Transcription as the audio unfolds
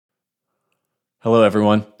Hello,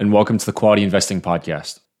 everyone, and welcome to the Quality Investing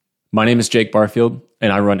Podcast. My name is Jake Barfield,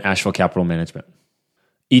 and I run Asheville Capital Management.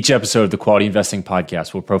 Each episode of the Quality Investing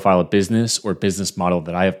Podcast will profile a business or business model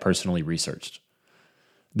that I have personally researched.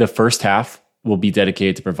 The first half will be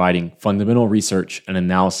dedicated to providing fundamental research and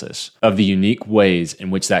analysis of the unique ways in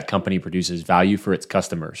which that company produces value for its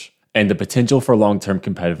customers and the potential for long-term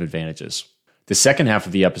competitive advantages. The second half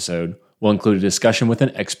of the episode will include a discussion with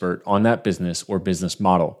an expert on that business or business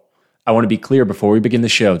model. I want to be clear before we begin the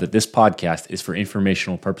show that this podcast is for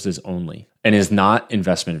informational purposes only and is not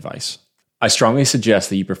investment advice. I strongly suggest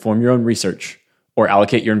that you perform your own research or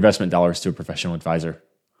allocate your investment dollars to a professional advisor.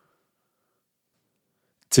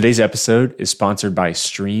 Today's episode is sponsored by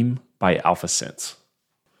Stream by AlphaSense.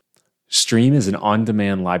 Stream is an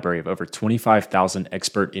on-demand library of over 25,000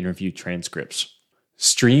 expert interview transcripts.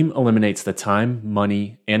 Stream eliminates the time,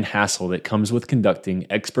 money, and hassle that comes with conducting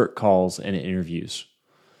expert calls and interviews.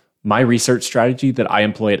 My research strategy that I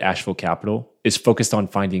employ at Asheville Capital is focused on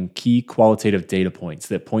finding key qualitative data points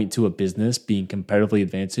that point to a business being competitively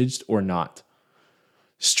advantaged or not.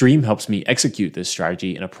 Stream helps me execute this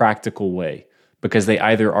strategy in a practical way because they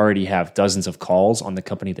either already have dozens of calls on the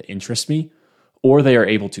company that interests me, or they are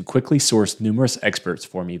able to quickly source numerous experts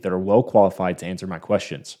for me that are well qualified to answer my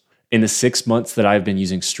questions. In the 6 months that I've been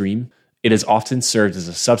using Stream, it has often served as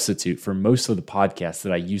a substitute for most of the podcasts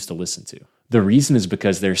that I used to listen to. The reason is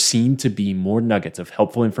because there seem to be more nuggets of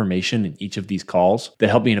helpful information in each of these calls that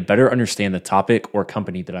help me to better understand the topic or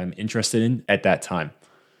company that I'm interested in at that time.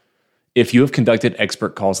 If you have conducted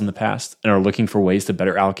expert calls in the past and are looking for ways to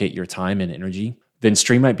better allocate your time and energy, then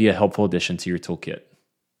Stream might be a helpful addition to your toolkit.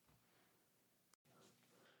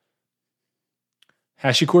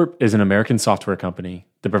 HashiCorp is an American software company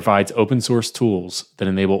that provides open source tools that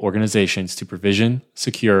enable organizations to provision,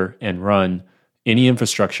 secure, and run any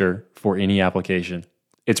infrastructure for any application.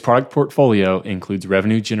 Its product portfolio includes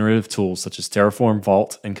revenue generative tools such as Terraform,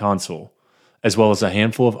 Vault, and Consul, as well as a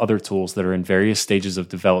handful of other tools that are in various stages of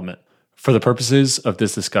development. For the purposes of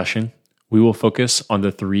this discussion, we will focus on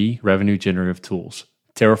the 3 revenue generative tools,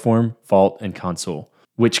 Terraform, Vault, and Consul,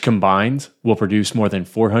 which combined will produce more than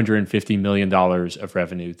 $450 million of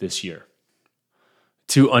revenue this year.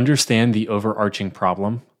 To understand the overarching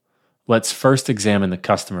problem, let's first examine the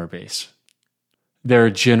customer base. There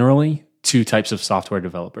are generally 2 types of software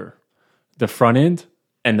developer, the front end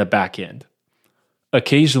and the back end.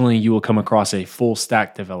 Occasionally, you will come across a full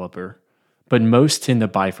stack developer, but most tend to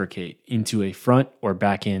bifurcate into a front or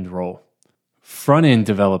back end role. Front end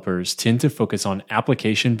developers tend to focus on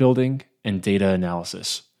application building and data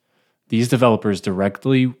analysis. These developers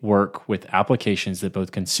directly work with applications that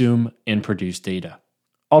both consume and produce data.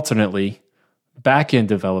 Alternately, back-end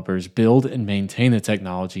developers build and maintain the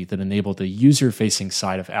technology that enable the user-facing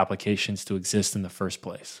side of applications to exist in the first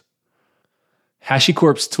place.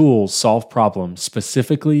 HashiCorp's tools solve problems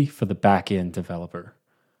specifically for the back-end developer.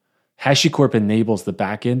 HashiCorp enables the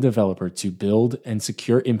back-end developer to build and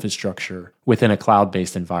secure infrastructure within a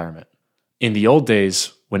cloud-based environment. In the old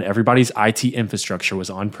days, when everybody's IT infrastructure was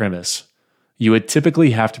on-premise, you would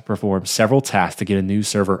typically have to perform several tasks to get a new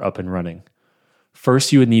server up and running.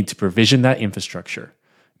 First, you would need to provision that infrastructure,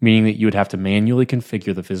 meaning that you would have to manually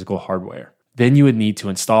configure the physical hardware. Then you would need to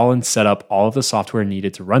install and set up all of the software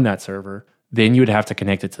needed to run that server. Then you would have to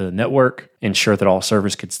connect it to the network, ensure that all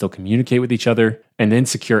servers could still communicate with each other, and then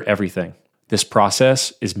secure everything. This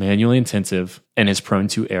process is manually intensive and is prone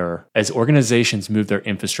to error. As organizations move their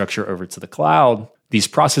infrastructure over to the cloud, these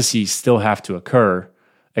processes still have to occur,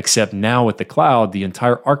 except now with the cloud, the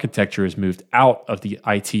entire architecture is moved out of the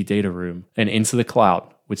IT data room and into the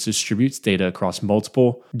cloud, which distributes data across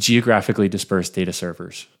multiple geographically dispersed data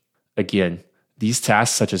servers. Again, these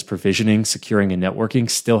tasks such as provisioning, securing, and networking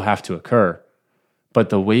still have to occur, but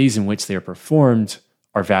the ways in which they are performed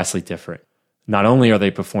are vastly different. Not only are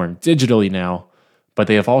they performed digitally now, but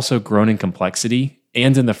they have also grown in complexity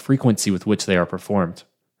and in the frequency with which they are performed.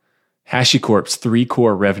 HashiCorp's 3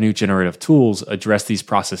 core revenue generative tools address these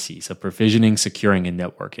processes of provisioning, securing, and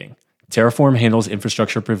networking. Terraform handles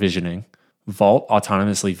infrastructure provisioning. Vault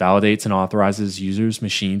autonomously validates and authorizes users,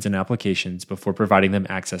 machines, and applications before providing them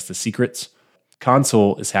access to secrets.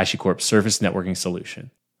 Consul is HashiCorp's service networking solution.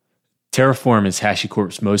 Terraform is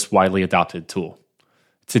HashiCorp's most widely adopted tool.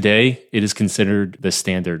 Today, it is considered the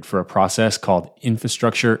standard for a process called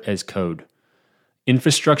infrastructure as code.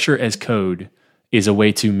 Infrastructure as code is a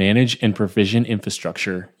way to manage and provision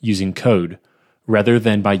infrastructure using code rather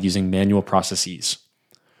than by using manual processes.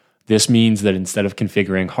 This means that instead of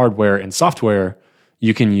configuring hardware and software,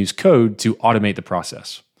 you can use code to automate the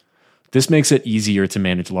process. This makes it easier to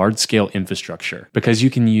manage large-scale infrastructure because you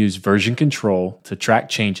can use version control to track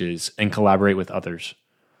changes and collaborate with others.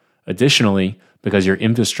 Additionally, because your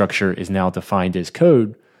infrastructure is now defined as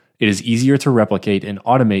code, it is easier to replicate and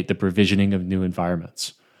automate the provisioning of new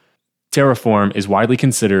environments. Terraform is widely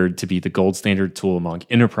considered to be the gold standard tool among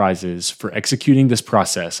enterprises for executing this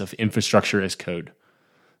process of infrastructure as code.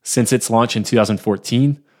 Since its launch in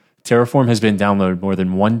 2014, Terraform has been downloaded more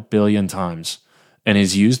than 1 billion times and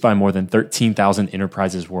is used by more than 13,000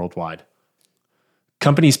 enterprises worldwide.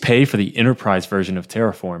 Companies pay for the enterprise version of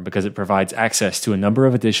Terraform because it provides access to a number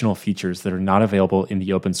of additional features that are not available in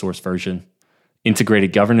the open source version.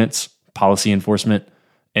 Integrated governance, policy enforcement,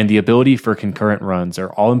 and the ability for concurrent runs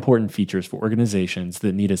are all important features for organizations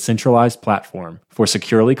that need a centralized platform for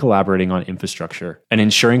securely collaborating on infrastructure and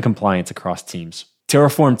ensuring compliance across teams.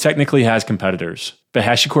 Terraform technically has competitors, but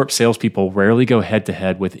HashiCorp salespeople rarely go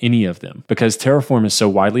head-to-head with any of them because Terraform is so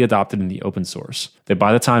widely adopted in the open source that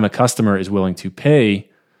by the time a customer is willing to pay,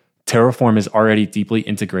 Terraform is already deeply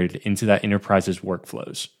integrated into that enterprise's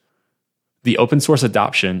workflows. The open source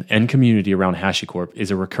adoption and community around HashiCorp is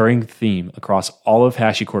a recurring theme across all of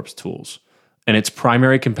HashiCorp's tools, and its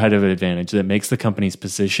primary competitive advantage that makes the company's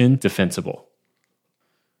position defensible.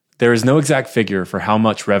 There is no exact figure for how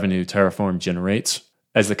much revenue Terraform generates,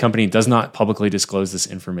 as the company does not publicly disclose this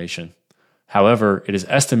information. However, it is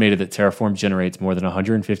estimated that Terraform generates more than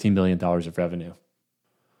 $150 million of revenue.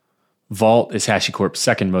 Vault is HashiCorp's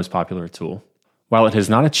second most popular tool. While it has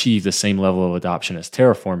not achieved the same level of adoption as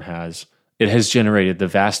Terraform has, it has generated the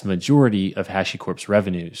vast majority of HashiCorp's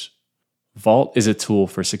revenues. Vault is a tool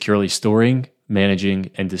for securely storing,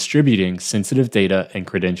 managing, and distributing sensitive data and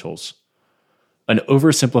credentials. An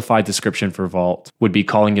oversimplified description for Vault would be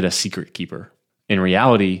calling it a secret keeper. In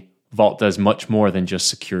reality, Vault does much more than just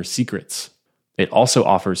secure secrets. It also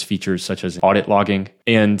offers features such as audit logging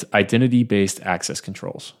and identity-based access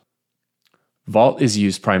controls. Vault is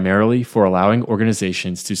used primarily for allowing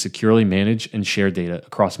organizations to securely manage and share data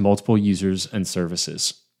across multiple users and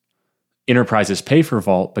services. Enterprises pay for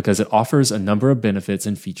Vault because it offers a number of benefits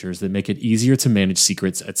and features that make it easier to manage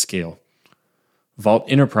secrets at scale. Vault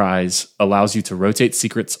Enterprise allows you to rotate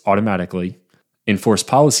secrets automatically, enforce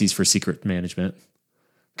policies for secret management,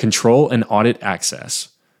 control and audit access,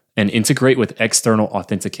 and integrate with external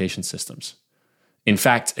authentication systems. In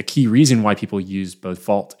fact, a key reason why people use both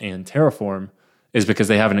Vault and Terraform is because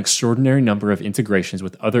they have an extraordinary number of integrations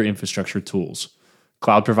with other infrastructure tools,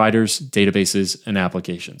 cloud providers, databases, and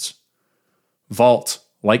applications. Vault,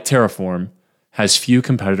 like Terraform, has few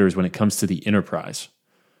competitors when it comes to the enterprise.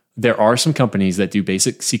 There are some companies that do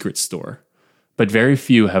basic secret store, but very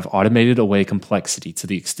few have automated away complexity to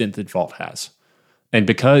the extent that Vault has. And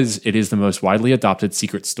because it is the most widely adopted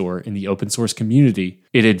secret store in the open source community,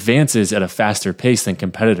 it advances at a faster pace than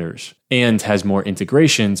competitors and has more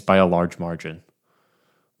integrations by a large margin.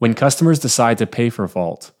 When customers decide to pay for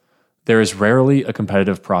Vault, there is rarely a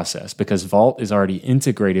competitive process because Vault is already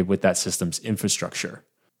integrated with that system's infrastructure.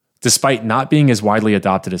 Despite not being as widely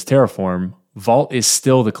adopted as Terraform, Vault is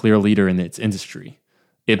still the clear leader in its industry.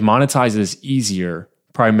 It monetizes easier,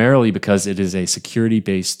 primarily because it is a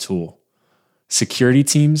security-based tool. Security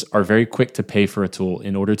teams are very quick to pay for a tool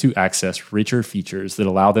in order to access richer features that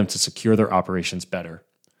allow them to secure their operations better.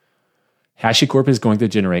 HashiCorp is going to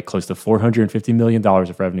generate close to $450 million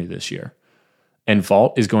of revenue this year, and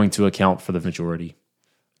Vault is going to account for the majority.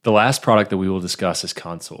 The last product that we will discuss is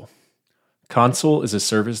Consul. Consul is a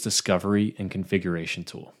service discovery and configuration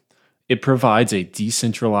tool. It provides a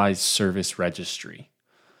decentralized service registry.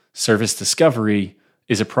 Service discovery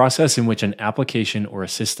is a process in which an application or a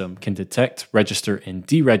system can detect, register, and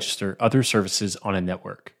deregister other services on a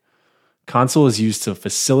network. Consul is used to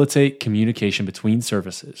facilitate communication between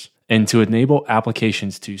services and to enable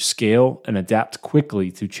applications to scale and adapt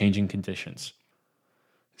quickly to changing conditions.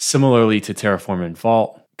 Similarly to Terraform and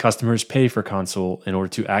Vault, customers pay for Consul in order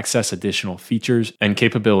to access additional features and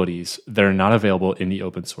capabilities that are not available in the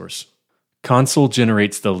open source. Consul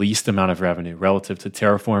generates the least amount of revenue relative to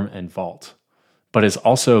Terraform and Vault, but is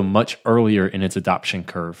also much earlier in its adoption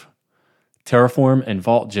curve. Terraform and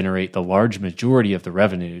Vault generate the large majority of the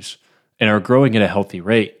revenues and are growing at a healthy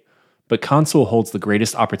rate, but Consul holds the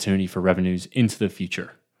greatest opportunity for revenues into the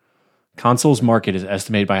future. Consul's market is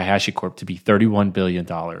estimated by HashiCorp to be $31 billion,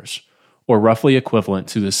 or roughly equivalent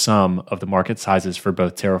to the sum of the market sizes for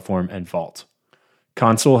both Terraform and Vault.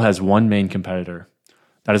 Consul has one main competitor.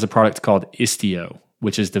 That is a product called Istio,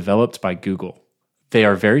 which is developed by Google. They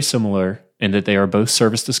are very similar in that they are both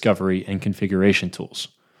service discovery and configuration tools.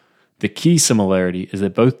 The key similarity is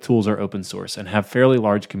that both tools are open source and have fairly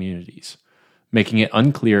large communities, making it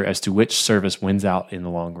unclear as to which service wins out in the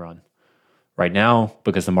long run. Right now,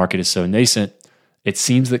 because the market is so nascent, it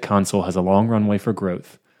seems that Consul has a long runway for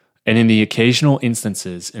growth. And in the occasional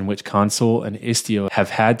instances in which Consul and Istio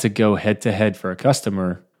have had to go head-to-head for a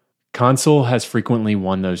customer, Consul has frequently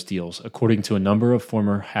won those deals, according to a number of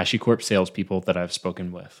former HashiCorp salespeople that I've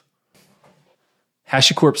spoken with.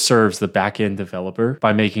 HashiCorp serves the back-end developer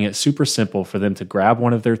by making it super simple for them to grab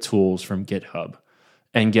one of their tools from GitHub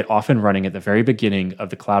and get off and running at the very beginning of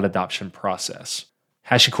the cloud adoption process.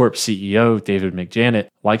 HashiCorp CEO David McJanet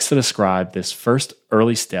likes to describe this first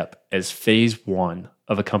early step as phase 1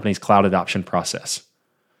 of a company's cloud adoption process.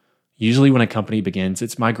 Usually when a company begins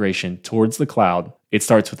its migration towards the cloud, it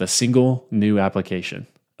starts with a single new application.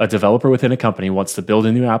 A developer within a company wants to build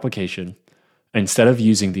a new application. Instead of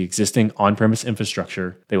using the existing on-premise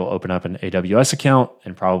infrastructure, they will open up an AWS account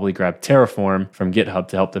and probably grab Terraform from GitHub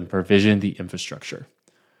to help them provision the infrastructure.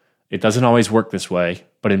 It doesn't always work this way,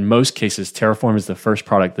 but in most cases, Terraform is the first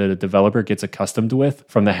product that a developer gets accustomed with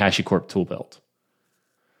from the HashiCorp toolbelt.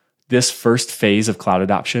 This first phase of cloud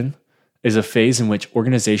adoption is a phase in which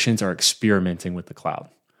organizations are experimenting with the cloud.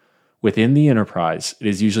 Within the enterprise, it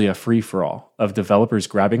is usually a free-for-all of developers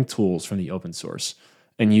grabbing tools from the open source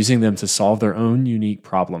and using them to solve their own unique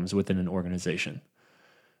problems within an organization.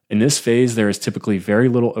 In this phase, there is typically very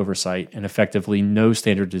little oversight and effectively no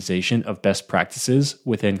standardization of best practices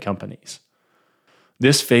within companies.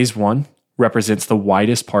 This phase 1 represents the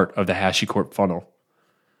widest part of the HashiCorp funnel.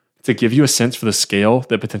 To give you a sense for the scale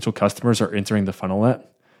that potential customers are entering the funnel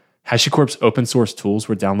at, HashiCorp's open source tools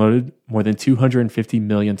were downloaded more than 250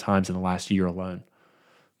 million times in the last year alone.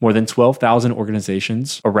 More than 12,000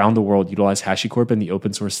 organizations around the world utilize HashiCorp in the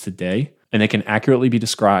open source today, and they can accurately be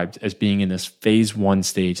described as being in this phase 1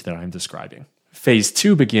 stage that I'm describing. Phase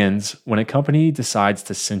 2 begins when a company decides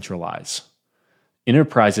to centralize.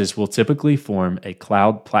 Enterprises will typically form a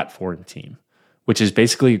cloud platform team, which is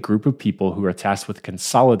basically a group of people who are tasked with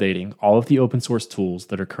consolidating all of the open source tools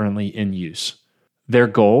that are currently in use. Their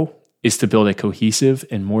goal is to build a cohesive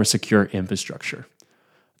and more secure infrastructure.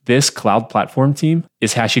 This cloud platform team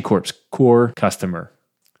is HashiCorp's core customer.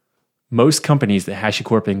 Most companies that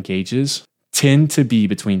HashiCorp engages tend to be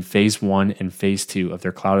between phase 1 and phase 2 of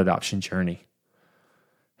their cloud adoption journey.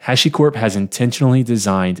 HashiCorp has intentionally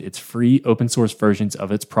designed its free open source versions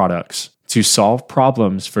of its products to solve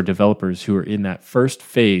problems for developers who are in that first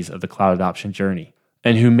phase of the cloud adoption journey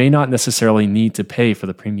and who may not necessarily need to pay for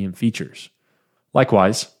the premium features.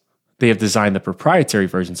 Likewise, they have designed the proprietary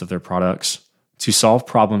versions of their products to solve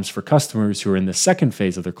problems for customers who are in the second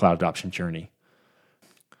phase of their cloud adoption journey.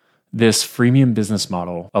 This freemium business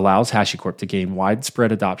model allows HashiCorp to gain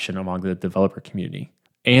widespread adoption among the developer community,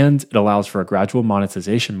 and it allows for a gradual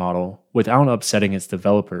monetization model without upsetting its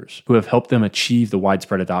developers who have helped them achieve the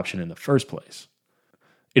widespread adoption in the first place.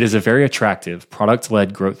 It is a very attractive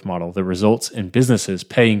product-led growth model that results in businesses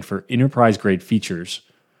paying for enterprise-grade features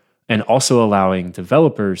and also allowing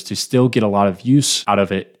developers to still get a lot of use out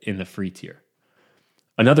of it in the free tier.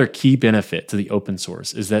 Another key benefit to the open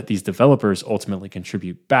source is that these developers ultimately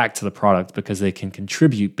contribute back to the product because they can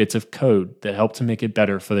contribute bits of code that help to make it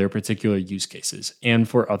better for their particular use cases and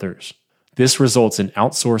for others. This results in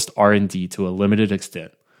outsourced R&D to a limited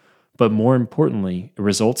extent, but more importantly, it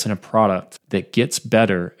results in a product that gets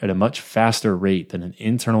better at a much faster rate than an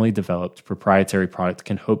internally developed proprietary product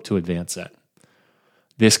can hope to advance at.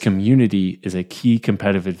 This community is a key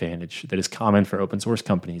competitive advantage that is common for open source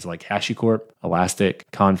companies like HashiCorp, Elastic,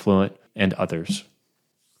 Confluent, and others.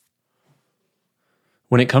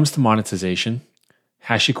 When it comes to monetization,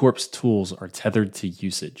 HashiCorp's tools are tethered to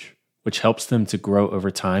usage, which helps them to grow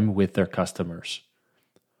over time with their customers.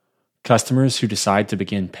 Customers who decide to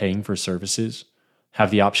begin paying for services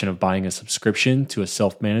have the option of buying a subscription to a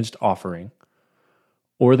self-managed offering,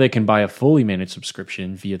 or they can buy a fully managed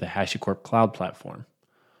subscription via the HashiCorp Cloud Platform.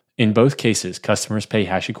 In both cases, customers pay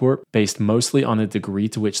HashiCorp based mostly on the degree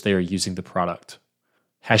to which they are using the product.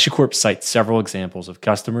 HashiCorp cites several examples of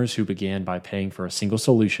customers who began by paying for a single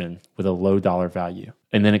solution with a low dollar value,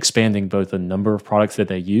 and then expanding both the number of products that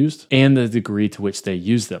they used and the degree to which they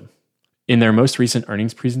used them. In their most recent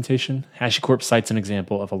earnings presentation, HashiCorp cites an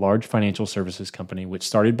example of a large financial services company which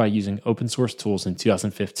started by using open source tools in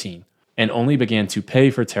 2015 and only began to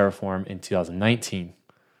pay for Terraform in 2019.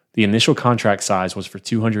 The initial contract size was for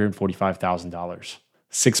 $245,000.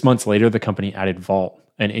 6 months later, the company added Vault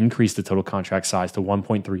and increased the total contract size to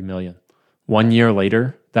 $1.3 million. 1 year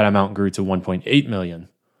later, that amount grew to $1.8 million.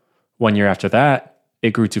 1 year after that,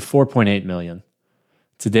 it grew to $4.8 million.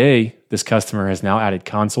 Today, this customer has now added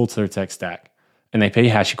Consul to their tech stack, and they pay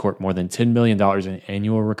HashiCorp more than $10 million in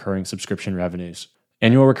annual recurring subscription revenues.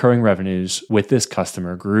 Annual recurring revenues with this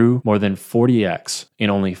customer grew more than 40x in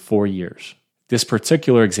only 4 years. This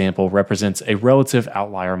particular example represents a relative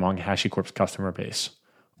outlier among HashiCorp's customer base.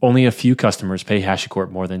 Only a few customers pay HashiCorp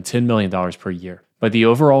more than $10 million per year, but the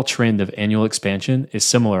overall trend of annual expansion is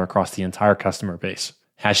similar across the entire customer base.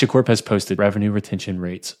 HashiCorp has posted revenue retention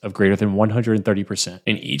rates of greater than 130%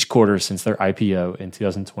 in each quarter since their IPO in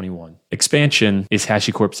 2021. Expansion is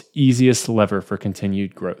HashiCorp's easiest lever for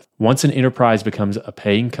continued growth. Once an enterprise becomes a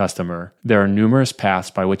paying customer, there are numerous paths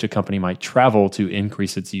by which a company might travel to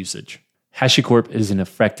increase its usage. HashiCorp is an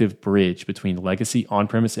effective bridge between legacy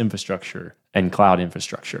on-premise infrastructure and cloud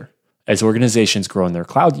infrastructure. As organizations grow in their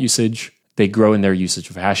cloud usage, they grow in their usage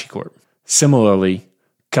of HashiCorp. Similarly,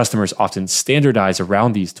 customers often standardize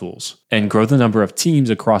around these tools and grow the number of teams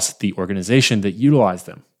across the organization that utilize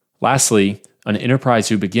them. Lastly, an enterprise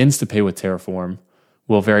who begins to pay with Terraform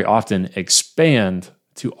will very often expand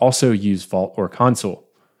to also use Vault or Consul.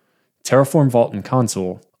 Terraform, Vault, and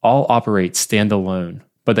Consul all operate standalone,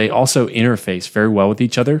 but they also interface very well with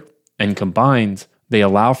each other, and combined, they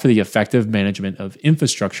allow for the effective management of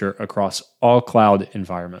infrastructure across all cloud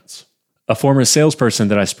environments. A former salesperson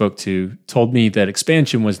that I spoke to told me that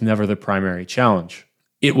expansion was never the primary challenge.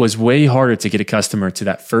 It was way harder to get a customer to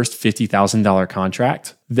that first $50,000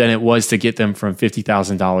 contract than it was to get them from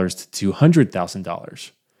 $50,000 to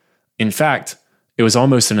 $200,000. In fact, it was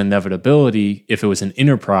almost an inevitability if it was an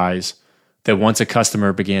enterprise that once a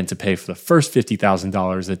customer began to pay for the first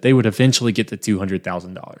 $50,000 that they would eventually get to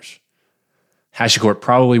 $200,000. HashiCorp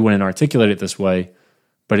probably wouldn't articulate it this way,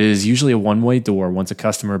 but it is usually a one-way door once a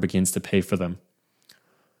customer begins to pay for them.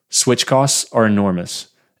 Switch costs are enormous,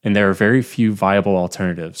 and there are very few viable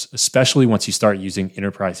alternatives, especially once you start using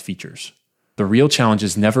enterprise features. The real challenge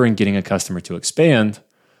is never in getting a customer to expand,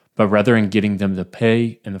 but rather in getting them to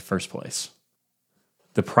pay in the first place.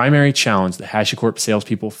 The primary challenge that HashiCorp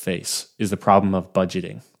salespeople face is the problem of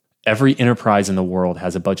budgeting. Every enterprise in the world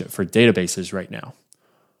has a budget for databases right now.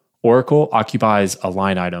 Oracle occupies a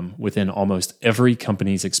line item within almost every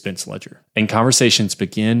company's expense ledger, and conversations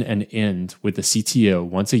begin and end with the CTO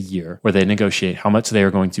once a year where they negotiate how much they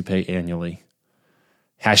are going to pay annually.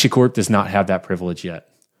 HashiCorp does not have that privilege yet.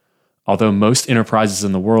 Although most enterprises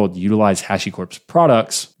in the world utilize HashiCorp's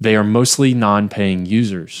products, they are mostly non-paying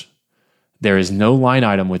users. There is no line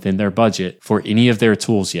item within their budget for any of their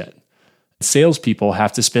tools yet. Salespeople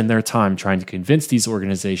have to spend their time trying to convince these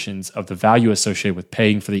organizations of the value associated with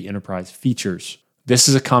paying for the enterprise features. This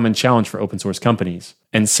is a common challenge for open source companies,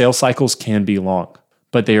 and sales cycles can be long,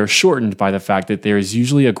 but they are shortened by the fact that there is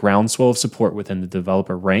usually a groundswell of support within the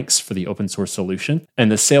developer ranks for the open source solution,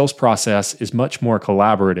 and the sales process is much more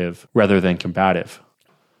collaborative rather than combative.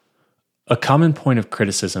 A common point of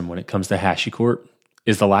criticism when it comes to HashiCorp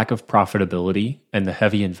is the lack of profitability and the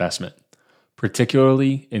heavy investment,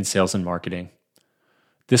 particularly in sales and marketing.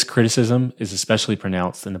 This criticism is especially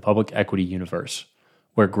pronounced in the public equity universe,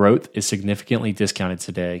 where growth is significantly discounted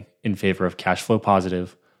today in favor of cash flow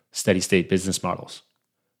positive, steady-state business models.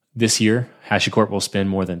 This year, HashiCorp will spend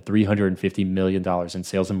more than $350 million in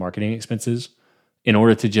sales and marketing expenses in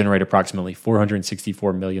order to generate approximately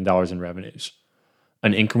 $464 million in revenues,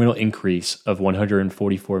 an incremental increase of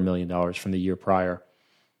 $144 million from the year prior.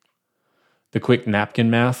 The quick napkin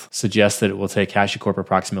math suggests that it will take HashiCorp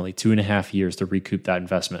approximately 2.5 years to recoup that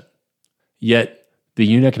investment. Yet, the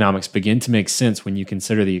unit economics begin to make sense when you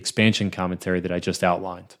consider the expansion commentary that I just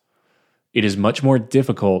outlined. It is much more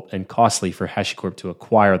difficult and costly for HashiCorp to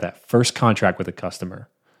acquire that first contract with a customer,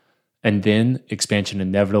 and then expansion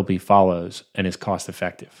inevitably follows and is cost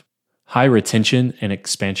effective. High retention and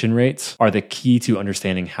expansion rates are the key to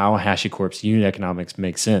understanding how HashiCorp's unit economics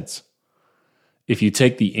make sense. If you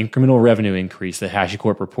take the incremental revenue increase that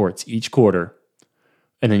HashiCorp reports each quarter,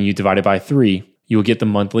 and then you divide it by 3, you will get the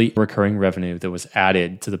monthly recurring revenue that was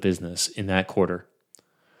added to the business in that quarter.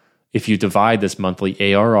 If you divide this monthly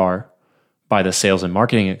ARR by the sales and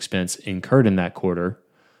marketing expense incurred in that quarter,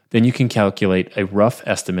 then you can calculate a rough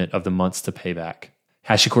estimate of the months to payback.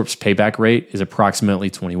 HashiCorp's payback rate is approximately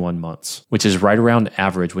 21 months, which is right around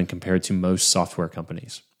average when compared to most software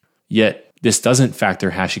companies. Yet, this doesn't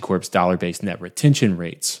factor HashiCorp's dollar-based net retention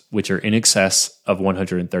rates, which are in excess of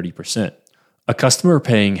 130%. A customer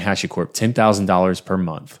paying HashiCorp $10,000 per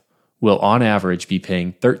month will on average be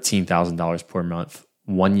paying $13,000 per month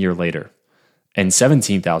 1 year later, and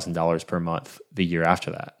 $17,000 per month the year after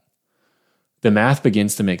that. The math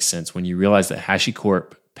begins to make sense when you realize that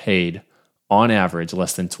HashiCorp paid, on average,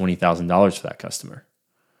 less than $20,000 for that customer.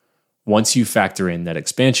 Once you factor in net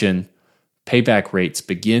expansion, payback rates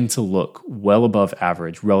begin to look well above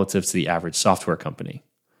average relative to the average software company.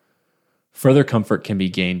 Further comfort can be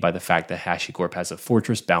gained by the fact that HashiCorp has a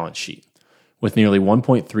fortress balance sheet with nearly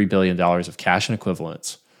 $1.3 billion of cash and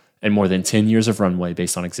equivalents and more than 10 years of runway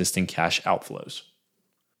based on existing cash outflows.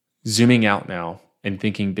 Zooming out now and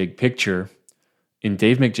thinking big picture, in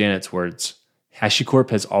Dave McJanet's words,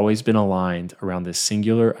 HashiCorp has always been aligned around this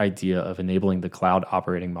singular idea of enabling the cloud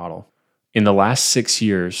operating model. In the last 6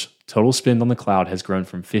 years, total spend on the cloud has grown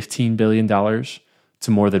from $15 billion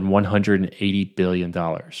to more than $180 billion,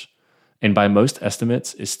 and by most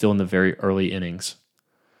estimates is still in the very early innings.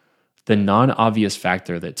 The non-obvious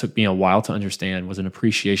factor that took me a while to understand was an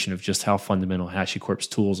appreciation of just how fundamental HashiCorp's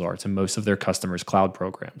tools are to most of their customers' cloud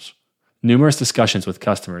programs. Numerous discussions with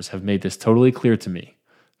customers have made this totally clear to me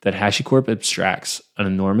that HashiCorp abstracts an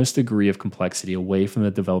enormous degree of complexity away from the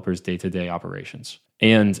developer's day-to-day operations,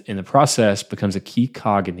 and in the process becomes a key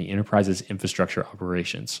cog in the enterprise's infrastructure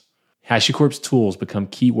operations. HashiCorp's tools become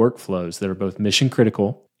key workflows that are both mission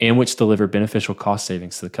critical and which deliver beneficial cost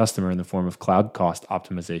savings to the customer in the form of cloud cost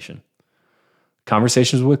optimization.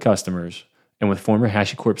 Conversations with customers and with former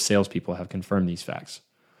HashiCorp salespeople have confirmed these facts.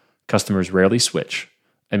 Customers rarely switch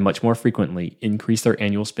and much more frequently increase their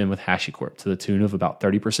annual spend with HashiCorp to the tune of about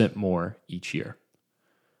 30% more each year.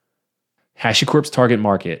 HashiCorp's target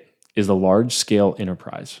market is the large-scale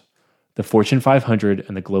enterprise. The Fortune 500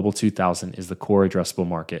 and the Global 2000 is the core addressable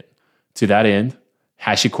market. To that end,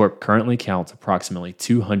 HashiCorp currently counts approximately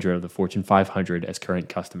 200 of the Fortune 500 as current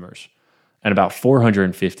customers, and about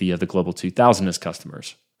 450 of the Global 2000 as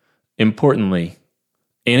customers. Importantly,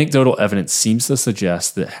 anecdotal evidence seems to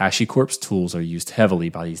suggest that HashiCorp's tools are used heavily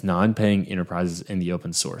by these non-paying enterprises in the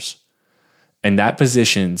open source, and that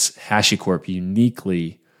positions HashiCorp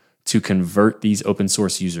uniquely to convert these open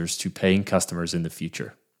source users to paying customers in the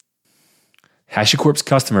future. HashiCorp's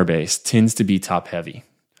customer base tends to be top-heavy.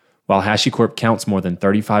 While HashiCorp counts more than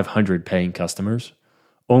 3,500 paying customers,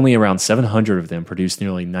 only around 700 of them produce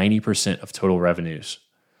nearly 90% of total revenues.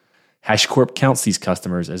 HashiCorp counts these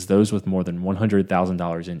customers as those with more than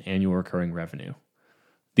 $100,000 in annual recurring revenue.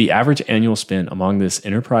 The average annual spend among this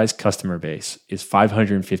enterprise customer base is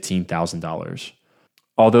 $515,000.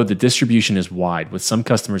 Although the distribution is wide, with some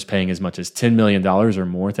customers paying as much as $10 million or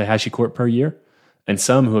more to HashiCorp per year, and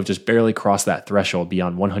some who have just barely crossed that threshold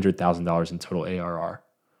beyond $100,000 in total ARR.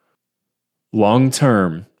 Long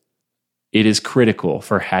term, it is critical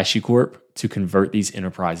for HashiCorp to convert these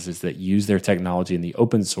enterprises that use their technology in the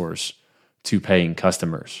open source to paying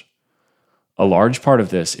customers. A large part of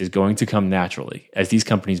this is going to come naturally as these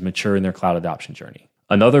companies mature in their cloud adoption journey.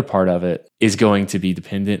 Another part of it is going to be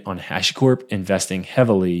dependent on HashiCorp investing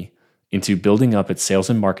heavily into building up its sales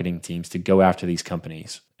and marketing teams to go after these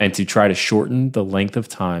companies and to try to shorten the length of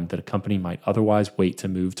time that a company might otherwise wait to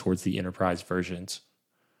move towards the enterprise versions.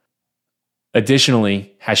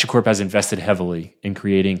 Additionally, HashiCorp has invested heavily in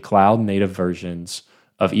creating cloud-native versions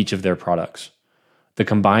of each of their products. The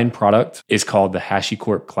combined product is called the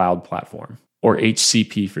HashiCorp Cloud Platform, or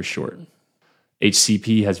HCP for short.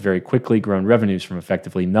 HCP has very quickly grown revenues from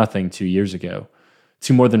effectively nothing 2 years ago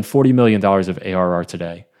to more than $40 million of ARR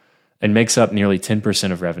today, and makes up nearly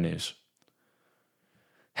 10% of revenues.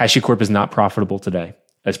 HashiCorp is not profitable today.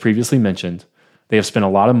 As previously mentioned, they have spent a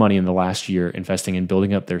lot of money in the last year investing in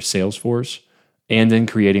building up their sales force and in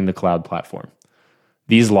creating the cloud platform.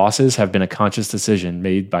 These losses have been a conscious decision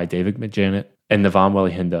made by David McJanet and Navam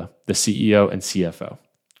Welihinda, the CEO and CFO.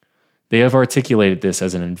 They have articulated this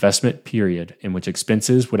as an investment period in which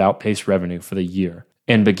expenses would outpace revenue for the year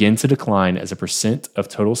and begin to decline as a percent of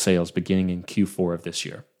total sales beginning in Q4 of this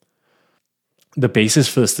year. The basis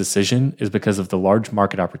for this decision is because of the large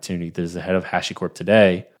market opportunity that is ahead of HashiCorp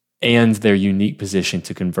today and their unique position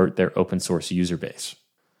to convert their open source user base.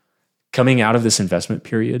 Coming out of this investment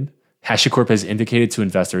period, HashiCorp has indicated to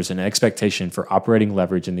investors an expectation for operating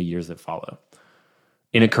leverage in the years that follow.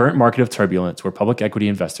 In a current market of turbulence where public equity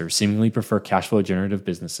investors seemingly prefer cash flow generative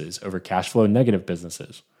businesses over cash flow negative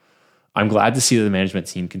businesses, I'm glad to see that the management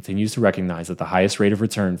team continues to recognize that the highest rate of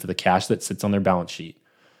return for the cash that sits on their balance sheet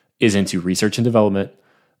is into research and development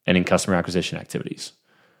and in customer acquisition activities.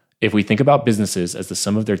 If we think about businesses as the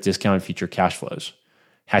sum of their discounted future cash flows,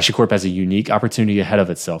 HashiCorp has a unique opportunity ahead of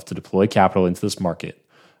itself to deploy capital into this market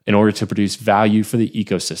in order to produce value for the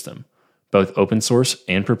ecosystem, both open source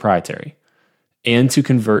and proprietary, and to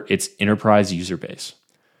convert its enterprise user base.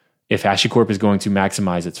 If HashiCorp is going to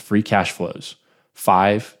maximize its free cash flows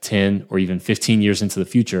 5, 10, or even 15 years into the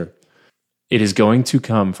future, it is going to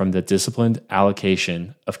come from the disciplined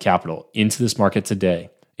allocation of capital into this market today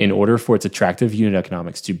in order for its attractive unit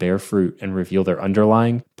economics to bear fruit and reveal their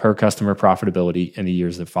underlying per-customer profitability in the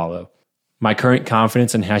years that follow. My current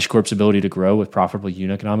confidence in HashiCorp's ability to grow with profitable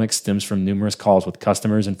unit economics stems from numerous calls with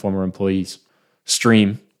customers and former employees.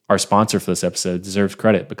 Stream, Our sponsor for this episode deserves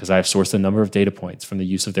credit because I have sourced a number of data points from the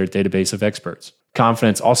use of their database of experts.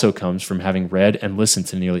 Confidence also comes from having read and listened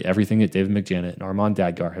to nearly everything that David McJanet and Armand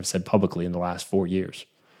Dadgar have said publicly in the last 4 years.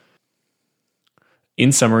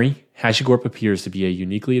 In summary, HashiCorp appears to be a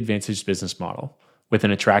uniquely advantaged business model with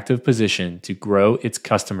an attractive position to grow its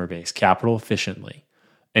customer base capital efficiently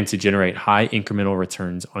and to generate high incremental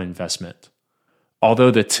returns on investment.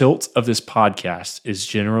 Although the tilt of this podcast is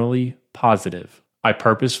generally positive, I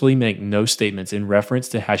purposefully make no statements in reference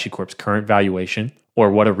to HashiCorp's current valuation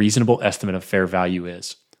or what a reasonable estimate of fair value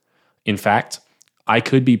is. In fact, I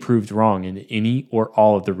could be proved wrong in any or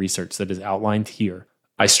all of the research that is outlined here.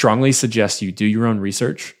 I strongly suggest you do your own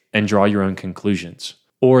research and draw your own conclusions,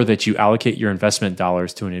 or that you allocate your investment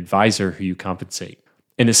dollars to an advisor who you compensate.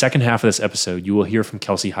 In the second half of this episode, you will hear from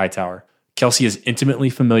Kelsey Hightower. Kelsey is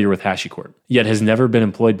intimately familiar with HashiCorp, yet has never been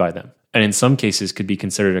employed by them, and in some cases could be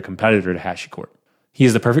considered a competitor to HashiCorp. He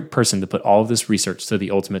is the perfect person to put all of this research to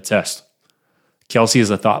the ultimate test. Kelsey is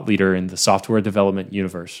a thought leader in the software development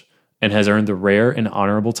universe and has earned the rare and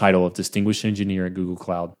honorable title of Distinguished Engineer at Google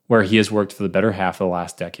Cloud, where he has worked for the better half of the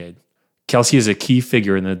last decade. Kelsey is a key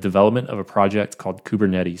figure in the development of a project called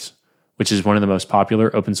Kubernetes, which is one of the most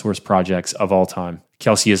popular open source projects of all time.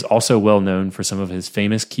 Kelsey is also well known for some of his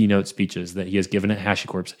famous keynote speeches that he has given at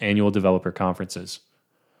HashiCorp's annual developer conferences.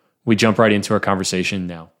 We jump right into our conversation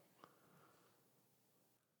now.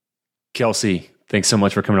 Kelsey, thanks so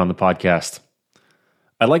much for coming on the podcast.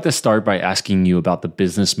 I'd like to start by asking you about the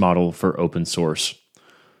business model for open source.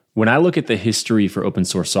 When I look at the history for open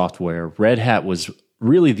source software, Red Hat was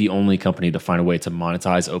really the only company to find a way to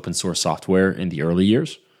monetize open source software in the early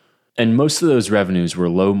years. And most of those revenues were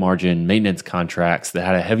low margin maintenance contracts that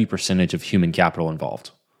had a heavy percentage of human capital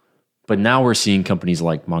involved. But now we're seeing companies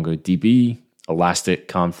like MongoDB, Elastic,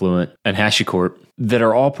 Confluent, and HashiCorp that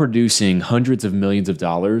are all producing hundreds of millions of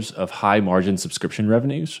dollars of high margin subscription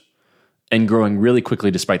revenues and growing really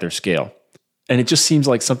quickly despite their scale. And it just seems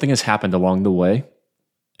like something has happened along the way.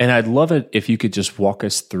 And I'd love it if you could just walk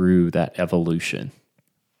us through that evolution.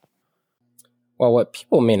 Well, what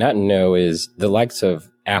people may not know is the likes of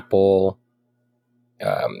Apple,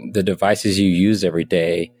 the devices you use every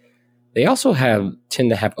day, they also tend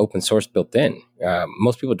to have open source built in.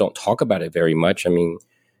 Most people don't talk about it very much. I mean,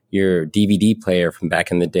 your DVD player from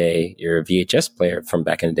back in the day, your VHS player from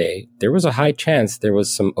back in the day, there was a high chance there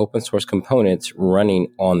was some open source components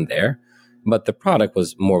running on there, but the product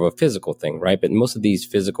was more of a physical thing, right? But most of these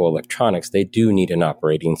physical electronics, they do need an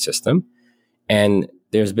operating system. And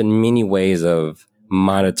there's been many ways of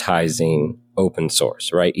monetizing open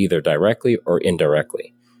source, right? Either directly or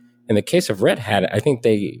indirectly. In the case of Red Hat, I think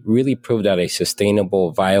they really proved out a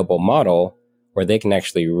sustainable, viable model where they can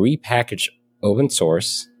actually repackage open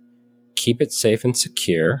source, keep it safe and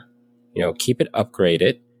secure, keep it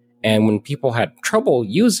upgraded. And when people had trouble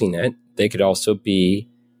using it, they could also be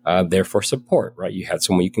there for support, right? You had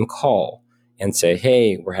someone you can call and say,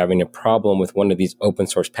 hey, we're having a problem with one of these open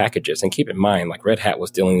source packages. And keep in mind, like Red Hat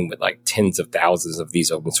was dealing with like tens of thousands of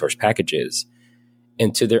these open source packages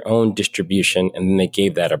into their own distribution, and then they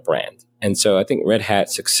gave that a brand. And so I think Red Hat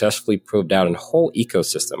successfully proved out a whole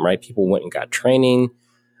ecosystem, right? People went and got training.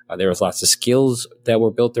 There was lots of skills that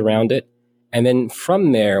were built around it. And then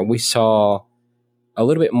from there, we saw a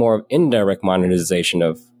little bit more of indirect monetization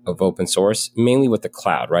of open source, mainly with the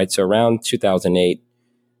cloud, right? So around 2008,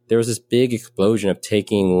 there was this big explosion of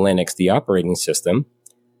taking Linux, the operating system.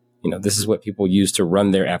 This is what people use to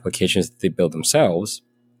run their applications that they build themselves,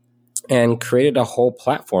 and created a whole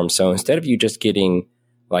platform. So instead of you just getting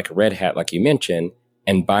like Red Hat, like you mentioned,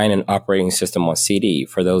 and buying an operating system on CD,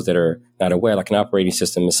 for those that are not aware, like an operating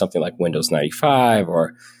system is something like Windows 95,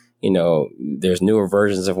 or, there's newer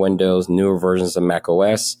versions of Windows, newer versions of Mac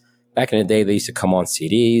OS. Back in the day, they used to come on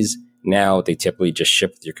CDs. Now they typically just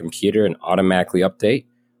ship with your computer and automatically update.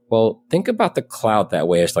 Well, think about the cloud that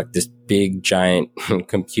way. It's like this big, giant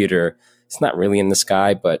computer. It's not really in the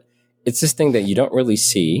sky, but it's this thing that you don't really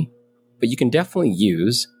see, but you can definitely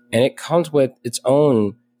use. And it comes with its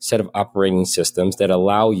own set of operating systems that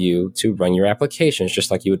allow you to run your applications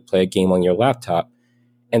just like you would play a game on your laptop.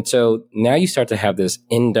 And so now you start to have this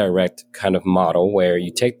indirect kind of model where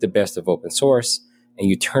you take the best of open source and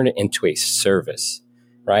you turn it into a service,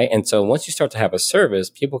 right? And so once you start to have a service,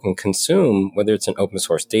 people can consume, whether it's an open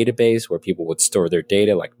source database where people would store their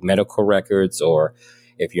data like medical records, or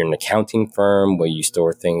if you're an accounting firm where you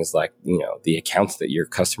store things like, the accounts that your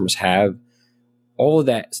customers have, all of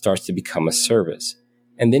that starts to become a service.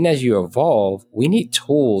 And then as you evolve, we need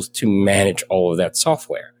tools to manage all of that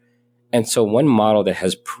software. And so one model that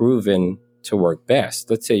has proven to work best,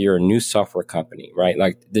 let's say you're a new software company, right?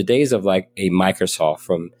 Like the days of like a Microsoft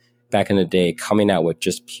from back in the day coming out with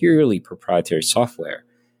just purely proprietary software,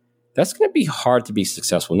 that's going to be hard to be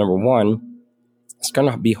successful. Number one, it's going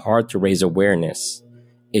to be hard to raise awareness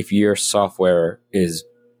if your software is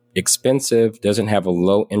expensive, doesn't have a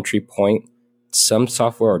low entry point. Some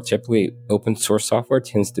software, or typically open source software,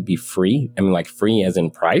 tends to be free. I mean, like free as in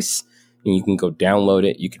price. And you can go download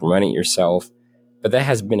it, you can run it yourself. But that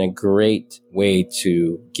has been a great way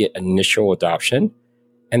to get initial adoption.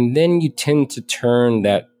 And then you tend to turn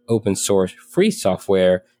that open source free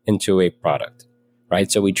software into a product,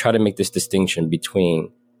 right? So we try to make this distinction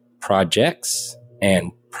between projects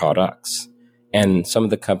and products. And some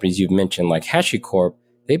of the companies you've mentioned, like HashiCorp,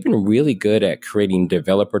 they've been really good at creating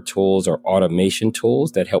developer tools or automation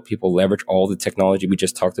tools that help people leverage all the technology we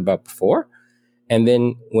just talked about before. And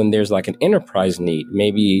then when there's like an enterprise need,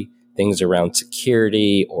 maybe things around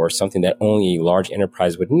security or something that only a large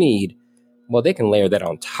enterprise would need, well, they can layer that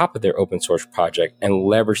on top of their open source project and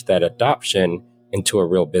leverage that adoption into a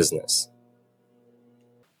real business.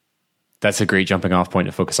 That's a great jumping off point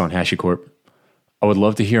to focus on HashiCorp. I would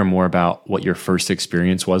love to hear more about what your first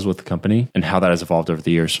experience was with the company and how that has evolved over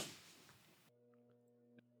the years.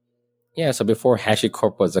 Yeah, so before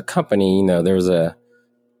HashiCorp was a company, there was a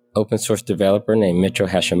open source developer named Mitchell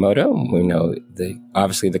Hashimoto. We know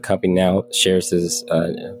obviously the company now shares his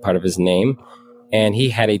part of his name, and he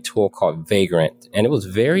had a tool called Vagrant, and it was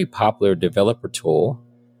a very popular developer tool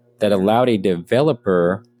that allowed a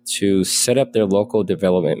developer to set up their local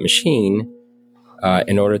development machine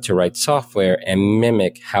in order to write software and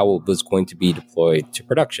mimic how it was going to be deployed to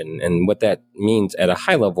production. And what that means at a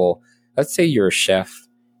high level, let's say you're a chef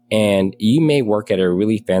and you may work at a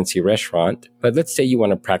really fancy restaurant, but let's say you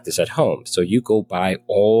want to practice at home. So you go buy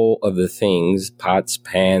all of the things, pots,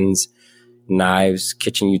 pans, knives,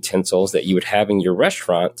 kitchen utensils that you would have in your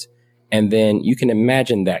restaurant. And then you can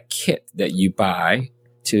imagine that kit that you buy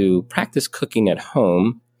to practice cooking at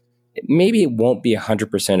home. Maybe it won't be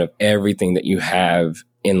 100% of everything that you have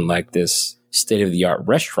in like this state-of-the-art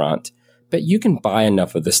restaurant, but you can buy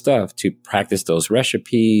enough of the stuff to practice those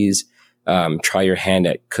recipes, try your hand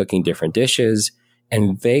at cooking different dishes.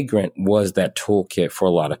 And Vagrant was that toolkit for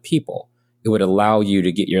a lot of people. It would allow you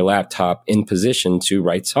to get your laptop in position to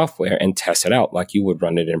write software and test it out like you would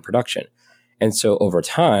run it in production. And so over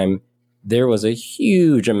time, there was a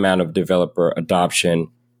huge amount of developer adoption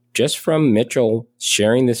just from Mitchell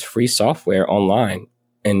sharing this free software online.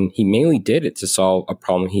 And he mainly did it to solve a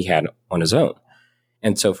problem he had on his own.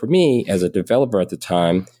 And so for me, as a developer at the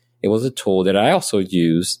time, it was a tool that I also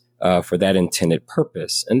used for that intended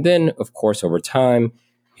purpose. And then, of course, over time,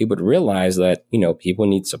 he would realize that, people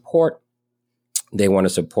need support. They want to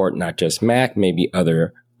support not just Mac, maybe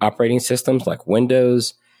other operating systems like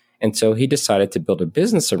Windows. And so he decided to build a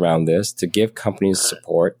business around this to give companies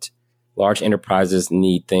support. Large enterprises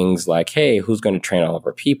need things like, hey, who's going to train all of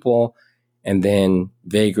our people? And then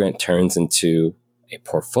Vagrant turns into a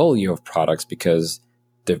portfolio of products because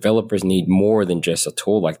developers need more than just a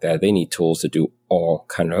tool like that. They need tools to do all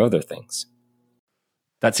kind of other things.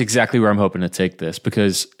 That's exactly where I'm hoping to take this,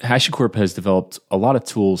 because HashiCorp has developed a lot of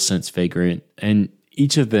tools since Vagrant, and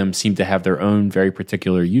each of them seem to have their own very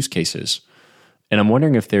particular use cases. And I'm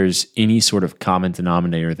wondering if there's any sort of common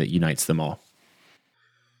denominator that unites them all.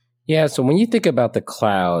 Yeah, so when you think about the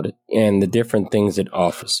cloud and the different things it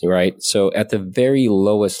offers, right? So at the very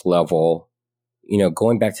lowest level,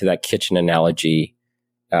 going back to that kitchen analogy,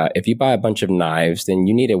 if you buy a bunch of knives, then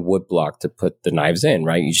you need a wood block to put the knives in,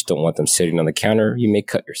 right? You just don't want them sitting on the counter. You may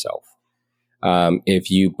cut yourself. If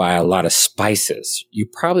you buy a lot of spices, you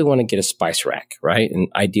probably want to get a spice rack, right? And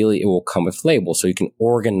ideally, it will come with labels so you can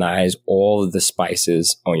organize all of the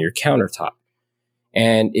spices on your countertop.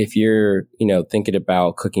 And if you're, thinking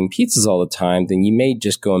about cooking pizzas all the time, then you may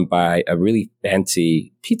just go and buy a really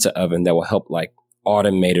fancy pizza oven that will help like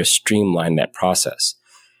automate or streamline that process.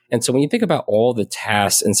 And so when you think about all the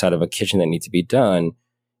tasks inside of a kitchen that need to be done,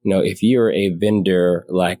 if you're a vendor,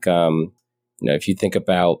 like, if you think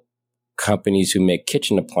about companies who make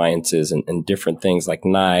kitchen appliances and different things like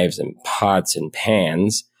knives and pots and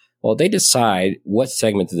pans, well, they decide what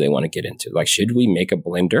segment do they want to get into. Like, should we make a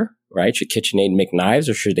blender, right? Should KitchenAid make knives,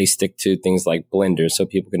 or should they stick to things like blenders so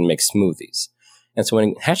people can make smoothies? And so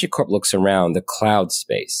when HashiCorp looks around the cloud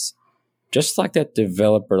space, just like that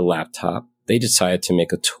developer laptop, they decided to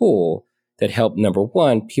make a tool that helped, number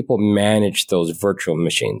one, people manage those virtual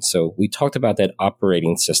machines. So we talked about that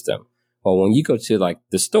operating system. Well, when you go to like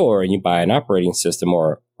the store and you buy an operating system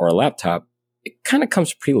or a laptop, it kind of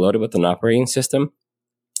comes preloaded with an operating system.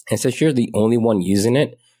 And since you're the only one using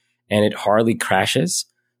it and it hardly crashes,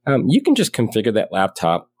 you can just configure that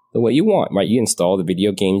laptop the way you want, right? You install the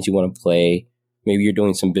video games you want to play. Maybe you're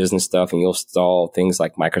doing some business stuff and you'll install things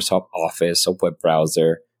like Microsoft Office, a web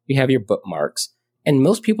browser. You have your bookmarks. And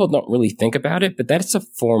most people don't really think about it, but that's a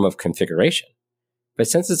form of configuration. But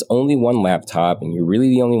since it's only one laptop and you're really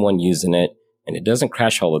the only one using it and it doesn't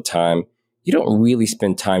crash all the time, you don't really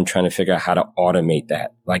spend time trying to figure out how to automate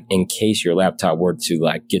that. Like in case your laptop were to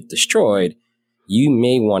like get destroyed, you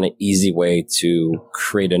may want an easy way to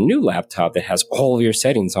create a new laptop that has all of your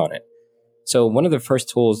settings on it. So one of the first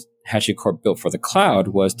tools HashiCorp built for the cloud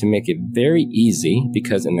was to make it very easy,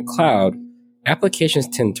 because in the cloud, applications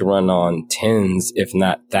tend to run on tens, if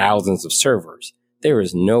not thousands of servers. There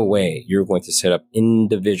is no way you're going to set up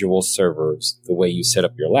individual servers the way you set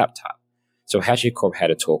up your laptop. So HashiCorp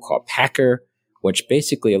had a tool called Packer, which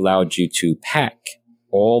basically allowed you to pack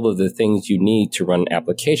all of the things you need to run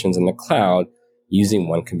applications in the cloud using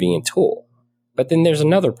one convenient tool. But then there's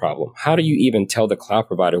another problem. How do you even tell the cloud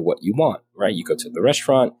provider what you want, right? You go to the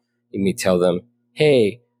restaurant, you may tell them,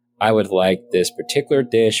 hey, I would like this particular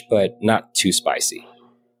dish, but not too spicy.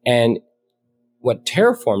 And what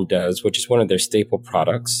Terraform does, which is one of their staple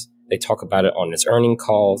products, they talk about it on its earnings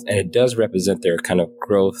calls, and it does represent their kind of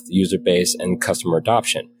growth, user base, and customer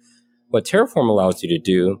adoption. What Terraform allows you to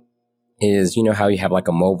do is, you know how you have like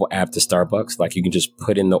a mobile app to Starbucks, like you can just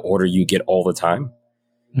put in the order you get all the time.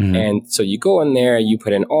 Mm-hmm. And so you go in there, you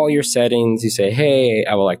put in all your settings, you say, hey,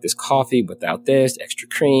 I would like this coffee without this, extra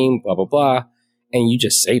cream, blah, blah, blah, and you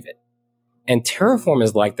just save it. And Terraform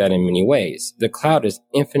is like that in many ways. The cloud is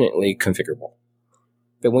infinitely configurable.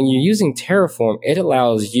 But when you're using Terraform, it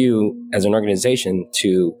allows you as an organization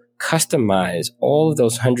to customize all of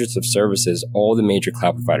those hundreds of services all the major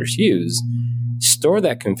cloud providers use, store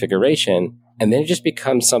that configuration, and then it just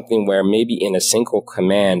becomes something where maybe in a single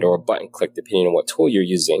command or a button click, depending on what tool you're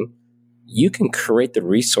using, you can create the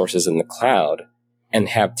resources in the cloud and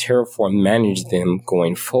have Terraform manage them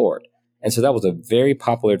going forward. And so that was a very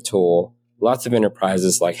popular tool. Lots of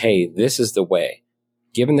enterprises like, hey, this is the way.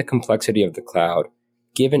 Given the complexity of the cloud,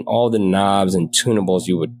 given all the knobs and tunables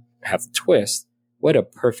you would have to twist, what a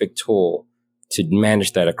perfect tool to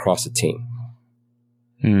manage that across a team.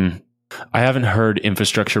 I haven't heard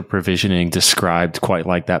infrastructure provisioning described quite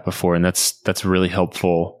like that before, and that's a really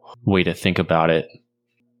helpful way to think about it.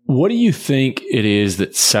 What do you think it is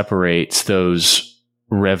that separates those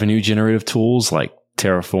revenue generative tools like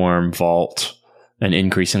Terraform, Vault, and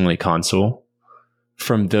increasingly Consul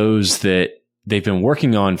from those that they've been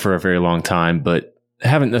working on for a very long time, but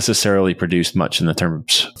haven't necessarily produced much in the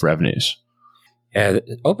terms of revenues? Yeah,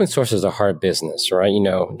 open source is a hard business, right? You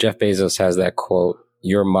know, Jeff Bezos has that quote,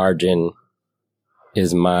 your margin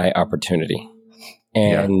is my opportunity.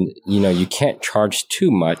 And, you know, you can't charge too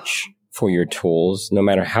much for your tools, no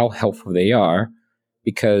matter how helpful they are,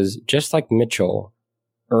 because just like Mitchell,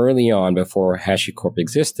 early on before HashiCorp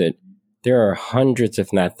existed, there are hundreds,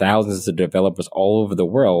 if not thousands of developers all over the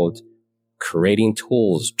world creating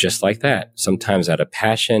tools just like that, sometimes out of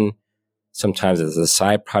passion, sometimes as a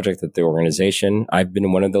side project of the organization. I've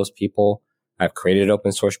been one of those people. I've created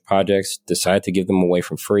open source projects, decided to give them away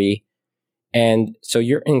for free. And so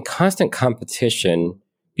you're in constant competition,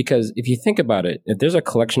 because if you think about it, if there's a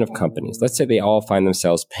collection of companies, let's say they all find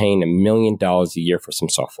themselves paying $1 million a year for some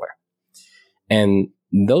software. And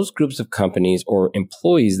those groups of companies or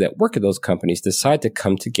employees that work at those companies decide to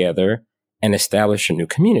come together and establish a new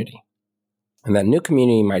community. And that new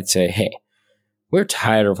community might say, hey, we're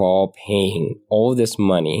tired of all paying all of this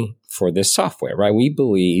money for this software, right? We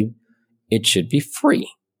believe it should be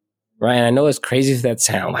free, right? And I know as crazy as that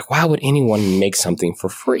sounds, like, why would anyone make something for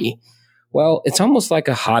free? Well, it's almost like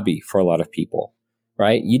a hobby for a lot of people,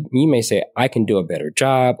 right? You may say, I can do a better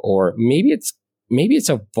job, or maybe it's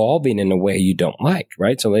evolving in a way you don't like,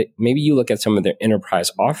 right? So maybe you look at some of their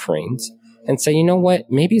enterprise offerings and say, you know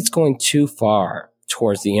what? Maybe it's going too far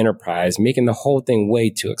towards the enterprise, making the whole thing way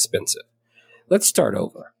too expensive. Let's start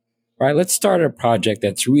over, right? Let's start a project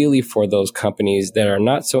that's really for those companies that are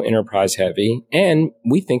not so enterprise heavy, and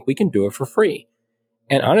we think we can do it for free.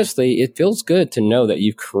 And honestly, it feels good to know that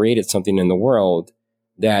you've created something in the world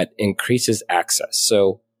that increases access.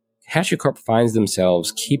 So HashiCorp finds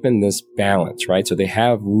themselves keeping this balance, right? So they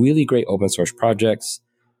have really great open source projects.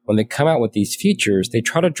 When they come out with these features, they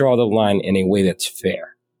try to draw the line in a way that's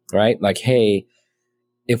fair, right? Like, hey,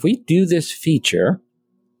 if we do this feature,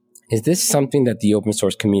 is this something that the open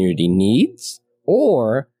source community needs?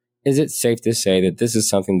 Or is it safe to say that this is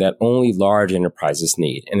something that only large enterprises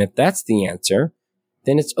need? And if that's the answer,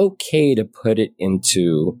 then it's okay to put it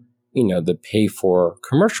into, you know, the pay for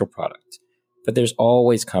commercial product. But there's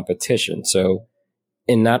always competition. So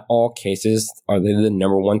in not all cases are they the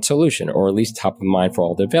number one solution, or at least top of mind for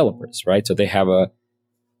all developers, right? So they have a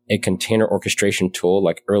a container orchestration tool,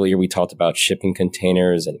 like earlier we talked about shipping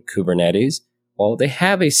containers and Kubernetes. Well, they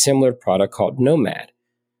have a similar product called Nomad.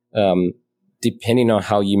 Depending on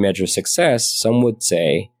how you measure success, some would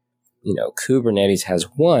say, Kubernetes has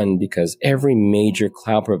won because every major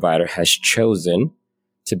cloud provider has chosen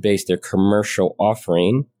to base their commercial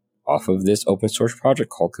offering off of this open source project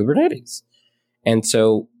called Kubernetes. And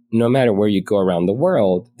so no matter where you go around the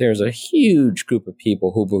world, there's a huge group of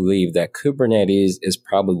people who believe that Kubernetes is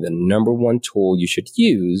probably the number one tool you should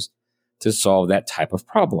use to solve that type of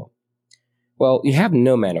problem. Well, you have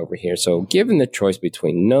Nomad over here. So given the choice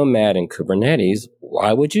between Nomad and Kubernetes,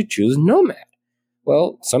 why would you choose Nomad?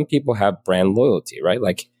 Well, some people have brand loyalty, right?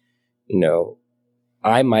 Like,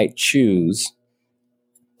 I might choose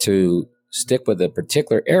to stick with a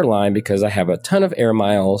particular airline because I have a ton of air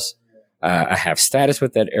miles. I have status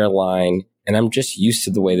with that airline, and I'm just used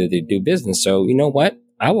to the way that they do business. So you know what?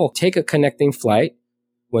 I will take a connecting flight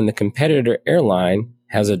when the competitor airline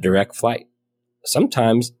has a direct flight.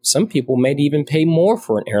 Sometimes some people may even pay more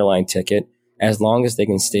for an airline ticket as long as they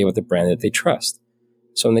can stay with the brand that they trust.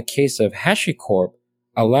 So in the case of HashiCorp,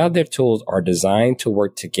 a lot of their tools are designed to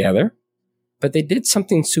work together, but they did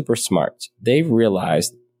something super smart. They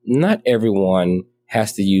realized not everyone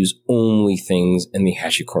has to use only things in the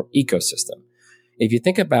HashiCorp ecosystem. If you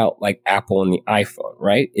think about like Apple and the iPhone,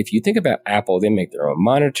 right? If you think about Apple, they make their own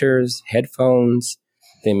monitors, headphones,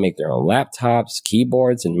 they make their own laptops,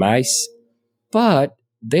 keyboards, and mice, but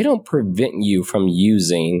they don't prevent you from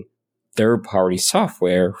using third-party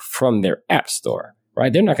software from their app store,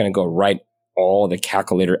 right? They're not going to go write all the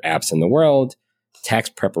calculator apps in the world, tax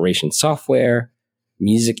preparation software,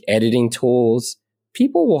 music editing tools.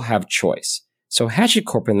 People will have choice. So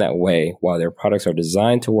HashiCorp in that way, while their products are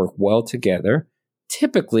designed to work well together,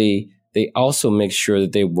 typically they also make sure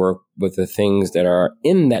that they work with the things that are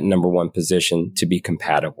in that number one position to be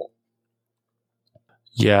compatible.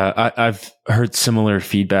 Yeah, I've heard similar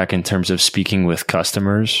feedback in terms of speaking with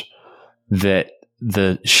customers that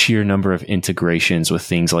the sheer number of integrations with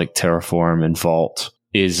things like Terraform and Vault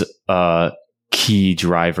is a key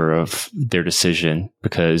driver of their decision,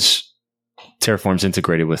 because Terraform's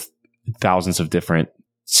integrated with thousands of different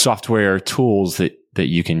software tools that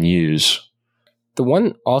you can use. The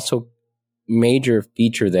one also major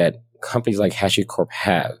feature that companies like HashiCorp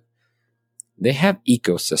have, they have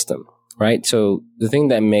ecosystem, right? So the thing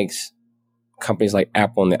that makes companies like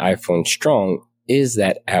Apple and the iPhone strong is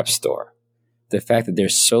that app store. The fact that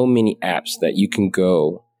there's so many apps that you can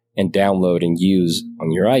go and download and use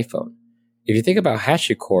on your iPhone. If you think about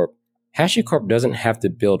HashiCorp, HashiCorp doesn't have to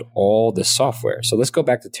build all the software. So let's go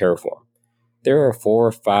back to Terraform. There are 4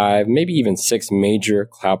 or 5, maybe even 6 major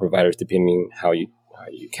cloud providers, depending on how you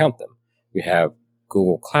count them. You have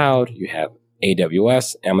Google Cloud, you have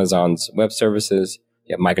AWS, Amazon's Web Services,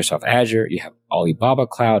 you have Microsoft Azure, you have Alibaba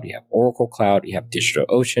Cloud, you have Oracle Cloud, you have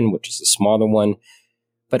DigitalOcean, which is the smaller one.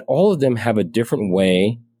 But all of them have a different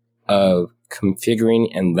way of configuring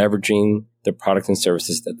and leveraging the products and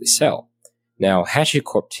services that they sell. Now,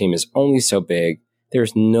 HashiCorp team is only so big,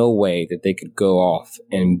 there's no way that they could go off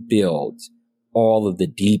and build all of the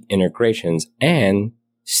deep integrations and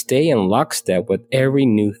stay in lockstep with every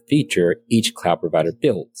new feature each cloud provider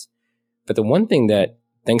builds. But the one thing that,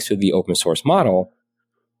 thanks to the open source model,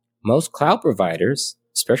 most cloud providers,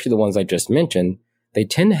 especially the ones I just mentioned, they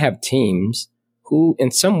tend to have teams who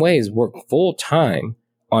in some ways work full time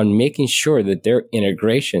on making sure that their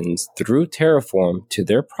integrations through Terraform to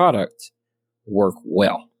their product work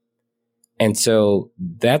well. And so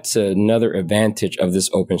that's another advantage of this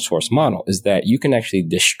open source model, is that you can actually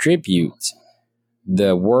distribute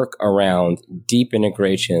the work around deep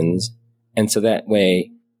integrations. And so that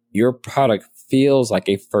way your product feels like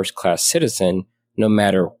a first class citizen, no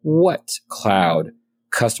matter what cloud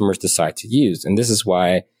customers decide to use. And this is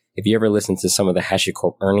why if you ever listen to some of the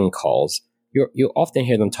HashiCorp earning calls, you'll often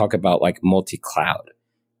hear them talk about like multi-cloud.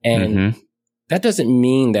 And that doesn't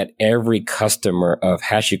mean that every customer of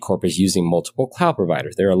HashiCorp is using multiple cloud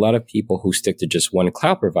providers. There are a lot of people who stick to just one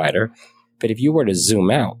cloud provider. But if you were to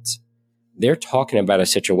zoom out, they're talking about a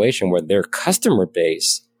situation where their customer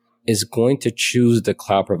base is going to choose the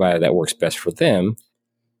cloud provider that works best for them.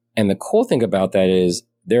 And the cool thing about that is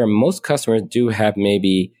most customers do have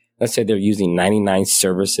maybe, let's say they're using 99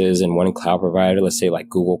 services in one cloud provider, let's say like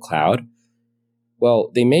Google Cloud.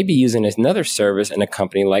 Well, they may be using another service in a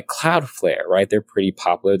company like Cloudflare, right? They're pretty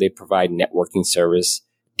popular. They provide networking service,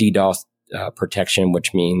 DDoS protection,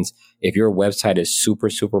 which means if your website is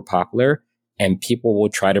super, super popular and people will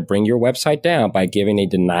try to bring your website down by giving a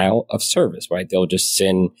denial of service, right? They'll just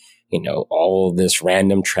send, all of this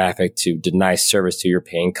random traffic to deny service to your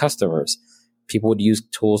paying customers. people would use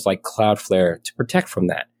tools like Cloudflare to protect from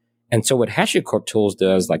that. And so what HashiCorp tools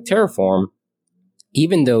does, like Terraform,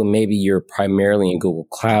 even though maybe you're primarily in Google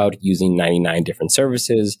Cloud using 99 different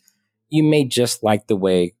services, you may just like the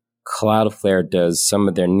way Cloudflare does some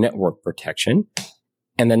of their network protection.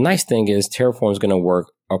 And the nice thing is Terraform is going to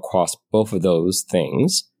work across both of those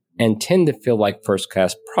things and tend to feel like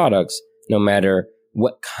first-class products no matter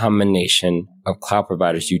what combination of cloud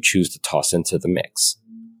providers you choose to toss into the mix.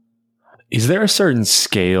 Is there a certain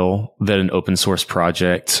scale that an open source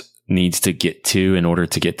project needs to get to in order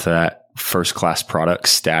to get to that first-class product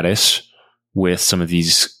status with some of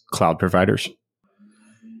these cloud providers?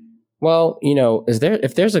 Well,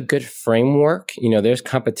 if there's a good framework, there's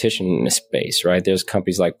competition in this space, right? There's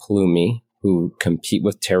companies like Pulumi who compete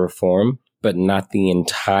with Terraform, but not the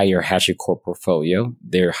entire HashiCorp portfolio.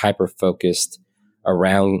 They're hyper-focused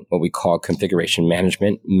around what we call configuration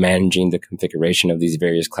management, managing the configuration of these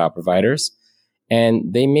various cloud providers.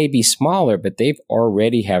 And they may be smaller, but they've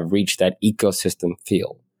already have reached that ecosystem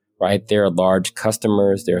feel, right? There are large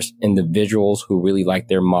customers, there's individuals who really like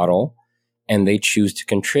their model, and they choose to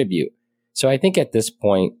contribute. So I think at this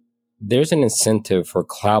point, there's an incentive for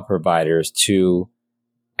cloud providers to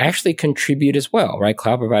actually contribute as well, right?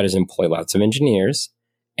 Cloud providers employ lots of engineers,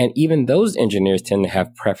 and even those engineers tend to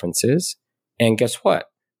have preferences. And guess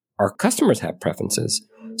what? Our customers have preferences.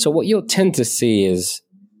 So what you'll tend to see is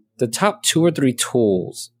the top 2 or 3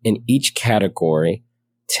 tools in each category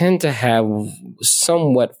tend to have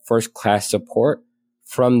somewhat first-class support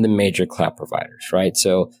from the major cloud providers, right?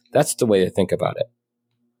 So that's the way to think about it.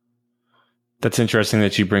 That's interesting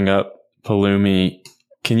that you bring up Pulumi.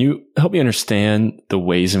 Can you help me understand the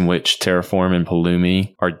ways in which Terraform and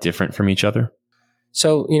Pulumi are different from each other?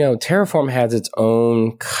 So, Terraform has its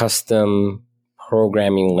own custom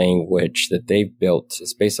programming language that they've built.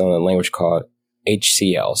 It's based on a language called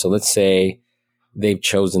HCL. So let's say they've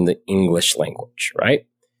chosen the English language, right?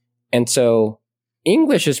 And so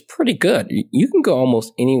English is pretty good. You can go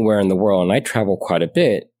almost anywhere in the world, and I travel quite a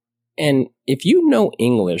bit. And if you know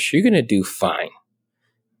English, you're going to do fine.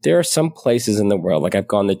 There are some places in the world, like I've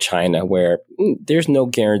gone to China, where there's no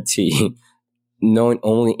guarantee knowing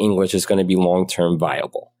only English is going to be long-term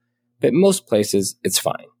viable. But most places, it's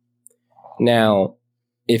fine. Now,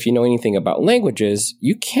 if you know anything about languages,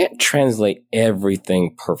 you can't translate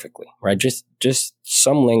everything perfectly, right? Just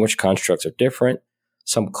some language constructs are different.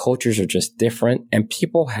 Some cultures are just different, and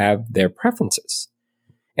people have their preferences.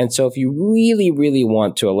 And so if you really, really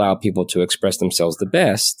want to allow people to express themselves the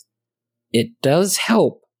best, it does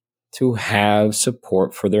help to have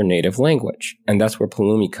support for their native language. And that's where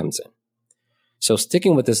Pulumi comes in. So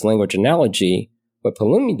sticking with this language analogy, what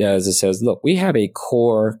Pulumi does is says, look, we have a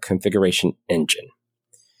core configuration engine.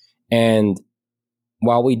 And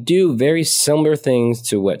while we do very similar things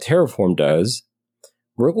to what Terraform does,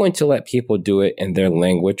 we're going to let people do it in their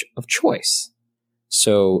language of choice.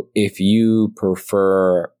 So if you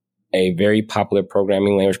prefer a very popular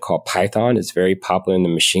programming language called Python, it's very popular in the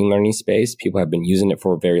machine learning space. People have been using it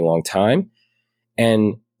for a very long time.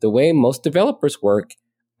 And the way most developers work,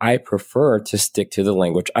 I prefer to stick to the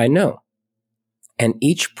language I know. And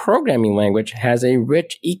each programming language has a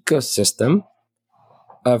rich ecosystem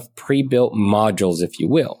of pre-built modules, if you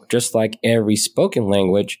will. Just like every spoken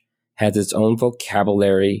language has its own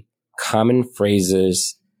vocabulary, common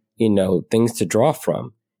phrases, things to draw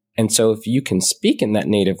from. And so if you can speak in that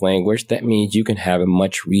native language, that means you can have a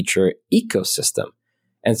much richer ecosystem.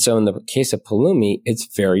 And so in the case of Pulumi,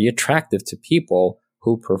 it's very attractive to people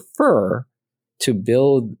who prefer to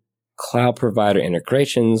build cloud provider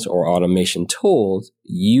integrations or automation tools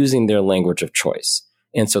using their language of choice.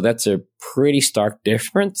 And so that's a pretty stark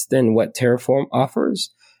difference than what Terraform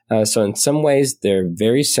offers. So in some ways, they're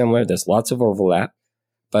very similar. There's lots of overlap,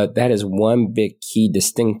 but that is one big key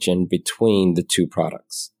distinction between the two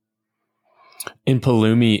products. In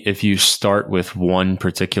Pulumi, if you start with one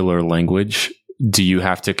particular language, do you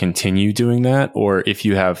have to continue doing that? Or if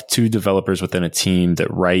you have 2 developers within a team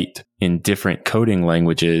that write in different coding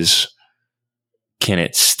languages, can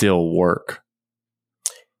it still work?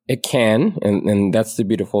 It can, and that's the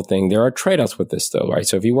beautiful thing. There are trade-offs with this though, right?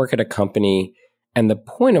 So if you work at a company, and the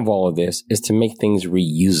point of all of this is to make things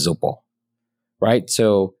reusable, right?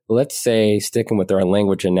 So let's say, sticking with our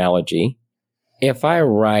language analogy, if I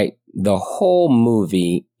write the whole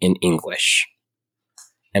movie in English,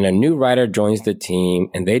 and a new writer joins the team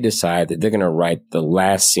and they decide that they're going to write the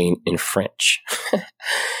last scene in French.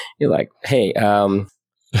 You're like, hey,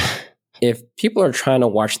 if people are trying to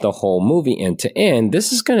watch the whole movie end to end,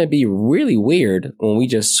 this is going to be really weird when we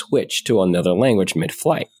just switch to another language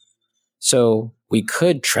mid-flight. So we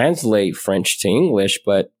could translate French to English,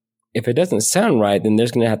 but if it doesn't sound right, then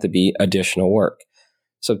there's going to have to be additional work.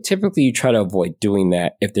 So typically you try to avoid doing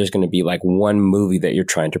that if there's going to be like one movie that you're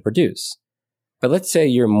trying to produce. But let's say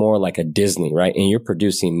you're more like a Disney, right? And you're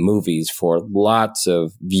producing movies for lots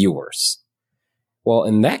of viewers. Well,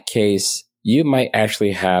 in that case, you might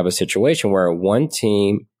actually have a situation where one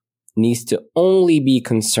team needs to only be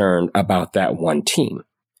concerned about that one team.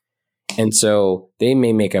 And so they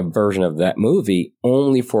may make a version of that movie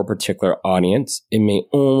only for a particular audience. It may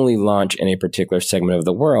only launch in a particular segment of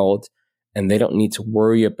the world, and they don't need to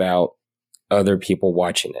worry about other people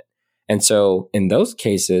watching it. And so in those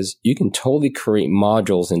cases, you can totally create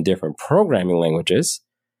modules in different programming languages.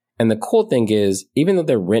 And the cool thing is, even though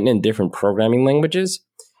they're written in different programming languages,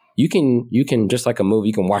 you can just like a movie,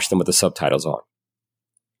 you can watch them with the subtitles on.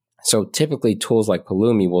 So typically tools like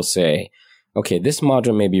Pulumi will say, okay, this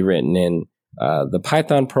module may be written in the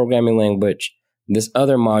Python programming language. This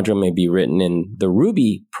other module may be written in the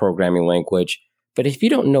Ruby programming language. But if you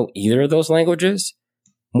don't know either of those languages,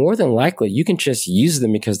 more than likely you can just use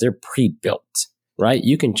them because they're pre-built, right?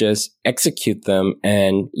 You can just execute them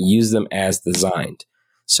and use them as designed.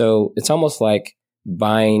 So it's almost like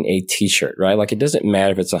buying a t-shirt, right? Like it doesn't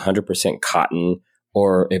matter if it's 100% cotton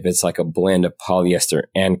or if it's like a blend of polyester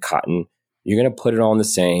and cotton. You're going to put it on the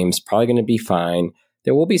same. It's probably going to be fine.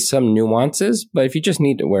 There will be some nuances, but if you just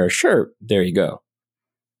need to wear a shirt, there you go.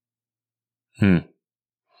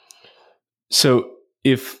 So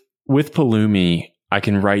if with Pulumi, I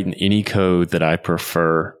can write in any code that I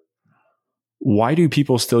prefer, why do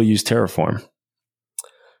people still use Terraform?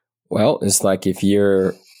 Well, it's like if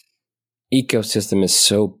your ecosystem is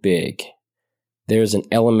so big, there's an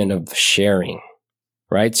element of sharing,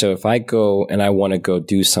 right? So if I go and I want to go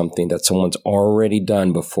do something that someone's already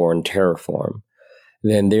done before in Terraform,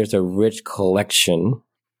 then there's a rich collection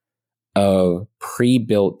of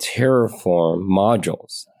pre-built Terraform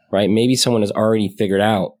modules, right? Maybe someone has already figured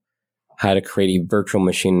out how to create a virtual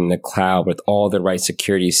machine in the cloud with all the right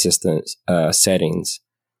security systems settings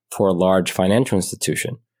for a large financial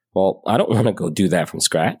institution. Well, I don't want to go do that from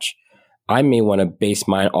scratch. I may want to base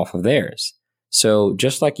mine off of theirs. So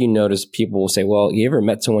just like you notice, people will say, well, you ever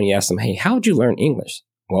met someone, you ask them, hey, how'd you learn English?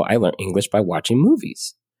 Well, I learned English by watching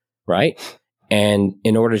movies, right? And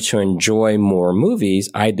in order to enjoy more movies,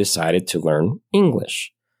 I decided to learn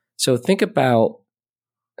English. So think about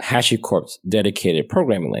HashiCorp's dedicated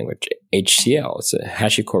programming language, HCL. It's a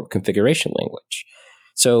HashiCorp configuration language.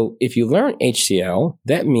 So if you learn HCL,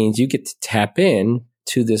 that means you get to tap in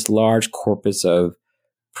to this large corpus of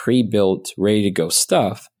pre-built, ready-to-go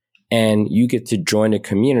stuff, and you get to join a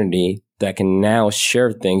community that can now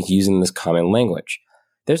share things using this common language.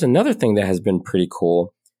 There's another thing that has been pretty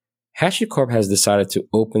cool. HashiCorp has decided to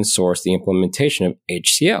open source the implementation of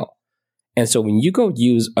HCL. And so when you go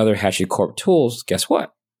use other HashiCorp tools, guess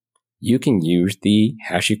what? You can use the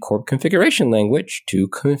HashiCorp configuration language to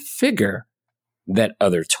configure that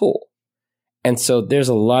other tool. And so there's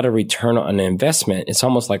a lot of return on investment. It's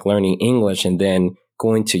almost like learning English and then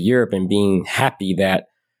going to Europe and being happy that,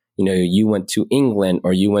 you went to England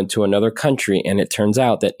or you went to another country and it turns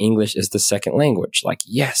out that English is the second language. Like,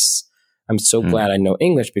 yes, I'm so glad I know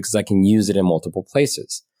English because I can use it in multiple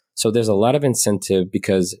places. So there's a lot of incentive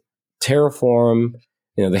because Terraform,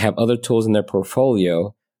 they have other tools in their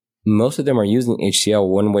portfolio. Most of them are using HCL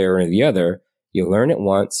one way or the other. You learn it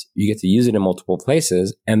once, you get to use it in multiple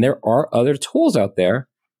places. And there are other tools out there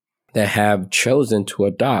that have chosen to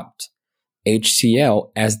adopt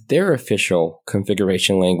HCL as their official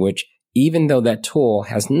configuration language, even though that tool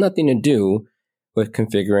has nothing to do with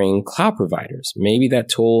configuring cloud providers. Maybe that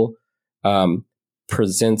tool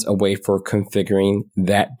presents a way for configuring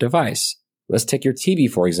that device. Let's take your TV,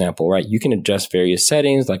 for example, right? You can adjust various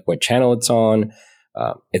settings, like what channel it's on,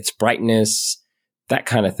 its brightness, that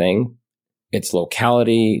kind of thing. Its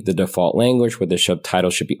locality, the default language, whether the subtitle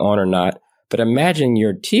should be on or not. But imagine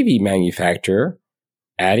your TV manufacturer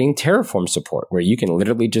adding Terraform support, where you can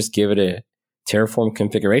literally just give it a Terraform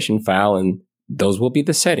configuration file and those will be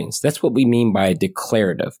the settings. That's what we mean by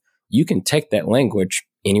declarative. You can take that language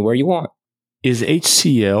anywhere you want. Is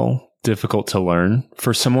HCL difficult to learn?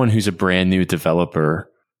 For someone who's a brand new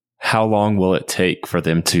developer, how long will it take for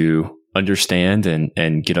them to understand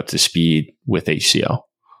and get up to speed with HCL?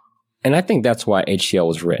 And I think that's why HCL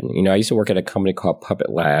was written. I used to work at a company called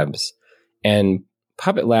Puppet Labs, and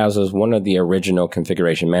Puppet Labs was one of the original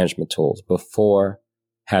configuration management tools before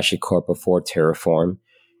HashiCorp, before Terraform.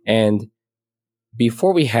 And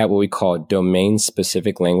before we had what we call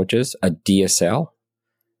domain-specific languages, a DSL.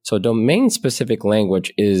 So domain-specific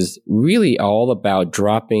language is really all about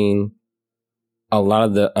dropping a lot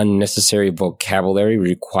of the unnecessary vocabulary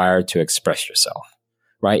required to express yourself,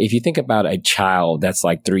 right? If you think about a child that's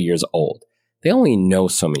like 3 years old, they only know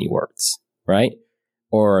so many words, right?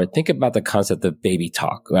 Or think about the concept of baby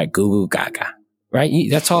talk, like goo goo gaga, right?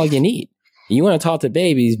 That's all you need. You want to talk to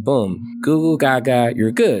babies, boom, goo goo gaga,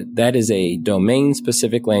 you're good. That is a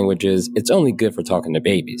domain-specific languages. It's only good for talking to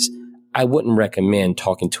babies. I wouldn't recommend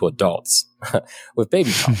talking to adults with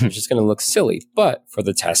baby talk. It's just going to look silly. But for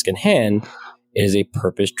the task in hand, it is a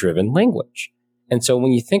purpose-driven language. And so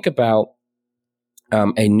when you think about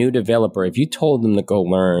a new developer, if you told them to go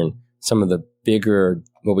learn some of the bigger,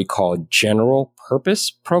 what we call general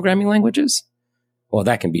purpose programming languages, well,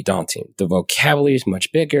 that can be daunting. The vocabulary is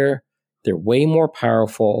much bigger. They're way more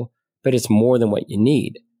powerful, but it's more than what you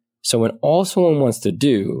need. So when all someone wants to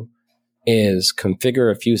do is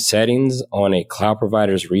configure a few settings on a cloud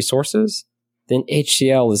provider's resources, then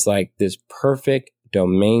HCL is like this perfect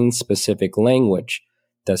domain-specific language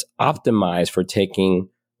that's optimized for taking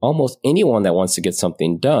almost anyone that wants to get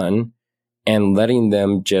something done and letting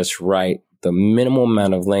them just write the minimal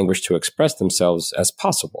amount of language to express themselves as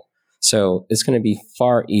possible. So it's going to be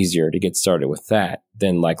far easier to get started with that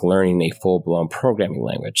than like learning a full-blown programming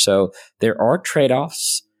language. So there are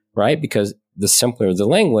trade-offs, right? Because the simpler the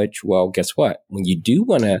language, well, guess what? When you do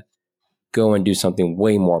want to go and do something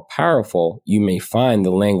way more powerful, you may find the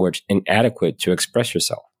language inadequate to express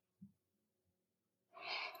yourself.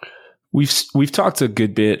 We've talked a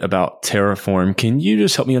good bit about Terraform. Can you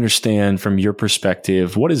just help me understand from your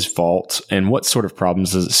perspective, what is Vault and what sort of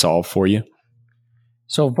problems does it solve for you?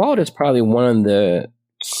 So Vault is probably one of the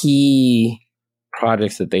key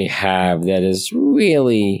projects that they have that is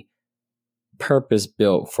really purpose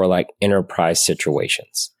built for like enterprise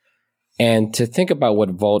situations. And to think about what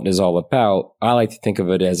Vault is all about, I like to think of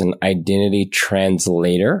it as an identity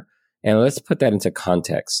translator. And let's put that into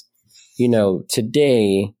context. You know,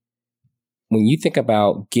 today, when you think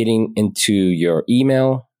about getting into your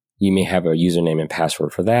email, you may have a username and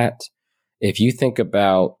password for that. If you think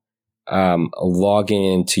about logging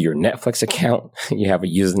into your Netflix account, you have a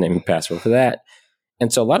username and password for that.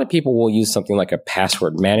 And so a lot of people will use something like a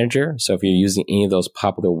password manager. So if you're using any of those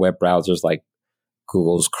popular web browsers like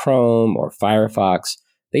Google's Chrome or Firefox,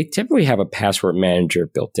 they typically have a password manager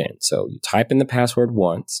built in. So you type in the password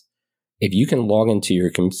once. If you can log into your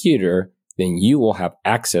computer, then you will have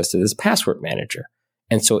access to this password manager.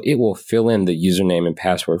 And so it will fill in the username and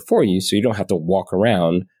password for you so you don't have to walk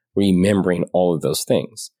around remembering all of those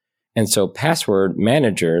things. And so password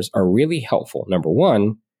managers are really helpful. Number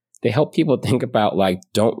one, they help people think about like,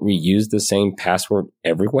 don't reuse the same password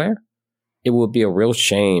everywhere. It would be a real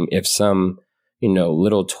shame if some,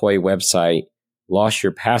 little toy website lost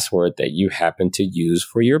your password that you happen to use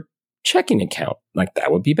for your checking account. Like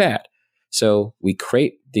that would be bad. So we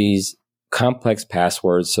create these complex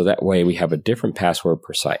passwords so that way we have a different password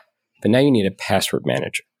per site. But now you need a password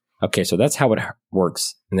manager. Okay, so that's how it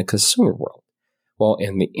works in the consumer world. Well,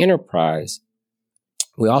 in the enterprise,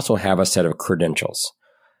 we also have a set of credentials.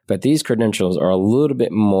 But these credentials are a little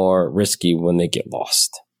bit more risky when they get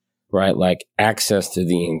lost, right? Like access to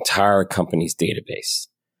the entire company's database.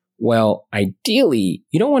 Well, ideally,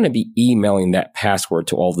 you don't want to be emailing that password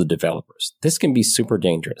to all the developers. This can be super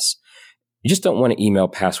dangerous. You just don't want to email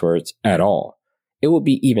passwords at all. It would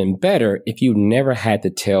be even better if you never had to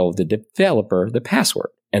tell the developer the password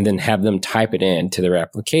and then have them type it in to their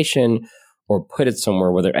application or put it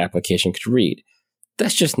somewhere where their application could read.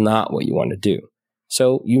 That's just not what you want to do.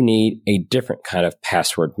 So you need a different kind of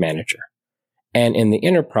password manager. And in the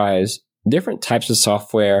enterprise, different types of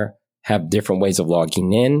software have different ways of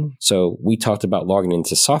logging in. So we talked about logging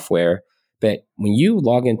into software, but when you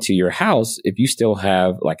log into your house, if you still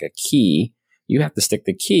have like a key, you have to stick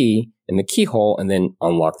the key in the keyhole and then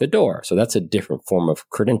unlock the door. So that's a different form of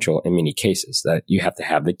credential in many cases, that you have to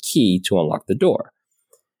have the key to unlock the door.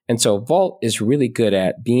 And so Vault is really good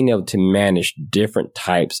at being able to manage different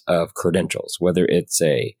types of credentials, whether it's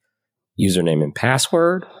a username and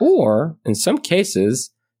password, or in some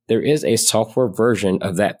cases, there is a software version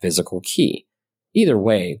of that physical key. Either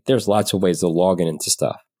way, there's lots of ways to log in into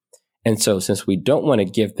stuff. And so since we don't want to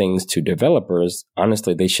give things to developers,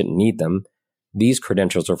 honestly, they shouldn't need them. These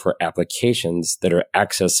credentials are for applications that are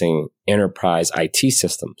accessing enterprise IT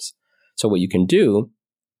systems. So what you can do,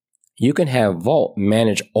 you can have Vault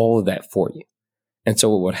manage all of that for you. And so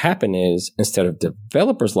what would happen is, instead of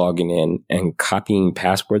developers logging in and copying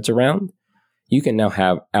passwords around, you can now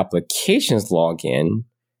have applications log in,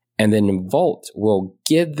 and then Vault will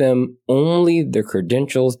give them only the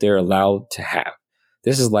credentials they're allowed to have.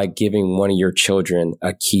 This is like giving one of your children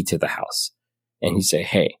a key to the house. And you say,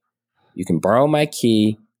 hey, you can borrow my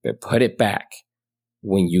key, but put it back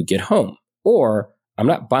when you get home. Or I'm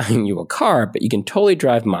not buying you a car, but you can totally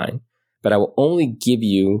drive mine. But I will only give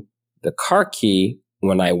you the car key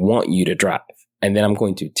when I want you to drive. And then I'm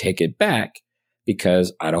going to take it back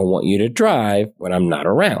because I don't want you to drive when I'm not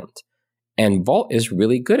around. And Vault is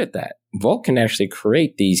really good at that. Vault can actually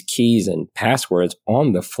create these keys and passwords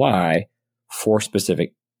on the fly for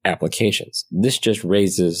specific applications. This just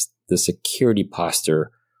raises the security posture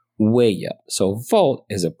way up. So Vault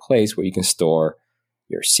is a place where you can store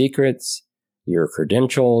your secrets, your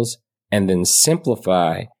credentials, and then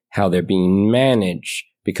simplify how they're being managed.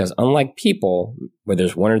 Because unlike people, where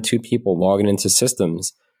there's one or two people logging into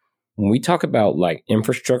systems, when we talk about like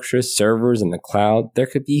infrastructure, servers in the cloud, there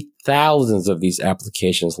could be thousands of these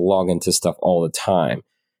applications log into stuff all the time.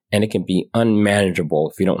 And it can be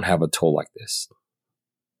unmanageable if you don't have a tool like this.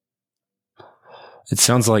 It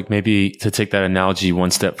sounds like maybe to take that analogy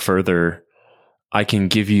one step further, I can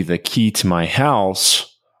give you the key to my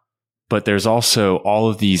house, but there's also all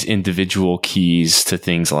of these individual keys to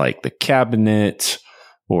things like the cabinet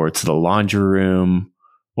or to the laundry room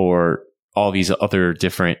or all these other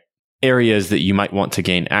different areas that you might want to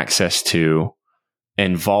gain access to.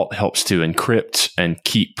 And Vault helps to encrypt and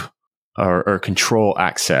keep or control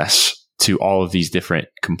access to all of these different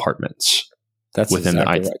compartments. That's within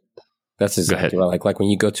exactly the right. That's exactly right. Like when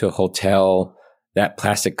you go to a hotel, that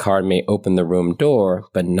plastic card may open the room door,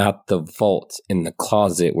 but not the vault in the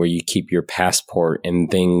closet where you keep your passport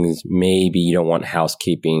and things maybe you don't want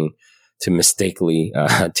housekeeping to mistakenly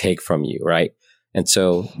take from you, right? And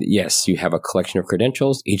so, yes, you have a collection of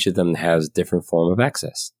credentials. Each of them has different form of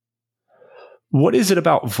access. What is it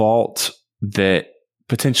about Vault that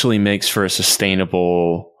potentially makes for a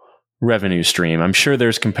sustainable revenue stream? I'm sure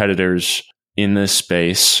there's competitors in this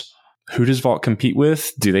space. Who does Vault compete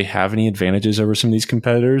with? Do they have any advantages over some of these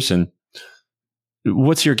competitors? And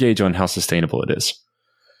what's your gauge on how sustainable it is?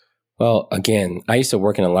 Well, again, I used to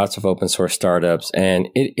work in lots of open source startups, and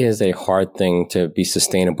it is a hard thing to be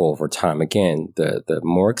sustainable over time. Again, the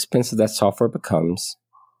more expensive that software becomes,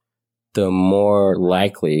 the more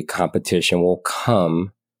likely competition will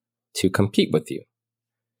come to compete with you.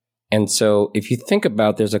 And so if you think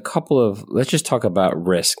about, there's a couple of, let's just talk about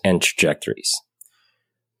risk and trajectories.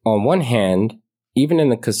 On one hand, even in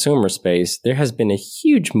the consumer space, there has been a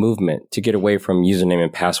huge movement to get away from username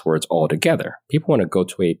and passwords altogether. People want to go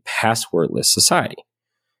to a passwordless society.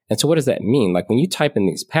 And so what does that mean? Like when you type in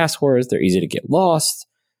these passwords, they're easy to get lost.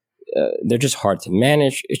 They're just hard to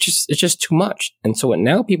manage. It's just too much. And so what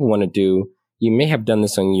now people want to do, you may have done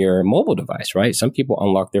this on your mobile device, right? Some people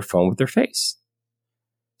unlock their phone with their face.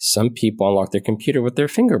 Some people unlock their computer with their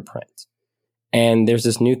fingerprint. And there's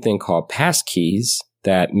this new thing called passkeys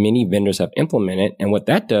that many vendors have implemented. And what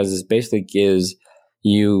that does is basically gives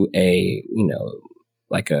you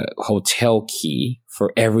like a hotel key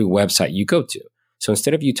for every website you go to. So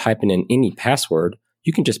instead of you typing in any password,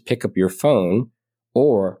 you can just pick up your phone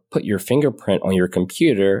or put your fingerprint on your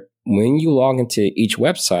computer when you log into each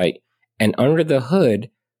website. And under the hood,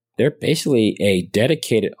 they're basically a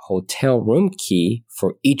dedicated hotel room key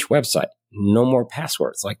for each website. No more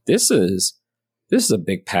passwords. Like this is a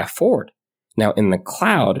big path forward. Now, in the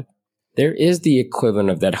cloud, there is the equivalent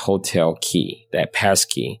of that hotel key, that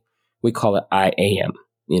passkey. We call it IAM.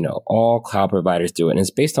 All cloud providers do it, and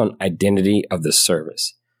it's based on identity of the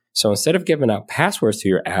service. So instead of giving out passwords to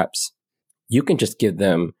your apps, you can just give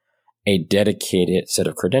them a dedicated set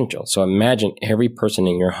of credentials. So imagine every person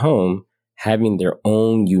in your home having their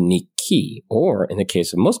own unique key, or in the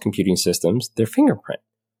case of most computing systems, their fingerprint,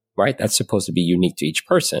 right? That's supposed to be unique to each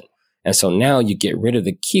person. And so now you get rid of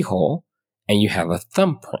the keyhole, and you have a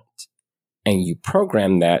thumbprint, and you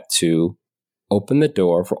program that to open the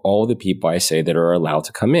door for all the people I say that are allowed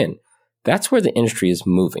to come in. That's where the industry is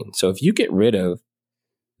moving. So if you get rid of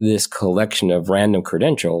this collection of random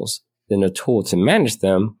credentials, then the tool to manage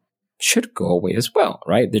them should go away as well,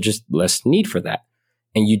 right? There's just less need for that.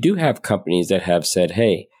 And you do have companies that have said,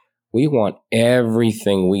 hey, we want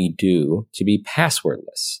everything we do to be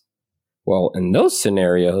passwordless. Well, in those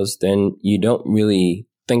scenarios, then you don't really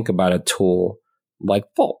think about a tool like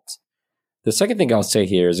Vault. The second thing I'll say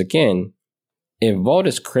here is, again, if Vault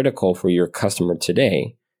is critical for your customer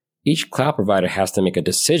today, each cloud provider has to make a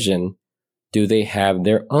decision. Do they have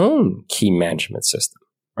their own key management system,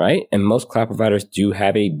 right? And most cloud providers do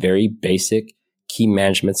have a very basic key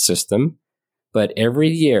management system. But every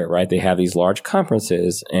year, right, they have these large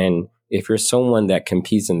conferences. And if you're someone that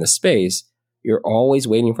competes in the space, you're always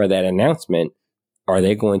waiting for that announcement. Are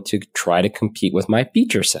they going to try to compete with my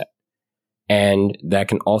feature set? And that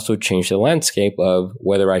can also change the landscape of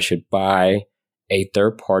whether I should buy a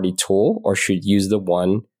third-party tool or should use the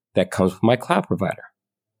one that comes with my cloud provider.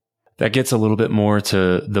 That gets a little bit more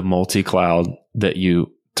to the multi-cloud that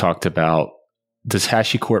you talked about. Does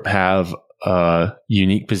HashiCorp have a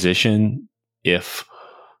unique position if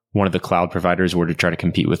one of the cloud providers were to try to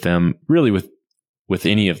compete with them, really with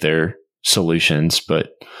any of their solutions,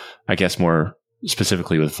 but I guess more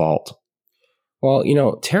specifically with Vault? Well,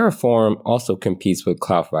 Terraform also competes with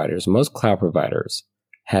cloud providers. Most cloud providers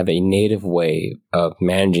have a native way of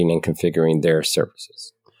managing and configuring their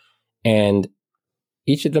services. And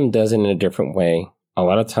each of them does it in a different way. A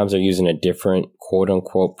lot of times they're using a different quote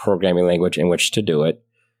unquote programming language in which to do it.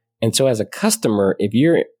 And so as a customer, if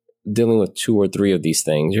you're dealing with 2 or 3 of these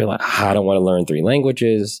things, you're like, I don't want to learn 3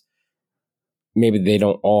 languages. Maybe they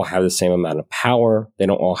don't all have the same amount of power. They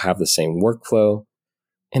don't all have the same workflow.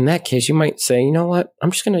 In that case, you might say, you know what? I'm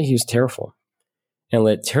just going to use Terraform and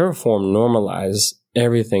let Terraform normalize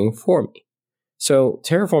everything for me. So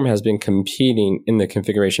Terraform has been competing in the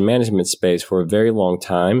configuration management space for a very long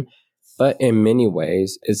time, but in many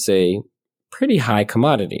ways, it's a pretty high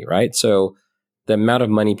commodity, right? So the amount of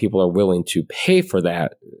money people are willing to pay for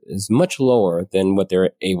that is much lower than what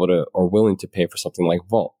they're able to or willing to pay for something like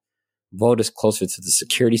Vault. Vault is closer to the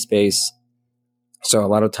security space. So a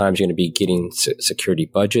lot of times you're going to be getting security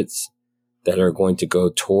budgets that are going to go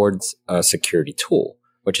towards a security tool,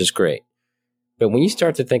 which is great. But when you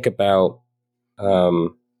start to think about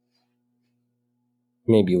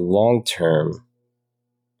maybe long term,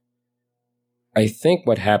 I think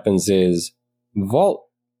what happens is Vault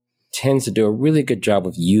tends to do a really good job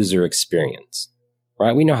of user experience,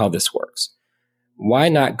 right? We know how this works. Why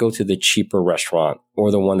not go to the cheaper restaurant or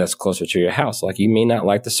the one that's closer to your house? Like, you may not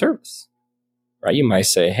like the service, right? You might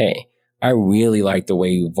say, hey, I really like the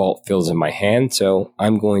way Vault feels in my hand, so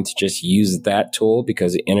I'm going to just use that tool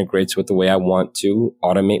because it integrates with the way I want to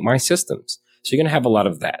automate my systems. So you're going to have a lot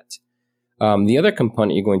of that. The other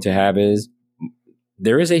component you're going to have is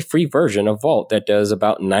there is a free version of Vault that does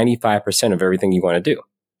about 95% of everything you want to do.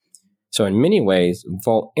 So in many ways,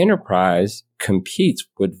 Vault Enterprise competes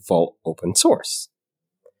with Vault Open Source.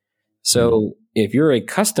 So if you're a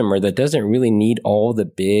customer that doesn't really need all the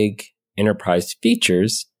big enterprise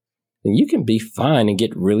features, then you can be fine and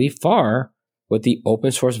get really far with the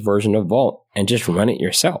open source version of Vault and just run it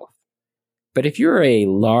yourself. But if you're a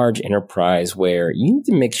large enterprise where you need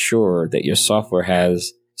to make sure that your software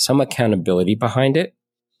has some accountability behind it,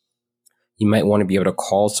 you might want to be able to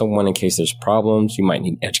call someone in case there's problems. You might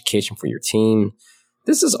need education for your team.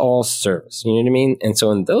 This is all service. You know what I mean? And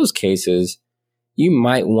so in those cases, you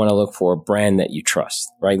might want to look for a brand that you trust,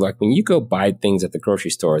 right? Like when you go buy things at the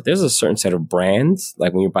grocery store, there's a certain set of brands,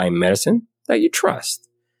 like when you're buying medicine, that you trust.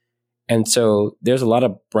 And so there's a lot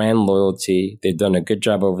of brand loyalty. They've done a good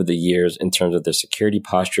job over the years in terms of their security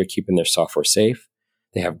posture, keeping their software safe.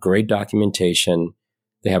 They have great documentation.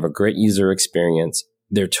 They have a great user experience.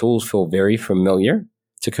 Their tools feel very familiar.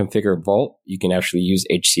 To configure Vault, you can actually use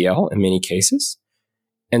HCL in many cases.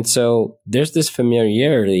 And so there's this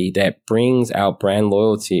familiarity that brings out brand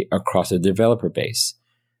loyalty across the developer base.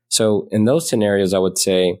 So in those scenarios, I would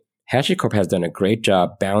say HashiCorp has done a great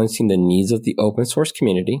job balancing the needs of the open source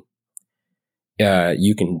community.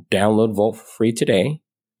 You can download Vault for free today.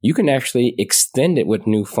 You can actually extend it with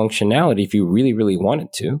new functionality if you really, really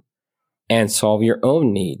wanted to, and solve your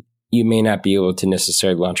own need. You may not be able to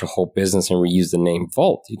necessarily launch a whole business and reuse the name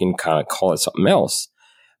Vault. You can kind of call it something else.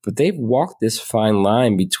 But they've walked this fine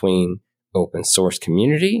line between open source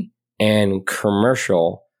community and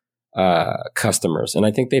commercial customers. And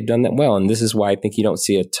I think they've done that well. And this is why I think you don't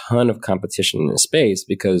see a ton of competition in this space,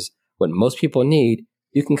 because what most people need,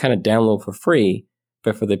 you can kind of download for free.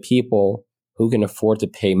 But for the people who can afford to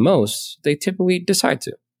pay most, they typically decide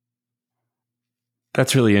to.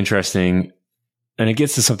 That's really interesting. And it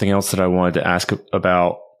gets to something else that I wanted to ask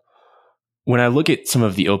about. When I look at some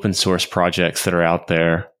of the open source projects that are out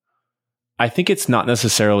there, I think it's not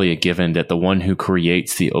necessarily a given that the one who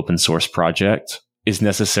creates the open source project is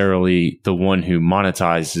necessarily the one who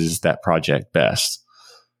monetizes that project best.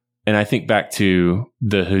 And I think back to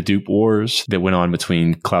the Hadoop wars that went on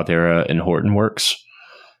between Cloudera and Hortonworks.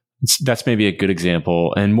 That's maybe a good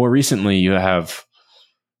example. And more recently, you have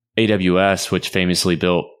AWS, which famously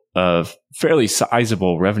built a fairly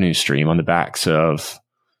sizable revenue stream on the backs of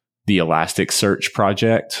the Elasticsearch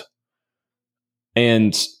project.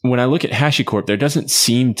 And when I look at HashiCorp, there doesn't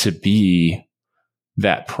seem to be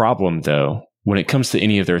that problem, though. When it comes to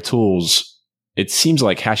any of their tools, it seems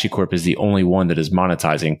like HashiCorp is the only one that is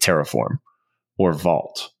monetizing Terraform or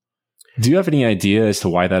Vault. Do you have any idea as to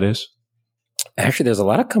why that is? Actually, there's a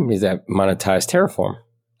lot of companies that monetize Terraform.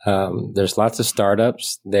 There's lots of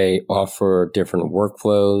startups. They offer different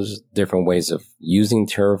workflows, different ways of using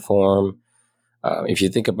Terraform. If you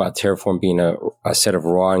think about Terraform being a set of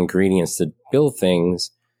raw ingredients to build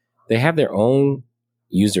things, they have their own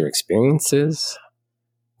user experiences.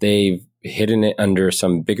 They've hidden it under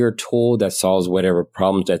some bigger tool that solves whatever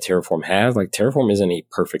problems that Terraform has. Like Terraform isn't a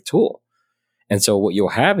perfect tool. And so what you'll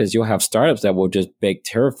have startups that will just bake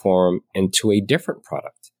Terraform into a different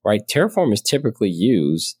product, right? Terraform is typically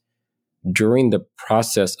used during the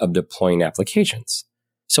process of deploying applications.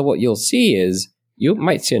 So what you'll see is you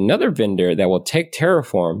might see another vendor that will take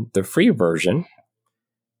Terraform, the free version,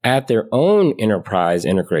 add their own enterprise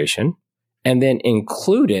integration, and then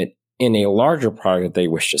include it in a larger product that they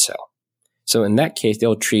wish to sell. So in that case,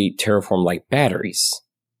 they'll treat Terraform like batteries,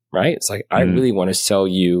 right? It's like, I really want to sell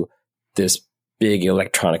you this big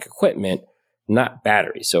electronic equipment, not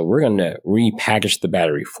batteries. So we're going to repackage the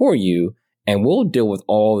battery for you, and we'll deal with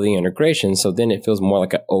all the integration. So then it feels more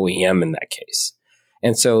like an OEM in that case.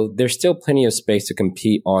 And so there's still plenty of space to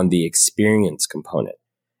compete on the experience component.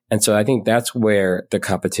 And so I think that's where the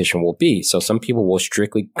competition will be. So some people will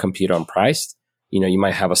strictly compete on price. You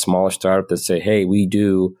might have a smaller startup that say, hey, we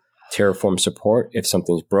do Terraform support. If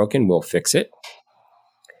something's broken, we'll fix it.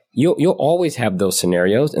 You'll always have those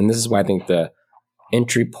scenarios. And this is why I think the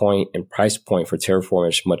entry point and price point for Terraform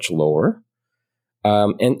is much lower.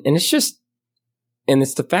 And it's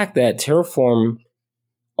the fact that Terraform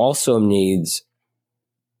also needs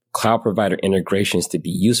cloud provider integrations to be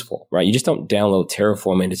useful, right? You just don't download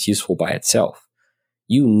Terraform and it's useful by itself.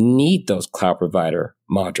 You need those cloud provider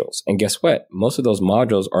modules. And guess what? Most of those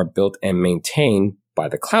modules are built and maintained by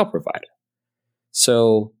the cloud provider.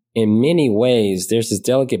 So in many ways, there's this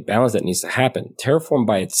delicate balance that needs to happen. Terraform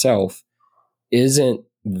by itself isn't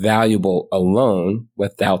valuable alone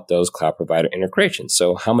without those cloud provider integrations.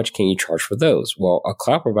 So how much can you charge for those? Well, a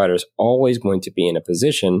cloud provider is always going to be in a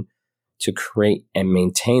position to create and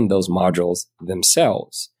maintain those modules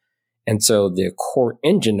themselves. And so the core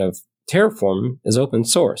engine of Terraform is open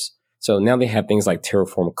source. So now they have things like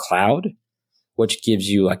Terraform Cloud, which gives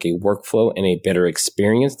you like a workflow and a better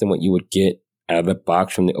experience than what you would get out of the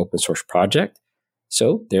box from the open source project.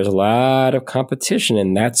 So there's a lot of competition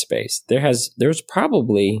in that space. There's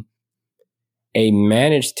probably a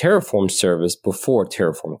managed Terraform service before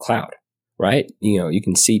Terraform Cloud, right? You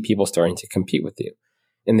can see people starting to compete with you.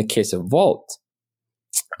 In the case of Vault,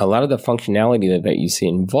 a lot of the functionality that you see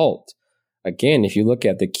in Vault, again, if you look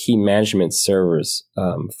at the key management servers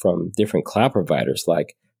from different cloud providers,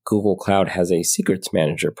 like Google Cloud has a secrets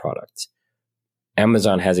manager product.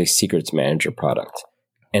 Amazon has a secrets manager product.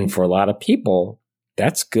 And for a lot of people,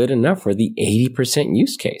 that's good enough for the 80%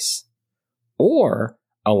 use case. Or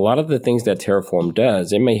a lot of the things that Terraform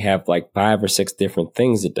does, it may have like 5 or 6 different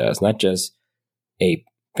things it does, not just a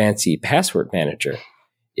fancy password manager.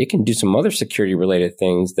 It can do some other security related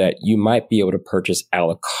things that you might be able to purchase a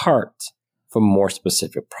la carte for more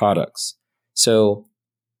specific products. So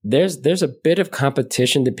there's a bit of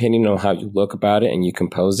competition depending on how you look about it and you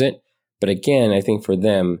compose it. But again, I think for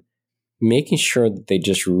them, making sure that they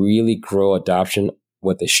just really grow adoption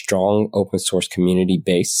with a strong open source community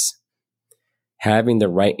base, having the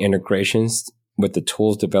right integrations with the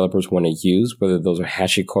tools developers want to use, whether those are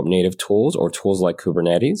HashiCorp native tools or tools like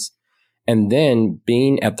Kubernetes, and then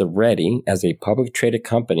being at the ready as a public traded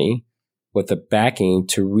company with the backing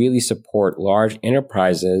to really support large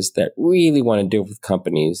enterprises that really want to deal with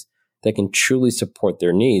companies that can truly support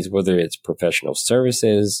their needs, whether it's professional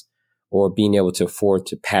services or being able to afford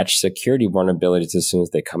to patch security vulnerabilities as soon as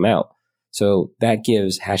they come out. So that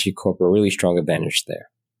gives HashiCorp a really strong advantage there.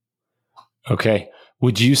 Okay.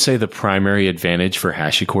 Would you say the primary advantage for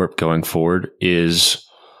HashiCorp going forward is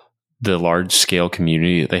the large scale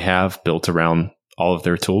community that they have built around all of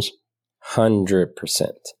their tools? 100%.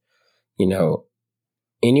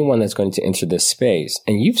 Anyone that's going to enter this space,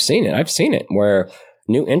 and you've seen it, I've seen it, where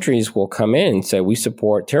new entries will come in and say, we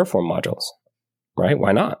support Terraform modules, right?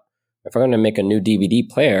 Why not? If I'm going to make a new DVD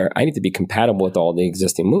player, I need to be compatible with all the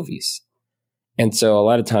existing movies. And so a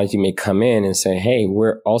lot of times you may come in and say, hey,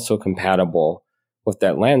 we're also compatible with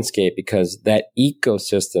that landscape, because that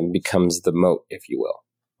ecosystem becomes the moat, if you will,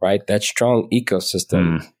 right? That strong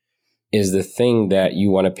ecosystem is the thing that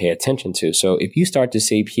you want to pay attention to. So if you start to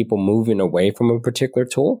see people moving away from a particular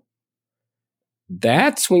tool,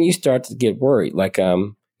 that's when you start to get worried. Like,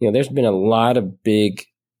 there's been a lot of big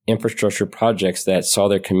infrastructure projects that saw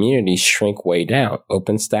their community shrink way down.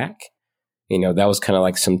 OpenStack, that was kind of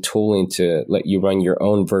like some tooling to let you run your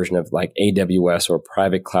own version of like AWS or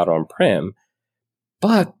private cloud on-prem.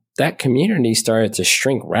 But that community started to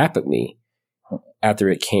shrink rapidly after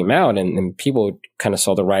it came out, and people kind of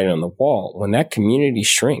saw the writing on the wall. When that community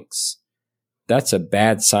shrinks, that's a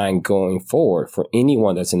bad sign going forward for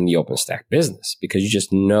anyone that's in the OpenStack business, because you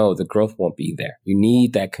just know the growth won't be there. You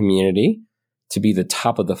need that community to be the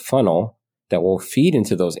top of the funnel that will feed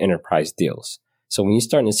into those enterprise deals. So when you're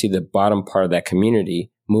starting to see the bottom part of that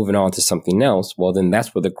community moving on to something else, well, then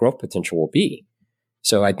that's where the growth potential will be.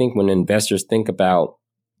 So I think when investors think about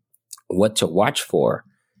what to watch for,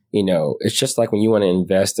 it's just like when you want to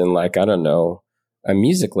invest in, like, I don't know, a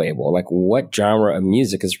music label, like what genre of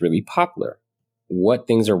music is really popular? What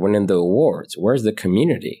things are winning the awards? Where's the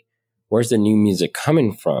community? Where's the new music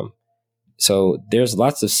coming from? So there's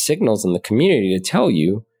lots of signals in the community to tell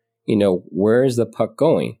you, where is the puck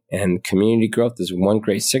going? And community growth is one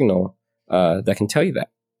great signal that can tell you that.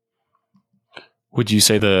 Would you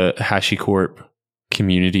say the HashiCorp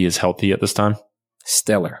community is healthy at this time?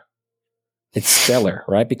 Stellar. It's stellar,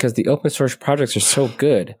 right? Because the open source projects are so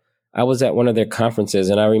good. I was at one of their conferences,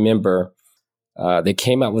 and I remember they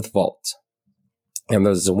came out with Vault. And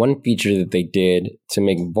there was one feature that they did to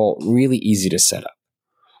make Vault really easy to set up.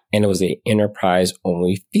 And it was an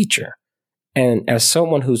enterprise-only feature. And as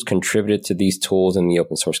someone who's contributed to these tools in the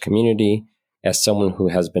open source community, as someone who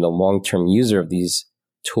has been a long-term user of these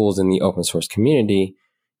tools in the open source community,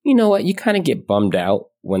 you know what? You kind of get bummed out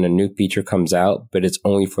when a new feature comes out, but it's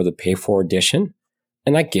only for the pay-for edition.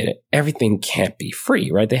 And I get it. Everything can't be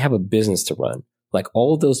free, right? They have a business to run. Like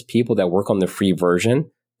all of those people that work on the free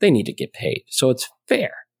version, they need to get paid. So it's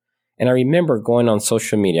fair. And I remember going on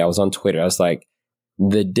social media. I was on Twitter. I was like,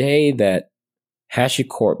 the day that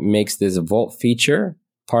HashiCorp makes this Vault feature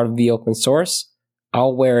part of the open source,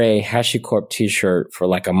 I'll wear a HashiCorp t-shirt for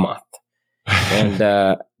like a month.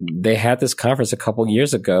 And they had this conference a couple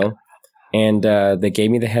years ago, and they gave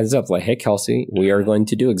me the heads up, like, hey, Kelsey, we are going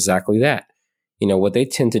to do exactly that. What they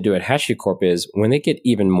tend to do at HashiCorp is when they get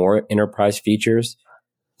even more enterprise features,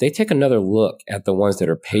 they take another look at the ones that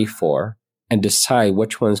are paid for and decide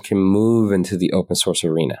which ones can move into the open source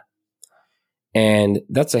arena. And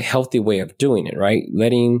that's a healthy way of doing it, right?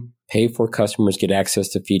 Letting paid for customers get access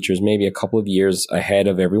to features maybe a couple of years ahead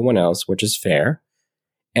of everyone else, which is fair.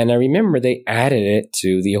 And I remember they added it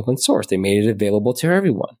to the open source. They made it available to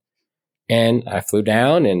everyone. And I flew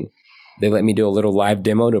down and they let me do a little live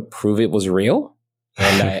demo to prove it was real.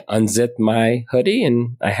 And I unzipped my hoodie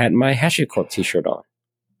and I had my HashiCorp t-shirt on.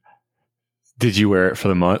 Did you wear it for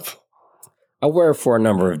the month? I wear it for a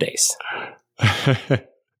number of days.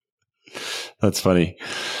 That's funny.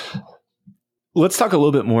 Let's talk a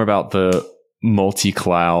little bit more about the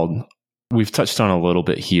multi-cloud. We've touched on a little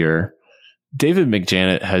bit here. David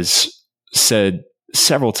McJanet has said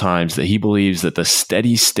several times that he believes that the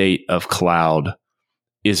steady state of cloud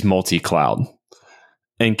is multi-cloud.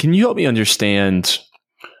 And can you help me understand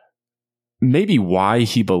maybe why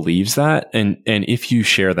he believes that and if you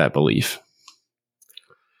share that belief?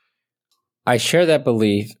 I share that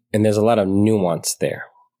belief, and there's a lot of nuance there.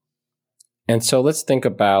 And so let's think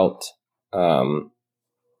about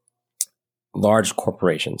large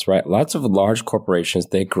corporations, right? Lots of large corporations,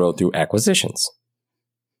 they grow through acquisitions.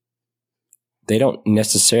 They don't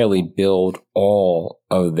necessarily build all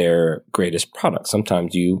of their greatest products.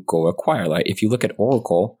 Sometimes you go acquire. Like if you look at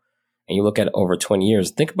Oracle and you look at over 20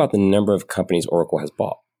 years, think about the number of companies Oracle has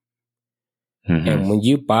bought. Mm-hmm. And when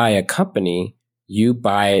you buy a company, you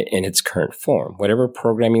buy it in its current form. Whatever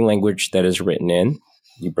programming language that is written in,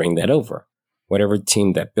 you bring that over. Whatever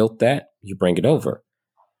team that built that, you bring it over.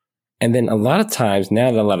 And then a lot of times,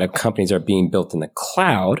 now that a lot of companies are being built in the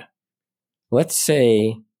cloud, let's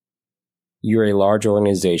say you're a large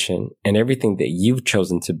organization and everything that you've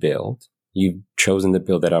chosen to build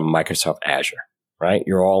that on Microsoft Azure, right?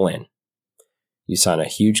 You're all in. You sign a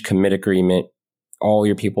huge commit agreement. All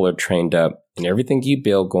your people are trained up and everything you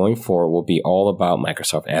build going forward will be all about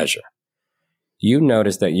Microsoft Azure. You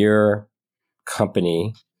notice that your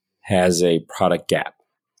company has a product gap.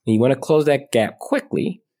 And you want to close that gap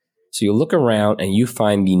quickly. So you look around and you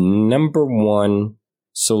find the number one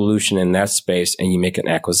solution in that space and you make an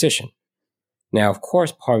acquisition. Now, of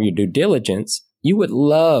course, part of your due diligence, you would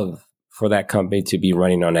love for that company to be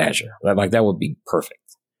running on Azure. Like that would be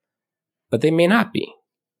perfect. But they may not be.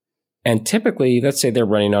 And typically, let's say they're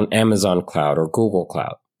running on Amazon Cloud or Google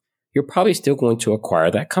Cloud. You're probably still going to acquire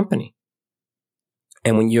that company.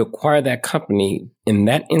 And when you acquire that company, in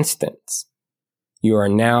that instance, you are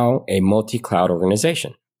now a multi-cloud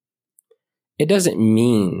organization. It doesn't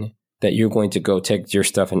mean that you're going to go take your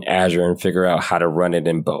stuff in Azure and figure out how to run it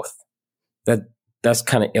in both. That's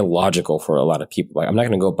kind of illogical for a lot of people. Like, I'm not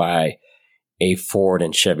going to go buy a Ford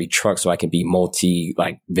and Chevy truck so I can be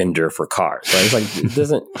vendor for cars. Right? It's like, it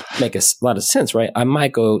doesn't make a lot of sense, right? I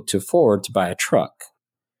might go to Ford to buy a truck,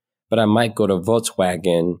 but I might go to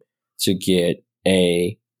Volkswagen to get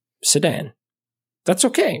a sedan. That's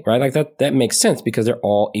okay, right? Like that makes sense because they're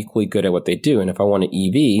all equally good at what they do. And if I want an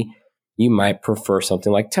EV, you might prefer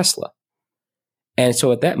something like Tesla. And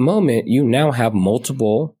so at that moment, you now have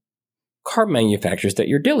multiple car manufacturers that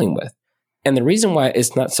you're dealing with. And the reason why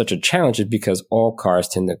it's not such a challenge is because all cars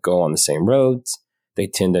tend to go on the same roads. They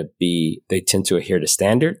tend to adhere to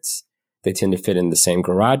standards. They tend to fit in the same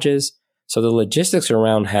garages. So the logistics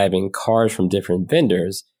around having cars from different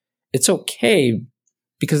vendors, it's okay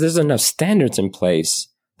because there's enough standards in place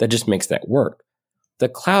that just makes that work. The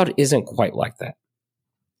cloud isn't quite like that.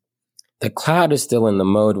 The cloud is still in the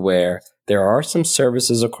mode where there are some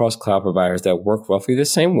services across cloud providers that work roughly the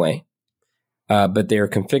same way, but they are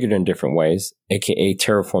configured in different ways, aka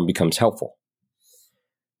Terraform becomes helpful.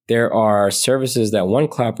 There are services that one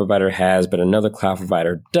cloud provider has, but another cloud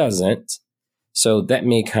provider doesn't. So that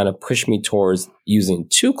may kind of push me towards using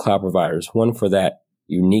two cloud providers, one for that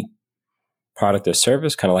unique product or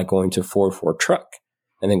service, kind of like going to Ford for a truck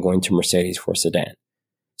and then going to Mercedes for a sedan.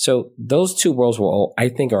 So those two worlds will, I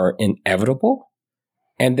think, are inevitable.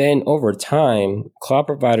 And then over time, cloud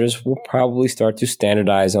providers will probably start to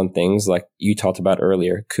standardize on things like you talked about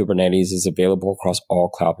earlier. Kubernetes is available across all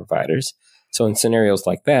cloud providers. So in scenarios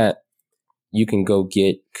like that, you can go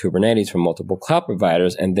get Kubernetes from multiple cloud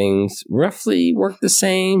providers and things roughly work the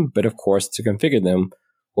same, but of course, to configure them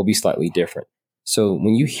will be slightly different. So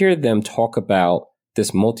when you hear them talk about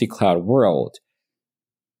this multi-cloud world,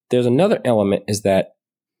 there's another element is that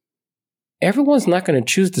everyone's not going to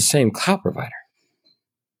choose the same cloud provider.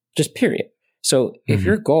 Just period. So if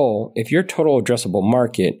your goal, if your total addressable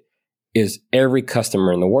market is every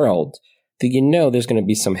customer in the world, then you know there's going to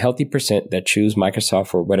be some healthy percent that choose Microsoft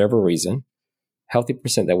for whatever reason, healthy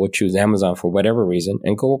percent that will choose Amazon for whatever reason,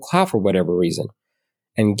 and Google Cloud for whatever reason.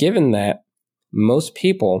 And given that most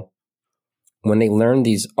people, when they learn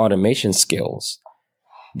these automation skills,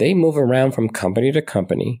 they move around from company to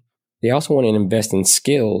company. They also want to invest in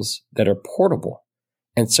skills that are portable.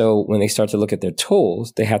 And so when they start to look at their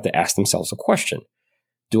tools, they have to ask themselves a question.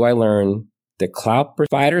 Do I learn the cloud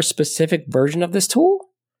provider specific version of this tool?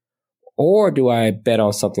 Or do I bet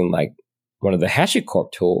on something like one of the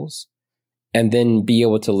HashiCorp tools and then be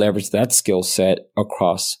able to leverage that skill set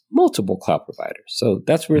across multiple cloud providers? So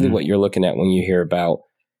that's really what you're looking at when you hear about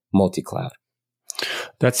multi-cloud.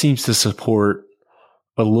 That seems to support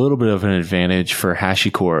a little bit of an advantage for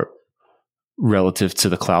HashiCorp relative to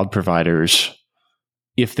the cloud providers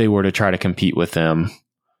if they were to try to compete with them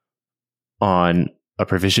on a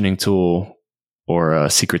provisioning tool or a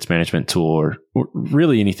secrets management tool or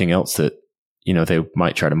really anything else that, you know, they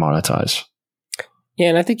might try to monetize. Yeah,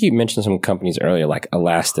 and I think you mentioned some companies earlier like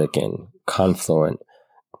Elastic and Confluent.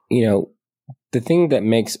 You know, the thing that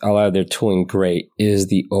makes a lot of their tooling great is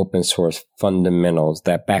the open source fundamentals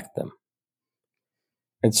that back them.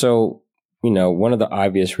 And so, you know, one of the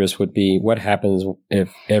obvious risks would be what happens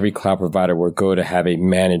if every cloud provider were go to have a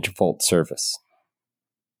managed Vault service,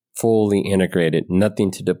 fully integrated, nothing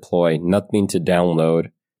to deploy, nothing to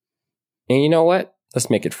download. And you know what? Let's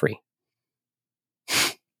make it free.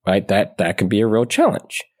 Right? That can be a real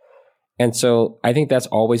challenge. And so I think that's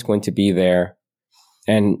always going to be there.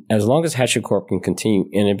 And as long as HashiCorp can continue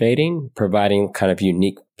innovating, providing kind of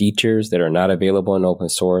unique features that are not available in open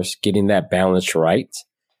source, getting that balance right,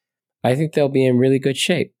 I think they'll be in really good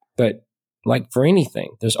shape. But like for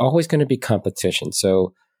anything, there's always going to be competition.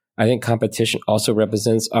 So I think competition also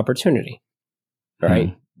represents opportunity,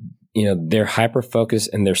 right? You know, they're hyper-focused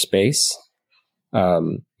in their space.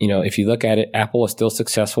 You know, if you look at it, Apple is still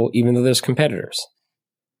successful, even though there's competitors.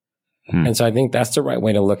 And so I think that's the right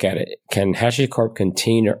way to look at it. Can HashiCorp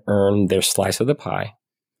continue to earn their slice of the pie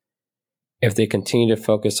if they continue to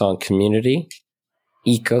focus on community,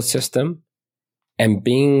 ecosystem, and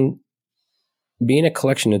being a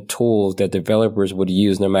collection of tools that developers would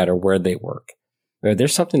use no matter where they work?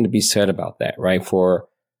 There's something to be said about that, right? For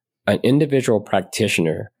an individual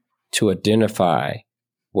practitioner to identify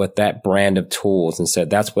with that brand of tools and said,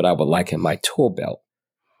 that's what I would like in my tool belt.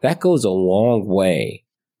 That goes a long way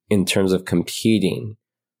in terms of competing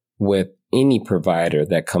with any provider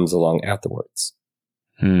that comes along afterwards.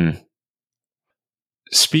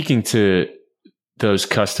 Speaking to those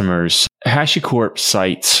customers, HashiCorp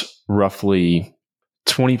cites roughly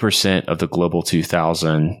 20% of the Global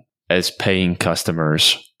 2000 as paying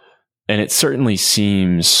customers. And it certainly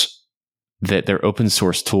seems that their open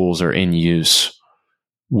source tools are in use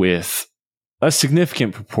with a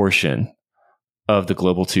significant proportion of the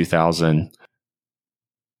Global 2000.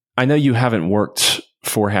 I know you haven't worked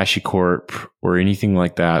for HashiCorp or anything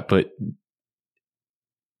like that, but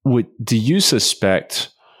do you suspect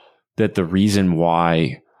that the reason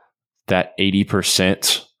why that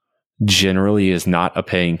 80% generally is not a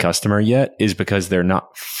paying customer yet is because they're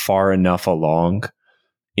not far enough along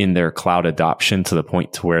in their cloud adoption to the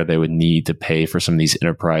point to where they would need to pay for some of these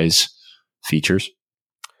enterprise features?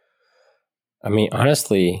 I mean,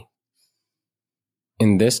 honestly,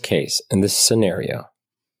 in this case, in this scenario,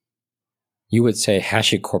 you would say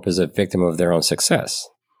HashiCorp is a victim of their own success.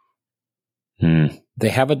 They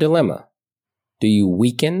have a dilemma. Do you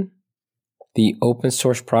weaken the open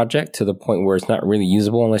source project to the point where it's not really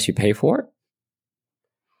usable unless you pay for it?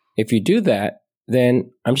 If you do that,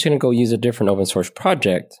 then I'm just going to go use a different open source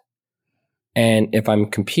project. And if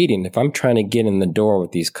I'm competing, if I'm trying to get in the door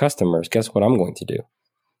with these customers, guess what I'm going to do?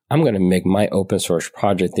 I'm going to make my open source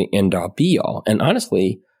project the end all be all. And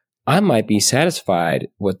honestly, I might be satisfied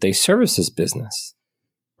with a services business,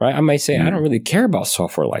 right? I might say, I don't really care about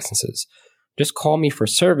software licenses. Just call me for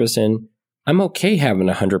service and I'm okay having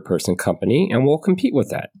a 100-person company and we'll compete with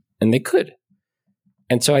that. And they could.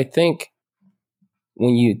 And so I think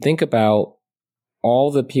when you think about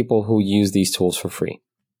all the people who use these tools for free,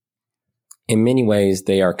 in many ways,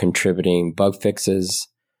 they are contributing bug fixes.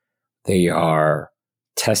 They are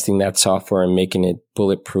testing that software and making it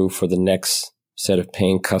bulletproof for the next set of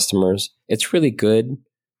paying customers. It's really good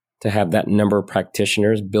to have that number of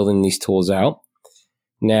practitioners building these tools out.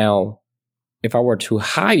 Now, if I were to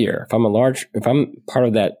hire, if I'm part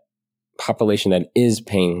of that population that is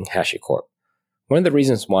paying HashiCorp, one of the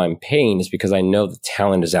reasons why I'm paying is because I know the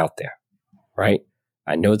talent is out there, right?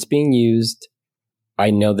 I know it's being used.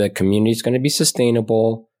 I know the community is going to be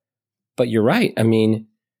sustainable. But you're right. I mean,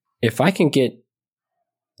 if I can get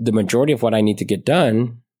the majority of what I need to get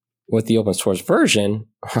done with the open source version,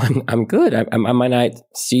 I'm good. I might not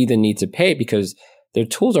see the need to pay because their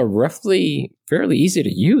tools are roughly fairly easy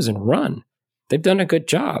to use and run. They've done a good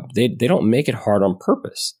job. They don't make it hard on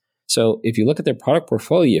purpose. So if you look at their product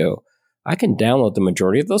portfolio, I can download the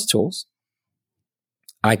majority of those tools.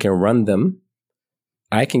 I can run them.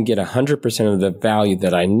 I can get 100% of the value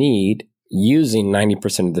that I need using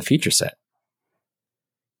 90% of the feature set.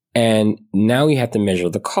 And now you have to measure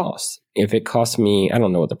the cost. If it costs me, I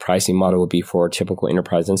don't know what the pricing model would be for a typical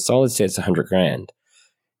enterprise install. Let's say it's $100,000.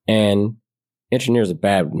 And engineers are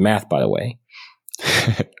bad with math, by the way.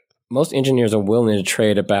 Most engineers are willing to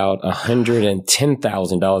trade about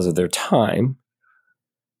 $110,000 of their time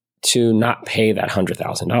to not pay that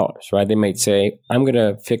 $100,000, right? They might say, I'm going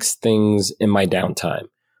to fix things in my downtime,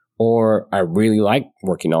 or I really like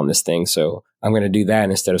working on this thing, so I'm going to do that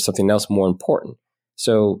instead of something else more important.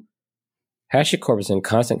 So HashiCorp is in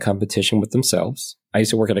constant competition with themselves. I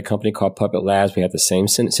used to work at a company called Puppet Labs. We had the same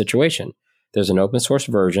situation. There's an open source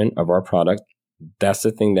version of our product. That's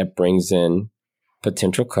the thing that brings in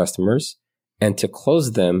potential customers. And to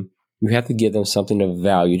close them, you have to give them something of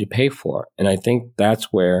value to pay for. And I think that's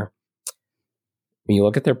where, when you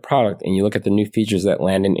look at their product and you look at the new features that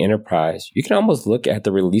land in enterprise, you can almost look at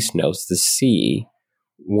the release notes to see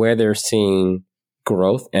where they're seeing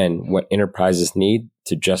growth and what enterprises need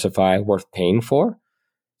to justify worth paying for.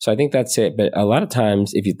 So I think that's it. But a lot of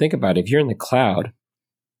times, if you think about it, if you're in the cloud,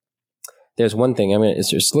 there's one thing, I mean,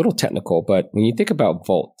 it's just a little technical, but when you think about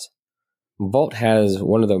Vault has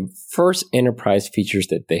one of the first enterprise features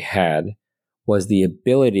that they had was the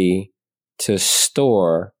ability to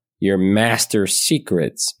store your master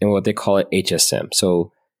secrets in what they call it HSM.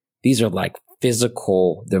 So these are like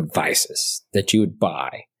physical devices that you would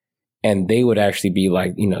buy, and they would actually be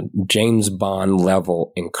like, James Bond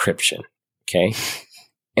level encryption. Okay.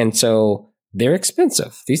 And so they're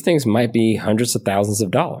expensive. These things might be hundreds of thousands of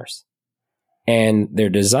dollars. And they're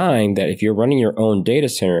designed that if you're running your own data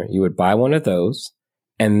center, you would buy one of those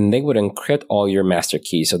and they would encrypt all your master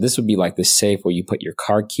keys. So this would be like the safe where you put your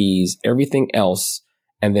car keys, everything else.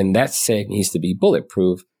 And then that safe needs to be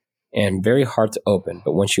bulletproof and very hard to open.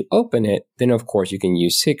 But once you open it, then of course you can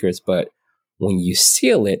use secrets. But when you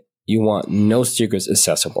seal it, you want no secrets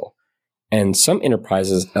accessible. And some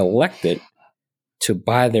enterprises elected to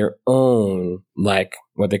buy their own, like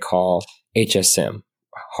what they call HSM,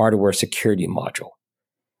 hardware security module.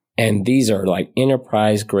 And these are like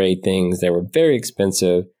enterprise grade things that were very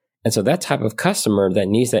expensive. And so that type of customer that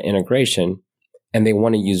needs that integration and they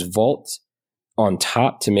want to use Vault on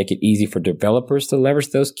top to make it easy for developers to leverage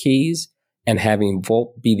those keys, and having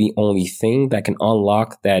Vault be the only thing that can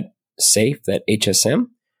unlock that safe, that HSM,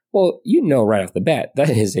 well, right off the bat, that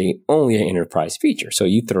is only an enterprise feature. So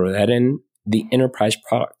you throw that in the enterprise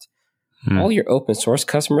product. All your open source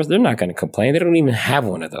customers, they're not going to complain. They don't even have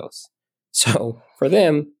one of those. So for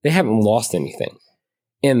them, they haven't lost anything.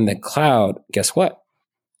 In the cloud, guess what?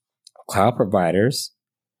 Cloud providers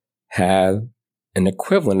have an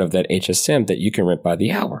equivalent of that HSM that you can rent by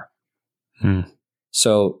the hour. Hmm.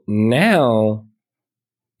 So now,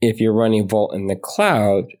 if you're running Vault in the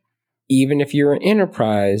cloud, even if you're an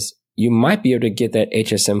enterprise, you might be able to get that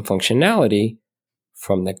HSM functionality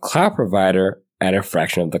from the cloud provider at a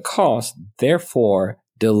fraction of the cost, therefore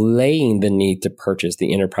delaying the need to purchase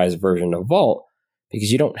the enterprise version of Vault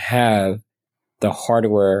because you don't have the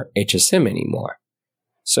hardware HSM anymore.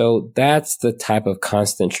 So that's the type of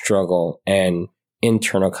constant struggle and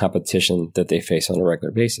internal competition that they face on a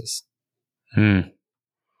regular basis.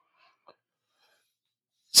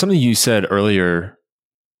 Something you said earlier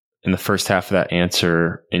in the first half of that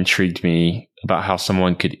answer intrigued me about how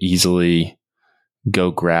someone could easily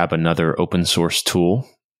go grab another open source tool.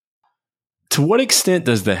 To what extent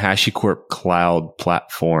does the HashiCorp cloud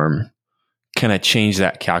platform kind of change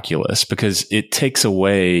that calculus? Because it takes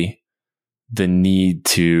away the need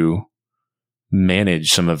to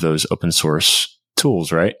manage some of those open source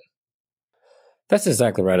tools, right? That's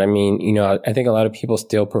exactly right. I mean, I think a lot of people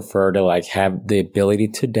still prefer to have the ability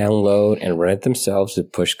to download and run it themselves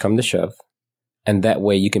if push come to shove. And that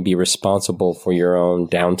way you can be responsible for your own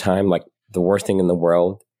downtime. Like the worst thing in the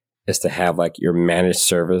world is to have your managed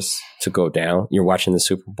service to go down. You're watching the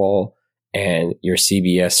Super Bowl and your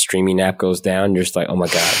CBS streaming app goes down. You're just like, oh my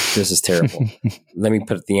God, this is terrible. Let me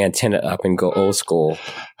put the antenna up and go old school,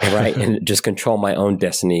 right? And just control my own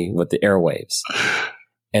destiny with the airwaves.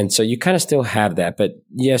 And so you kind of still have that. But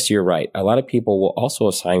yes, you're right. A lot of people will also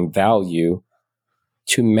assign value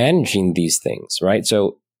to managing these things, right?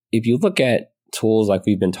 So if you look at tools like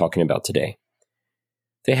we've been talking about today,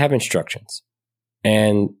 they have instructions.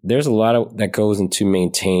 And there's a lot of that goes into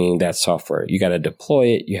maintaining that software. You got to deploy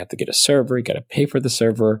it. You have to get a server. You got to pay for the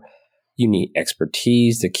server. You need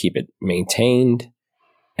expertise to keep it maintained.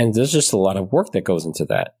 And there's just a lot of work that goes into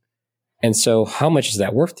that. And so how much is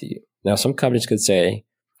that worth to you? Now, some companies could say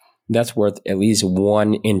that's worth at least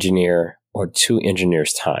one engineer or two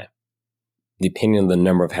engineers' time, depending on the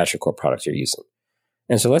number of HashiCorp products you're using.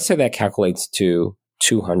 And so let's say that calculates to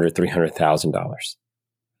 $200,000, $300,000.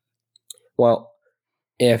 Well,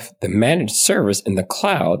 if the managed service in the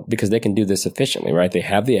cloud, because they can do this efficiently, right? They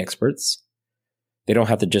have the experts. They don't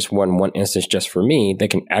have to just run one instance just for me. They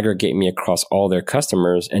can aggregate me across all their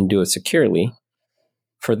customers and do it securely.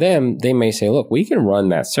 For them, they may say, look, we can run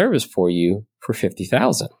that service for you for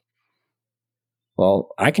 $50,000. Well,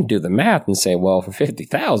 I can do the math and say, well, for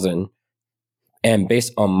 $50,000 and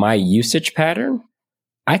based on my usage pattern,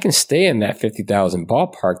 I can stay in that $50,000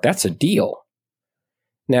 ballpark. That's a deal.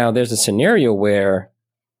 Now, there's a scenario where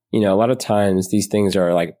a lot of times these things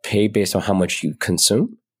are paid based on how much you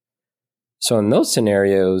consume. So in those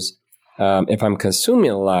scenarios, if I'm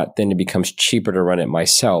consuming a lot, then it becomes cheaper to run it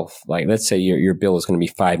myself. Let's say your bill is going to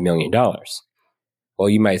be $5 million. Well,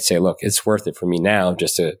 you might say, look, it's worth it for me now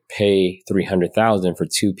just to pay $300,000 for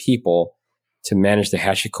two people to manage the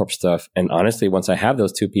HashiCorp stuff. And honestly, once I have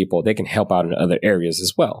those two people, they can help out in other areas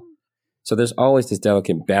as well. So there's always this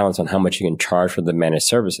delicate balance on how much you can charge for the managed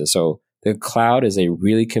services. So the cloud is a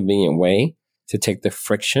really convenient way to take the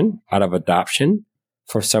friction out of adoption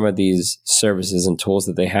for some of these services and tools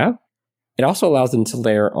that they have. It also allows them to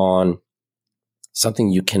layer on something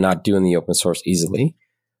you cannot do in the open source easily,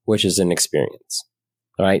 which is an experience,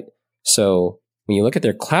 right? So when you look at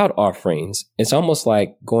their cloud offerings, it's almost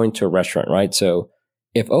like going to a restaurant, right? So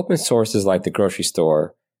if open source is like the grocery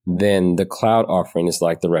store, then the cloud offering is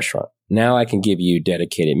like the restaurant. Now I can give you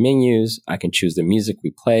dedicated menus. I can choose the music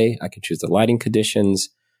we play. I can choose the lighting conditions.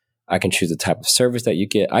 I can choose the type of service that you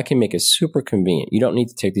get. I can make it super convenient. You don't need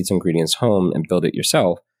to take these ingredients home and build it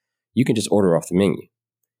yourself. You can just order off the menu.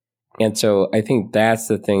 And so I think that's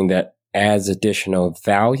the thing that adds additional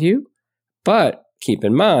value. But keep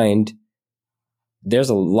in mind, there's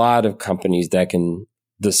a lot of companies that can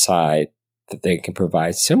decide that they can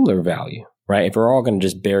provide similar value, right? If we're all going to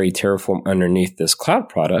just bury Terraform underneath this cloud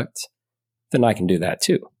product, then I can do that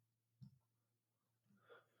too.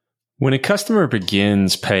 When a customer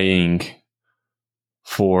begins paying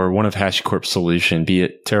for one of HashiCorp's solution, be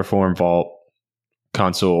it Terraform, Vault,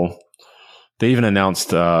 Console, they even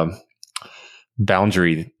announced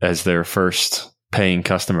Boundary as their first paying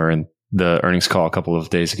customer in the earnings call a couple of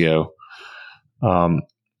days ago.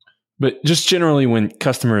 But just generally, when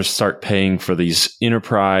customers start paying for these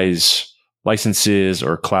enterprise licenses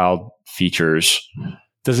or cloud features,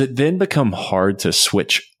 does it then become hard to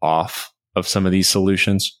switch off of some of these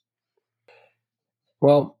solutions?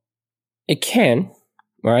 Well, it can,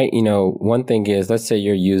 right? One thing is, let's say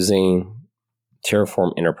you're using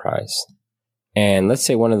Terraform Enterprise. And let's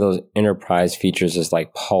say one of those enterprise features is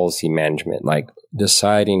like policy management, like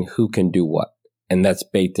deciding who can do what. And that's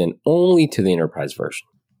baked in only to the enterprise version.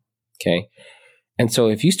 Okay. And so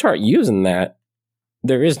if you start using that,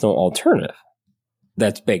 there is no alternative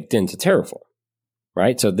that's baked into Terraform,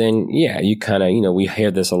 right? So then, you kind of, we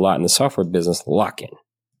hear this a lot in the software business, lock-in,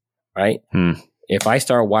 right? If I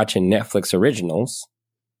start watching Netflix originals,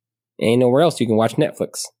 ain't nowhere else you can watch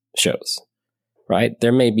Netflix shows, right?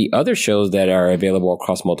 There may be other shows that are available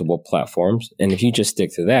across multiple platforms. And if you just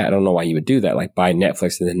stick to that, I don't know why you would do that, like buy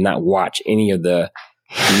Netflix and then not watch any of the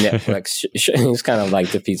Netflix it's kind of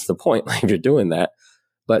like defeats the point if you're doing that.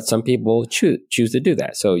 But some people choose to do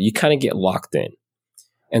that. So you kind of get locked in.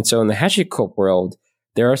 And so in the HashiCorp world,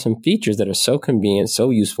 there are some features that are so convenient, so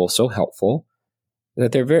useful, so helpful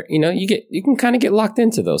that they're very, you can kind of get locked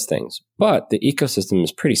into those things. But the ecosystem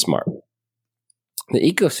is pretty smart. The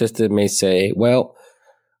ecosystem may say, well,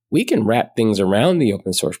 we can wrap things around the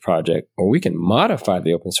open source project, or we can modify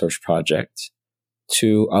the open source project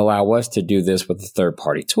to allow us to do this with a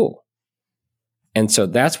third-party tool. And so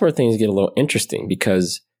that's where things get a little interesting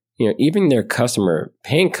because, even their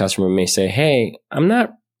paying customer may say, hey, I'm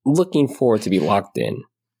not looking forward to be locked in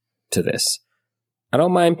to this. I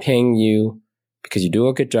don't mind paying you because you do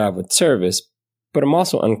a good job with service, but I'm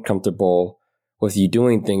also uncomfortable with you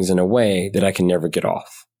doing things in a way that I can never get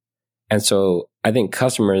off. And so I think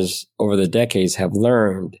customers over the decades have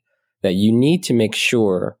learned that you need to make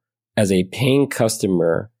sure as a paying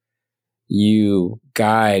customer, you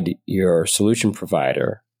guide your solution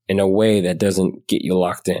provider in a way that doesn't get you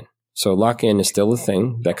locked in. So lock-in is still a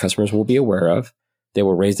thing that customers will be aware of. They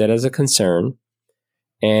will raise that as a concern.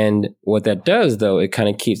 And what that does, though, it kind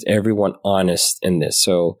of keeps everyone honest in this.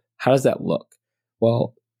 So how does that look?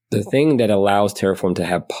 Well, the thing that allows Terraform to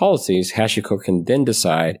have policies, HashiCorp can then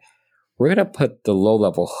decide, we're going to put the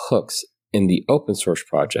low-level hooks in the open source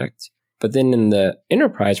project, but then in the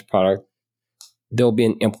enterprise product, there'll be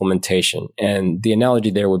an implementation. And the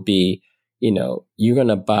analogy there would be, you're going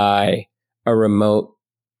to buy a remote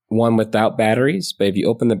one without batteries, but if you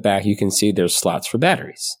open the back, you can see there's slots for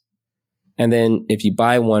batteries. And then if you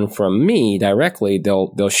buy one from me directly,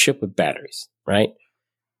 they'll ship with batteries, right?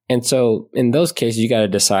 And so in those cases, you got to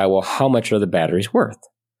decide, well, how much are the batteries worth,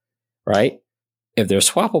 right? If they're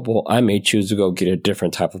swappable, I may choose to go get a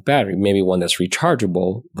different type of battery, maybe one that's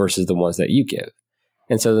rechargeable versus the ones that you give.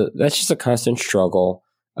 And so that's just a constant struggle.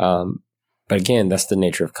 But again, that's the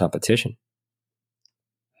nature of competition.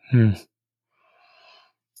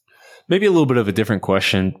 Maybe a little bit of a different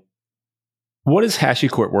question. What is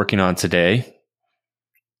HashiCorp working on today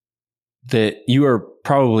that you are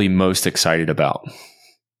probably most excited about?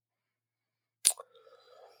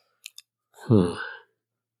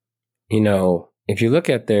 If you look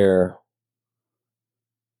at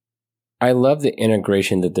I love the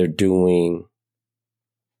integration that they're doing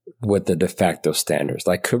with the de facto standards.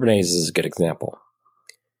 Like Kubernetes is a good example.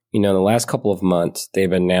 In the last couple of months,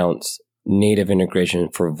 they've announced native integration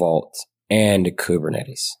for Vault and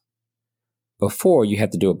Kubernetes. Before, you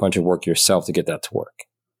had to do a bunch of work yourself to get that to work.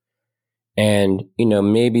 And,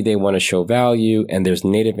 maybe they want to show value, and there's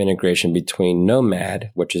native integration between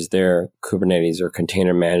Nomad, which is their Kubernetes or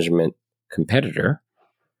container management competitor,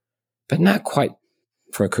 but not quite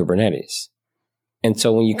for Kubernetes. And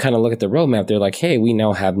so when you kind of look at the roadmap, they're like, hey, we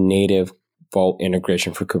now have native Vault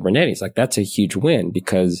integration for Kubernetes. Like, that's a huge win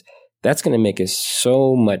because that's going to make it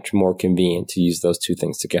so much more convenient to use those two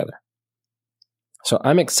things together. So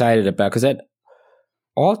I'm excited about, because at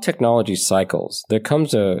all technology cycles, there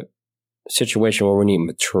comes a situation where we need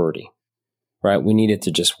maturity, right? We need it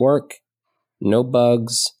to just work, no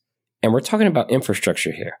bugs. And we're talking about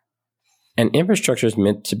infrastructure here. And infrastructure is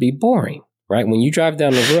meant to be boring, right? When you drive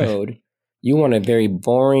down the road, you want a very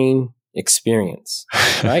boring experience,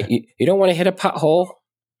 right? You don't want to hit a pothole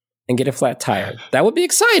and get a flat tire. That would be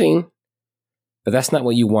exciting, but that's not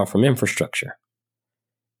what you want from infrastructure.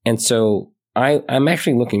 And so I'm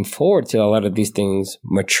actually looking forward to a lot of these things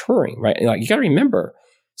maturing, right? Like, you got to remember,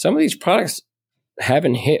 some of these products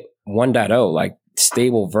haven't hit 1.0, like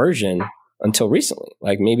stable version, until recently,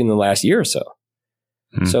 like maybe in the last year or so.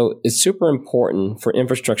 So it's super important for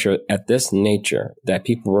infrastructure at this nature that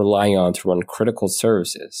people rely on to run critical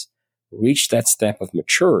services reach that step of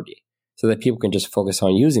maturity so that people can just focus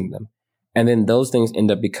on using them. And then those things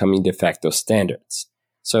end up becoming de facto standards.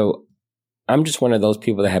 So I'm just one of those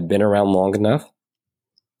people that have been around long enough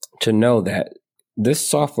to know that this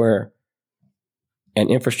software and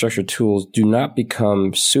infrastructure tools do not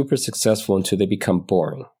become super successful until they become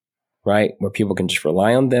boring, right? Where people can just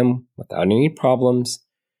rely on them without any problems.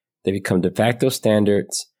 They become de facto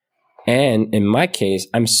standards. And in my case,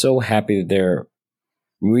 I'm so happy that they're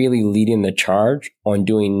really leading the charge on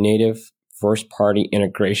doing native first-party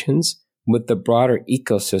integrations with the broader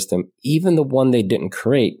ecosystem, even the one they didn't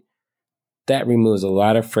create, that removes a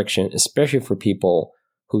lot of friction, especially for people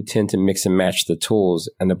who tend to mix and match the tools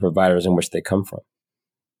and the providers in which they come from.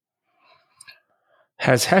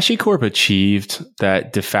 Has HashiCorp achieved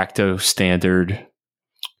that de facto standard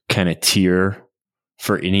kind of tier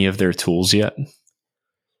for any of their tools yet?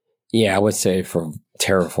 Yeah, I would say for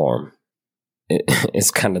Terraform, it's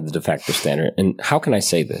kind of the de facto standard. And how can I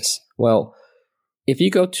say this? Well, if you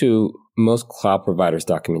go to most cloud providers'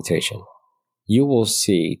 documentation, you will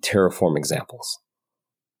see Terraform examples.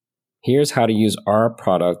 Here's how to use our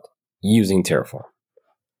product using Terraform.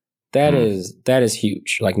 That is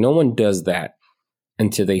huge. Like, no one does that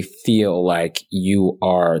until they feel like you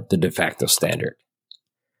are the de facto standard.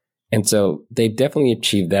 And so they've definitely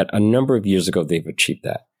achieved that. A number of years ago, they've achieved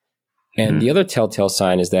that. And the other telltale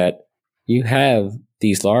sign is that you have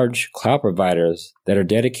these large cloud providers that are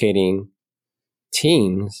dedicating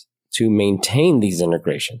teams to maintain these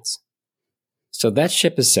integrations. So that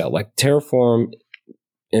ship is sailed. Like Terraform,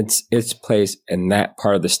 its place in that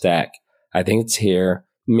part of the stack, I think it's here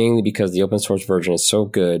mainly because the open source version is so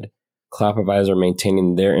good. Cloud providers are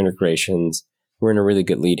maintaining their integrations. We're in a really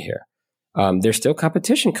good lead here. There's still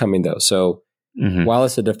competition coming though. So while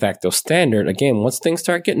it's a de facto standard, again, once things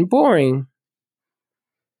start getting boring,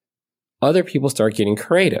 other people start getting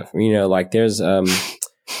creative. You know, like there's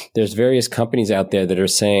various companies out there that are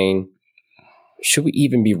saying, should we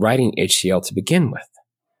even be writing HCL to begin with?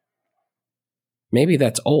 Maybe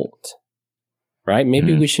that's old, right?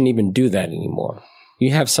 Maybe we shouldn't even do that anymore.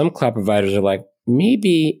 You have some cloud providers are like,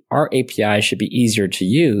 maybe our API should be easier to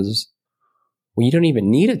use when you don't even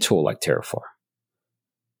need a tool like Terraform.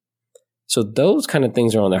 So those kind of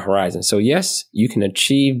things are on the horizon. So yes, you can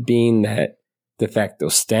achieve being that de facto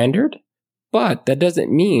standard, but that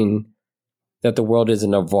doesn't mean that the world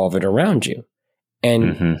isn't evolving around you.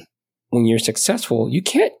 And when you're successful, you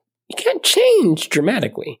can't change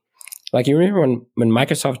dramatically. Like, you remember when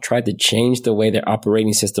Microsoft tried to change the way their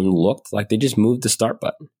operating system looked? Like, they just moved the start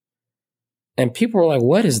button. And people were like,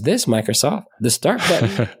 what is this, Microsoft? The start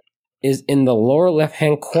button is in the lower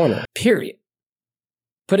left-hand corner, period.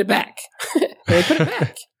 Put it back. They put it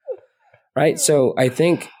back. Right? So I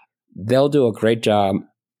think they'll do a great job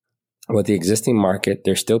with the existing market.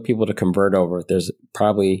 There's still people to convert over. There's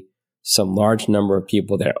probably some large number of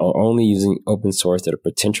people that are only using open source that are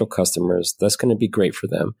potential customers. That's going to be great for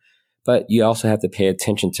them. But you also have to pay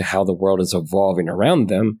attention to how the world is evolving around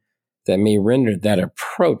them that may render that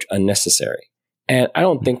approach unnecessary. And I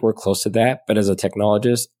don't think we're close to that, but as a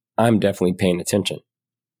technologist, I'm definitely paying attention.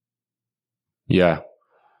 Yeah.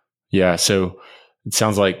 Yeah. So it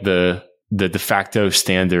sounds like the de facto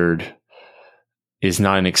standard is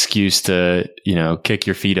not an excuse to, kick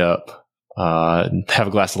your feet up, have a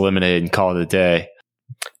glass of lemonade and call it a day.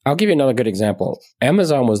 I'll give you another good example.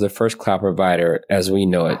 Amazon was the first cloud provider as we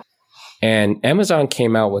know it. And Amazon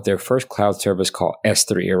came out with their first cloud service called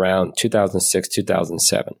S3 around 2006,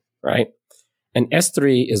 2007, right? And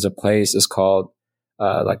S3 is a place, it's called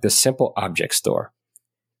like the Simple Object Store.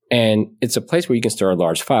 And it's a place where you can store a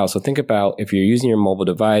large file. So think about if you're using your mobile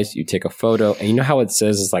device, you take a photo, and you know how it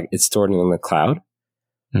says it's like it's stored in the cloud?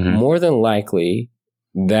 More than likely,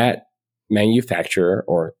 that manufacturer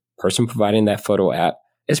or person providing that photo app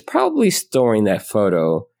is probably storing that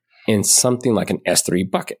photo in something like an S3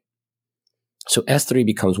 bucket. So S3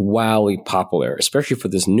 becomes wildly popular, especially for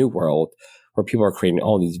this new world where people are creating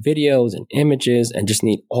all these videos and images and just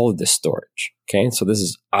need all of this storage. Okay, so this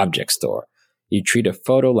is object store. You treat a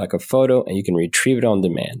photo like a photo and you can retrieve it on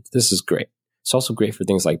demand. This is great. It's also great for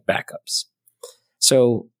things like backups.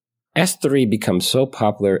 So S3 becomes so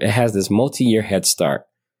popular, it has this multi-year head start.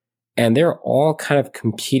 And there are all kind of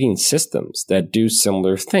competing systems that do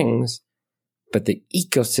similar things, but the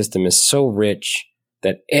ecosystem is so rich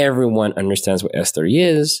that everyone understands what S3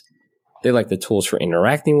 is. They like the tools for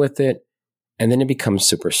interacting with it. And then it becomes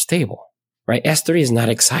super stable, right? S3 is not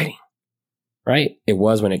exciting, right? It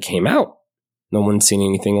was when it came out. No one's seen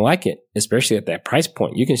anything like it, especially at that price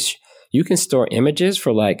point. You can store images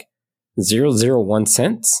for like 0.001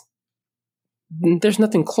 cents. There's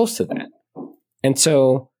nothing close to that. And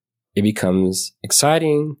so it becomes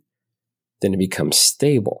exciting. Then it becomes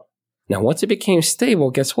stable. Now, once it became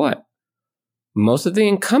stable, guess what? Most of the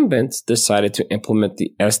incumbents decided to implement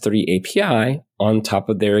the S3 API on top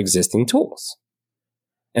of their existing tools.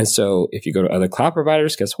 And so if you go to other cloud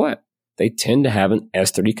providers, guess what? They tend to have an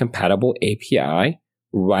S3 compatible API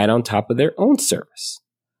right on top of their own service.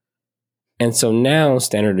 And so now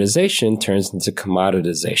standardization turns into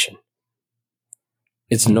commoditization.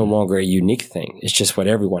 It's no longer a unique thing. It's just what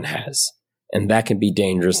everyone has. And that can be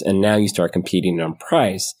dangerous. And now you start competing on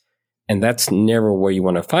price. And that's never where you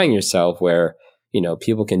want to find yourself, where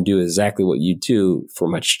people can do exactly what you do for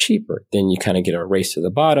much cheaper. Then you kind of get a race to the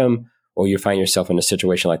bottom, or you find yourself in a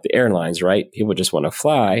situation like the airlines, right? People just want to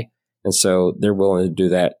fly. And so they're willing to do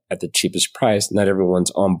that at the cheapest price. Not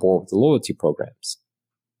everyone's on board with the loyalty programs.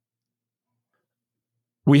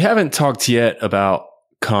 We haven't talked yet about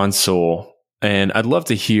Console, and I'd love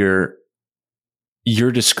to hear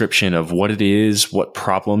your description of what it is, what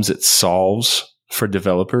problems it solves for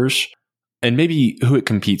developers, and maybe who it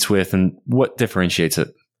competes with and what differentiates it.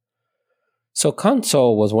 So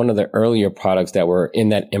Console was one of the earlier products that were in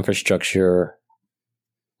that infrastructure,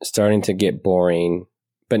 starting to get boring,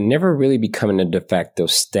 but never really becoming a de facto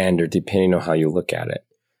standard, depending on how you look at it.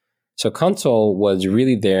 So Console was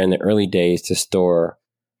really there in the early days to store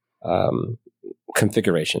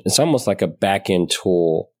configuration. It's almost like a back-end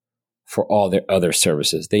tool for all their other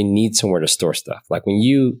services. They need somewhere to store stuff. Like when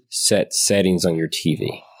you set settings on your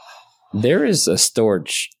TV, there is a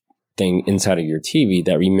storage thing inside of your TV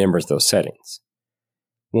that remembers those settings.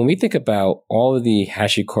 When we think about all of the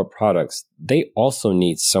HashiCorp products, they also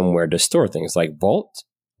need somewhere to store things. Like Vault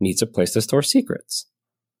needs a place to store secrets.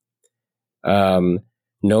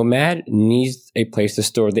 Nomad needs a place to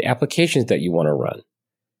store the applications that you want to run.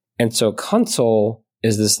 And so Console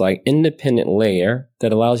is this like independent layer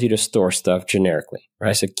that allows you to store stuff generically,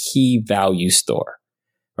 right? It's a key value store,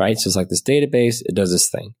 right? So it's like this database, it does this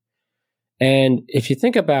thing. And if you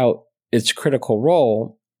think about its critical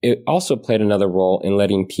role, it also played another role in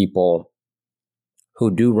letting people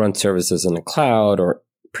who do run services in the cloud or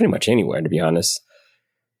pretty much anywhere, to be honest,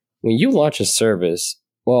 when you launch a service,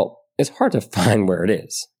 well, it's hard to find where it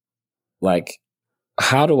is. Like,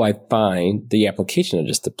 how do I find the application I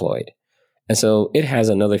just deployed? And so it has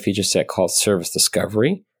another feature set called service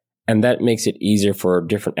discovery, and that makes it easier for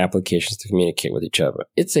different applications to communicate with each other.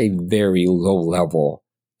 It's a very low level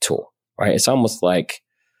tool, right? It's almost like,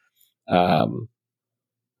 I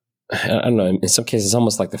don't know, in some cases, it's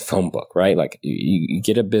almost like the phone book, right? Like you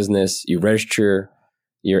get a business, you register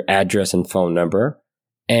your address and phone number,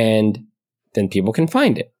 and then people can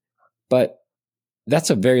find it. But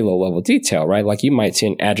that's a very low level detail, right? Like you might see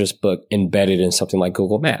an address book embedded in something like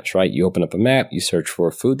Google Maps, right? You open up a map, you search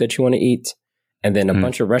for food that you want to eat, and then a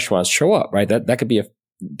bunch of restaurants show up, right? That could be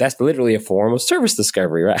that's literally a form of service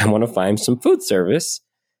discovery, right? I want to find some food service,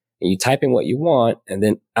 and you type in what you want, and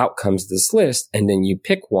then out comes this list, and then you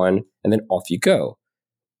pick one, and then off you go.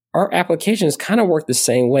 Our applications kind of work the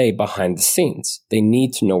same way behind the scenes. They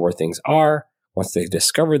need to know where things are. Once they've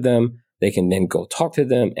discovered them, they can then go talk to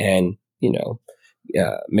them and,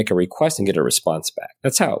 make a request and get a response back.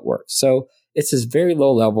 That's how it works. So it's this very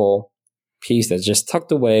low level piece that's just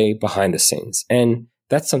tucked away behind the scenes. And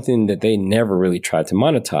that's something that they never really tried to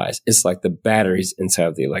monetize. It's like the batteries inside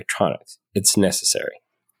of the electronics. It's necessary.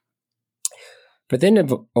 But then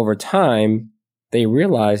over time, they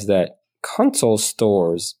realized that Console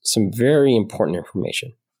stores some very important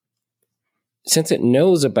information. Since it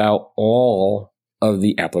knows about all of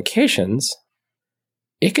the applications,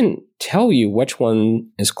 it can tell you which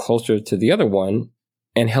one is closer to the other one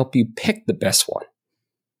and help you pick the best one.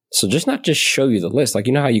 So not just show you the list. Like,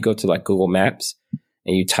 you know how you go to like Google Maps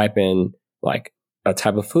and you type in like a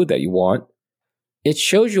type of food that you want? It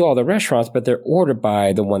shows you all the restaurants, but they're ordered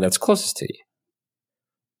by the one that's closest to you.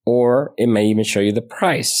 Or it may even show you the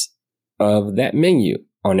price of that menu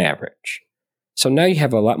on average. So now you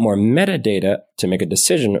have a lot more metadata to make a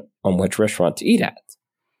decision on which restaurant to eat at.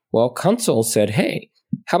 Well, Console said, hey,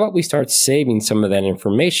 how about we start saving some of that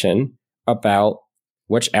information about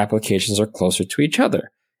which applications are closer to each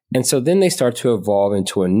other? And so then they start to evolve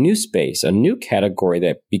into a new space, a new category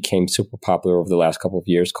that became super popular over the last couple of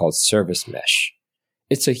years called service mesh.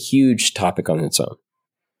 It's a huge topic on its own.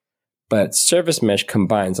 But service mesh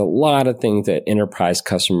combines a lot of things that enterprise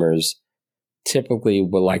customers typically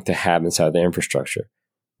would like to have inside their infrastructure.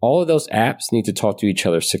 All of those apps need to talk to each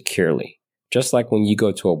other securely. Just like when you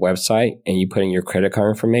go to a website and you put in your credit card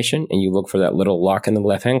information and you look for that little lock in the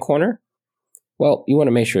left-hand corner, well, you want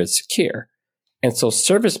to make sure it's secure. And so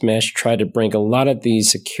Service Mesh tried to bring a lot of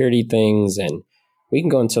these security things, and we can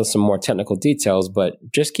go into some more technical details, but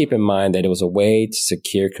just keep in mind that it was a way to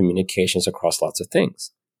secure communications across lots of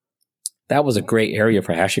things. That was a great area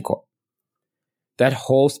for HashiCorp. That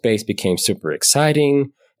whole space became super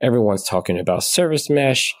exciting. Everyone's talking about Service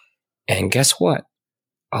Mesh. And guess what?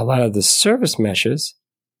 A lot of the service meshes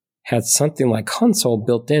had something like Console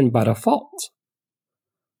built in by default.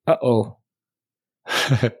 Uh-oh.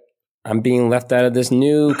 I'm being left out of this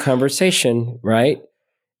new conversation, right?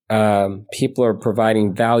 People are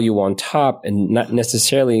providing value on top, and not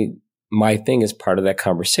necessarily my thing is part of that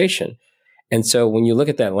conversation. And so when you look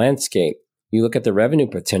at that landscape, You look at the revenue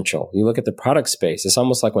potential. You look at the product space. It's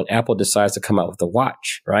almost like when Apple decides to come out with a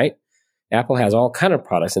watch, right? Apple has all kind of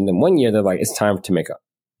products. And then one year they're like, it's time to make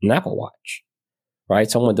an Apple Watch, right?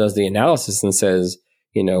 Someone does the analysis and says,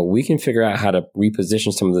 we can figure out how to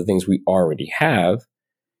reposition some of the things we already have.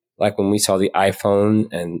 Like when we saw the iPhone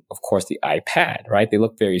and of course the iPad, right? They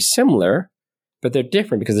look very similar, but they're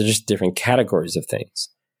different because they're just different categories of things.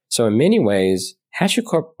 So in many ways,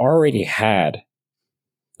 HashiCorp already had,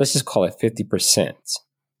 let's just call it 50%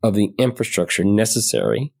 of the infrastructure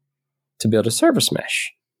necessary to build a service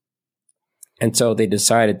mesh. And so they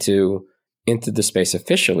decided to enter the space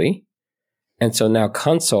officially. And so now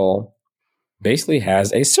Console basically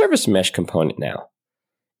has a service mesh component now.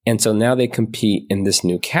 And so now they compete in this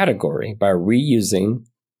new category by reusing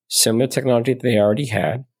similar technology that they already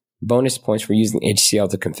had, bonus points for using HCL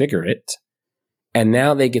to configure it. And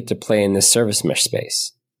now they get to play in this service mesh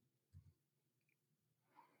space.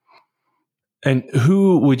 And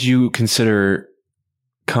who would you consider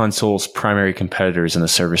Console's primary competitors in the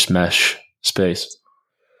service mesh space?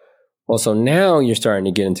 Well, so now you're starting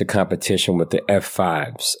to get into competition with the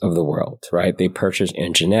F5s of the world, right? They purchased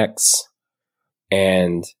NGINX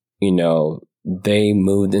and, they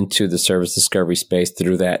moved into the service discovery space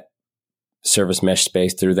through that service mesh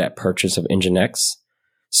space through that purchase of NGINX.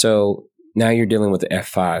 So now you're dealing with the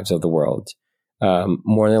F5s of the world.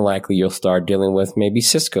 More than likely, you'll start dealing with maybe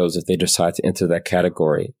Cisco's if they decide to enter that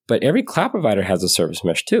category. But every cloud provider has a service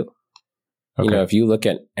mesh too. Okay. If you look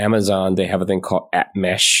at Amazon, they have a thing called App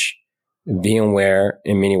Mesh. VMware,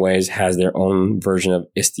 in many ways, has their own version of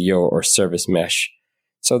Istio or service mesh.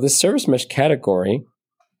 So this service mesh category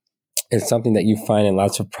is something that you find in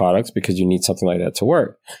lots of products because you need something like that to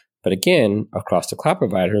work. But again, across the cloud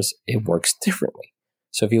providers, it works differently.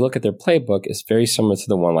 So if you look at their playbook, it's very similar to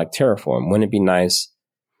the one like Terraform. Wouldn't it be nice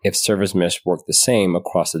if service mesh worked the same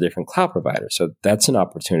across the different cloud providers? So that's an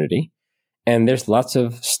opportunity. And there's lots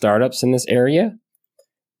of startups in this area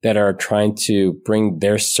that are trying to bring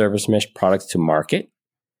their service mesh products to market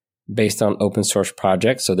based on open source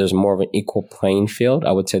projects. So there's more of an equal playing field.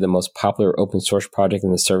 I would say the most popular open source project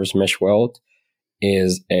in the service mesh world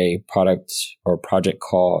is a product or project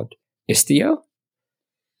called Istio.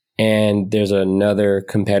 And there's another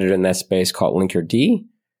competitor in that space called Linkerd.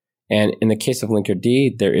 And in the case of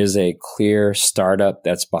Linkerd, there is a clear startup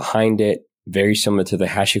that's behind it, very similar to the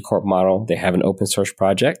HashiCorp model. They have an open source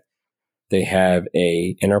project. They have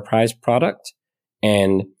a enterprise product,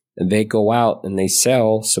 and they go out and they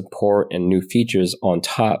sell support and new features on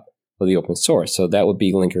top of the open source. So that would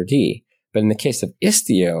be Linkerd. But in the case of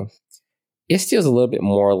Istio is a little bit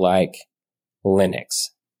more like Linux.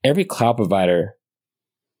 Every cloud provider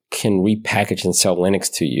can repackage and sell Linux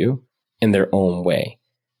to you in their own way.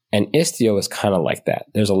 And Istio is kind of like that.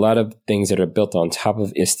 There's a lot of things that are built on top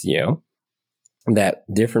of Istio that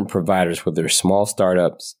different providers, whether they're small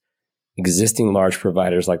startups, existing large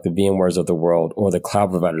providers like the VMwares of the world or the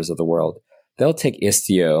cloud providers of the world, they'll take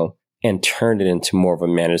Istio and turn it into more of a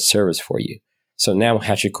managed service for you. So now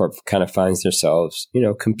HashiCorp kind of finds themselves,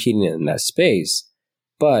 competing in that space.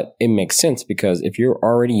 But it makes sense because if you're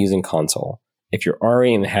already using Console, if you're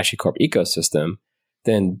already in the HashiCorp ecosystem,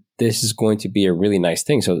 then this is going to be a really nice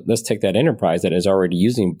thing. So let's take that enterprise that is already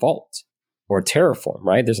using Vault or Terraform,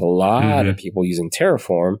 right? There's a lot of people using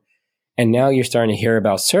Terraform. And now you're starting to hear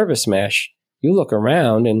about service mesh. You look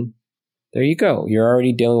around and there you go. You're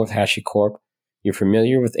already dealing with HashiCorp. You're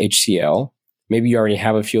familiar with HCL. Maybe you already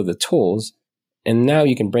have a few of the tools. And now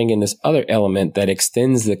you can bring in this other element that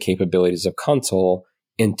extends the capabilities of Console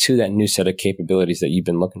into that new set of capabilities that you've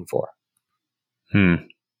been looking for.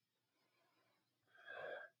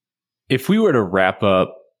 If we were to wrap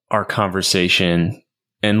up our conversation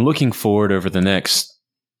and looking forward over the next,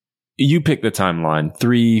 you pick the timeline,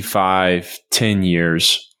 3, 5, 10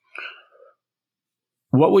 years,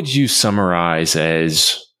 what would you summarize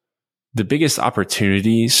as the biggest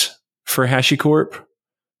opportunities for HashiCorp?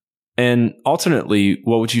 And alternately,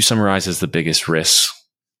 what would you summarize as the biggest risks?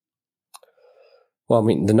 Well,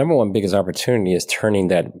 the number one biggest opportunity is turning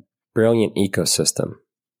that brilliant ecosystem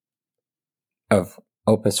of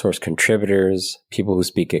open source contributors, people who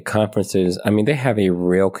speak at conferences. They have a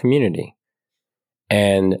real community,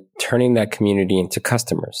 and turning that community into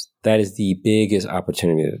customers. That is the biggest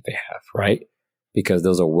opportunity that they have, right? Because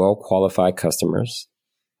those are well-qualified customers.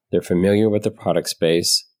 They're familiar with the product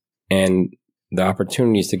space, and the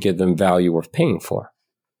opportunity is to give them value worth paying for.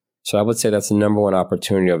 So I would say that's the number one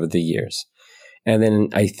opportunity over the years. And then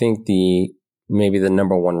I think maybe the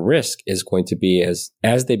number one risk is going to be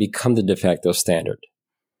as they become the de facto standard.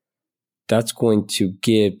 That's going to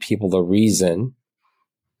give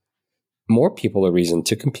more people a reason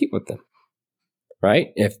to compete with them. right?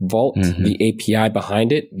 If Vault, the API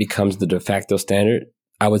behind it, becomes the de facto standard,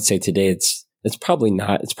 I would say today it's probably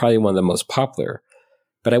not. It's probably one of the most popular,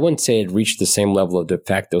 but I wouldn't say it reached the same level of de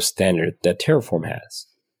facto standard that Terraform has.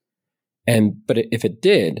 But if it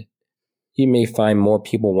did, you may find more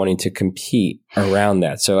people wanting to compete around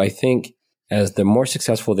that. So I think as the more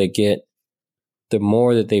successful they get, the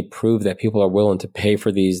more that they prove that people are willing to pay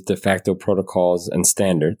for these de facto protocols and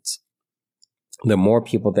standards, the more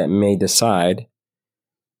people that may decide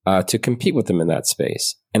to compete with them in that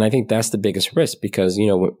space. And I think that's the biggest risk because,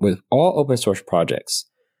 with all open source projects,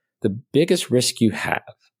 the biggest risk you have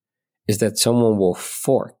is that someone will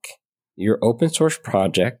fork your open source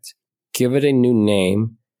project, give it a new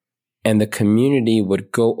name, and the community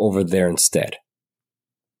would go over there instead.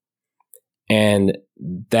 And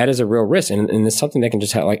that is a real risk. And it's something that can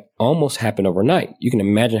just almost happen overnight. You can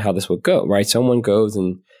imagine how this would go, right? Someone goes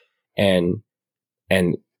and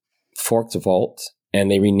forks Vault and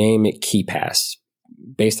they rename it KeyPass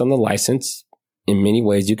based on the license. In many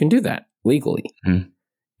ways, you can do that legally.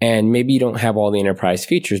 And maybe you don't have all the enterprise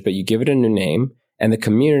features, but you give it a new name and the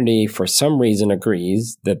community for some reason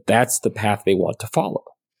agrees that that's the path they want to follow.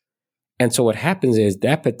 And so what happens is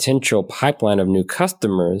that potential pipeline of new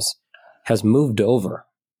customers has moved over.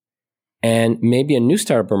 And maybe a new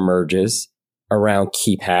startup emerges around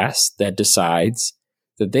KeyPass that decides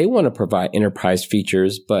that they want to provide enterprise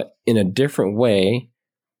features, but in a different way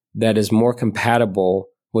that is more compatible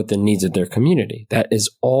with the needs of their community. That is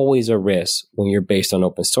always a risk when you're based on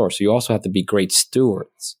open source. So you also have to be great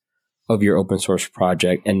stewards of your open source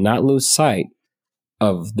project and not lose sight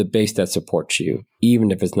of the base that supports you,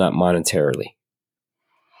 even if it's not monetarily.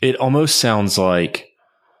 It almost sounds like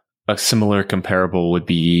a similar comparable would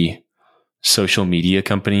be social media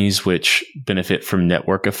companies, which benefit from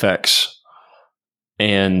network effects.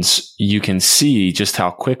 And you can see just how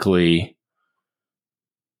quickly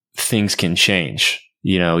things can change.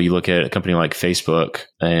 You look at a company like Facebook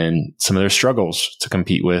and some of their struggles to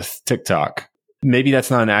compete with TikTok. Maybe that's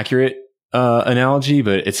not an accurate analogy,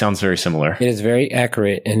 but it sounds very similar. It is very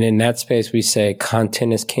accurate. And in that space, we say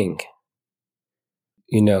content is king.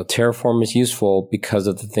 Terraform is useful because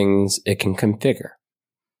of the things it can configure.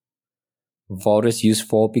 Vault is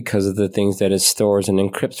useful because of the things that it stores and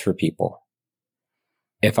encrypts for people.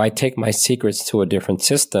 If I take my secrets to a different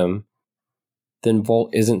system, then Vault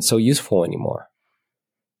isn't so useful anymore.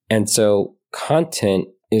 And so content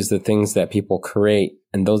is the things that people create,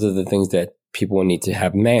 and those are the things that people will need to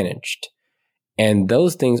have managed. And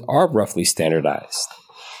those things are roughly standardized.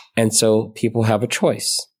 And so people have a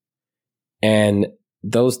choice. And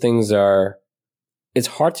those things it's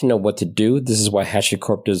hard to know what to do. This is why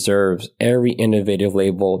HashiCorp deserves every innovative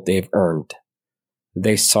label they've earned.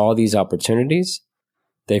 They saw these opportunities.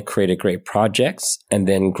 They've created great projects and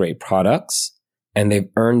then great products, and they've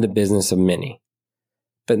earned the business of many.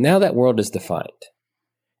 But now that world is defined.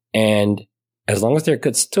 And as long as they're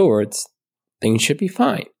good stewards, things should be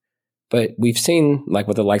fine. But we've seen, like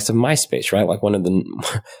with the likes of MySpace, right? Like one of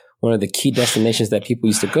the key destinations that people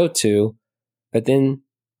used to go to, but then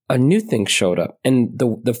a new thing showed up. And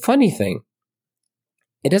the funny thing,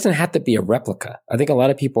 it doesn't have to be a replica. I think a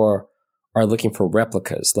lot of people are looking for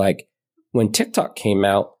replicas. Like when TikTok came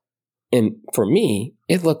out, and for me,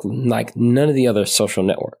 it looked like none of the other social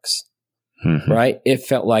networks, right? It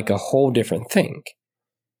felt like a whole different thing.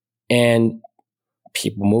 And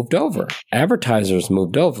people moved over. Advertisers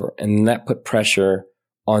moved over. And that put pressure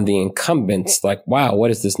on the incumbents. Like, wow,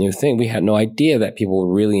 what is this new thing? We had no idea that people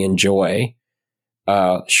would really enjoy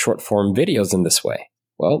short form videos in this way.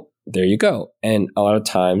 Well, there you go. And a lot of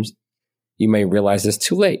times you may realize this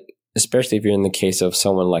too late, especially if you're in the case of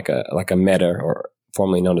someone like a Meta or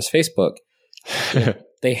formerly known as Facebook.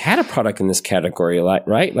 They had a product in this category,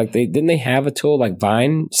 right? Like didn't they have a tool like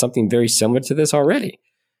Vine, something very similar to this already?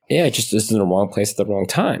 Yeah, it just is in the wrong place at the wrong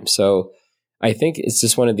time. So I think it's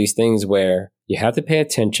just one of these things where you have to pay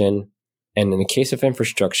attention. And in the case of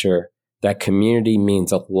infrastructure, that community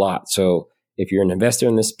means a lot. So if you're an investor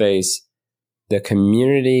in this space, the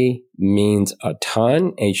community means a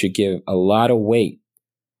ton, and you should give a lot of weight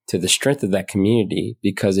to the strength of that community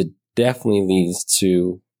because it definitely leads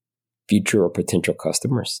to future or potential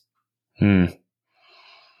customers. So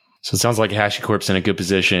it sounds like HashiCorp's in a good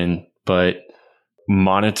position, but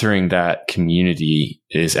monitoring that community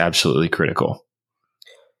is absolutely critical.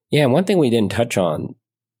 Yeah, and one thing we didn't touch on,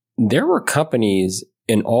 there were companies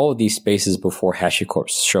in all of these spaces before HashiCorp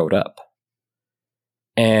showed up.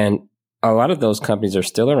 And a lot of those companies are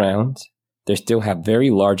still around. They still have very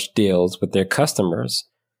large deals with their customers.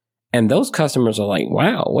 And those customers are like,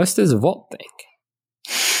 wow, what's this Vault thing?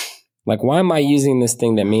 Like, why am I using this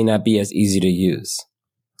thing that may not be as easy to use?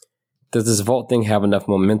 Does this Vault thing have enough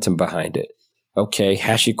momentum behind it? Okay,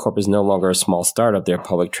 HashiCorp is no longer a small startup. They're a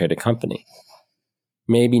public traded company.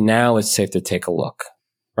 Maybe now it's safe to take a look,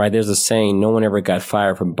 right? There's a saying, no one ever got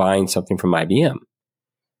fired from buying something from IBM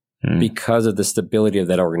because of the stability of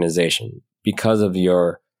that organization, because of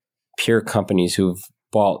your peer companies who've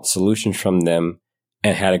bought solutions from them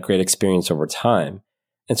and had a great experience over time.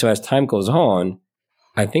 And so as time goes on,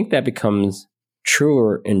 I think that becomes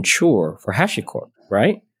truer and truer for HashiCorp,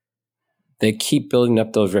 right? They keep building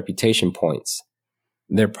up those reputation points.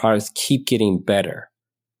 Their products keep getting better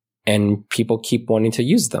and people keep wanting to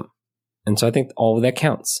use them. And so I think all of that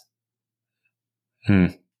counts.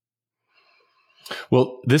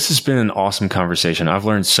 Well, this has been an awesome conversation. I've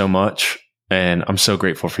learned so much and I'm so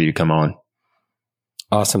grateful for you to come on.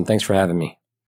 Awesome. Thanks for having me.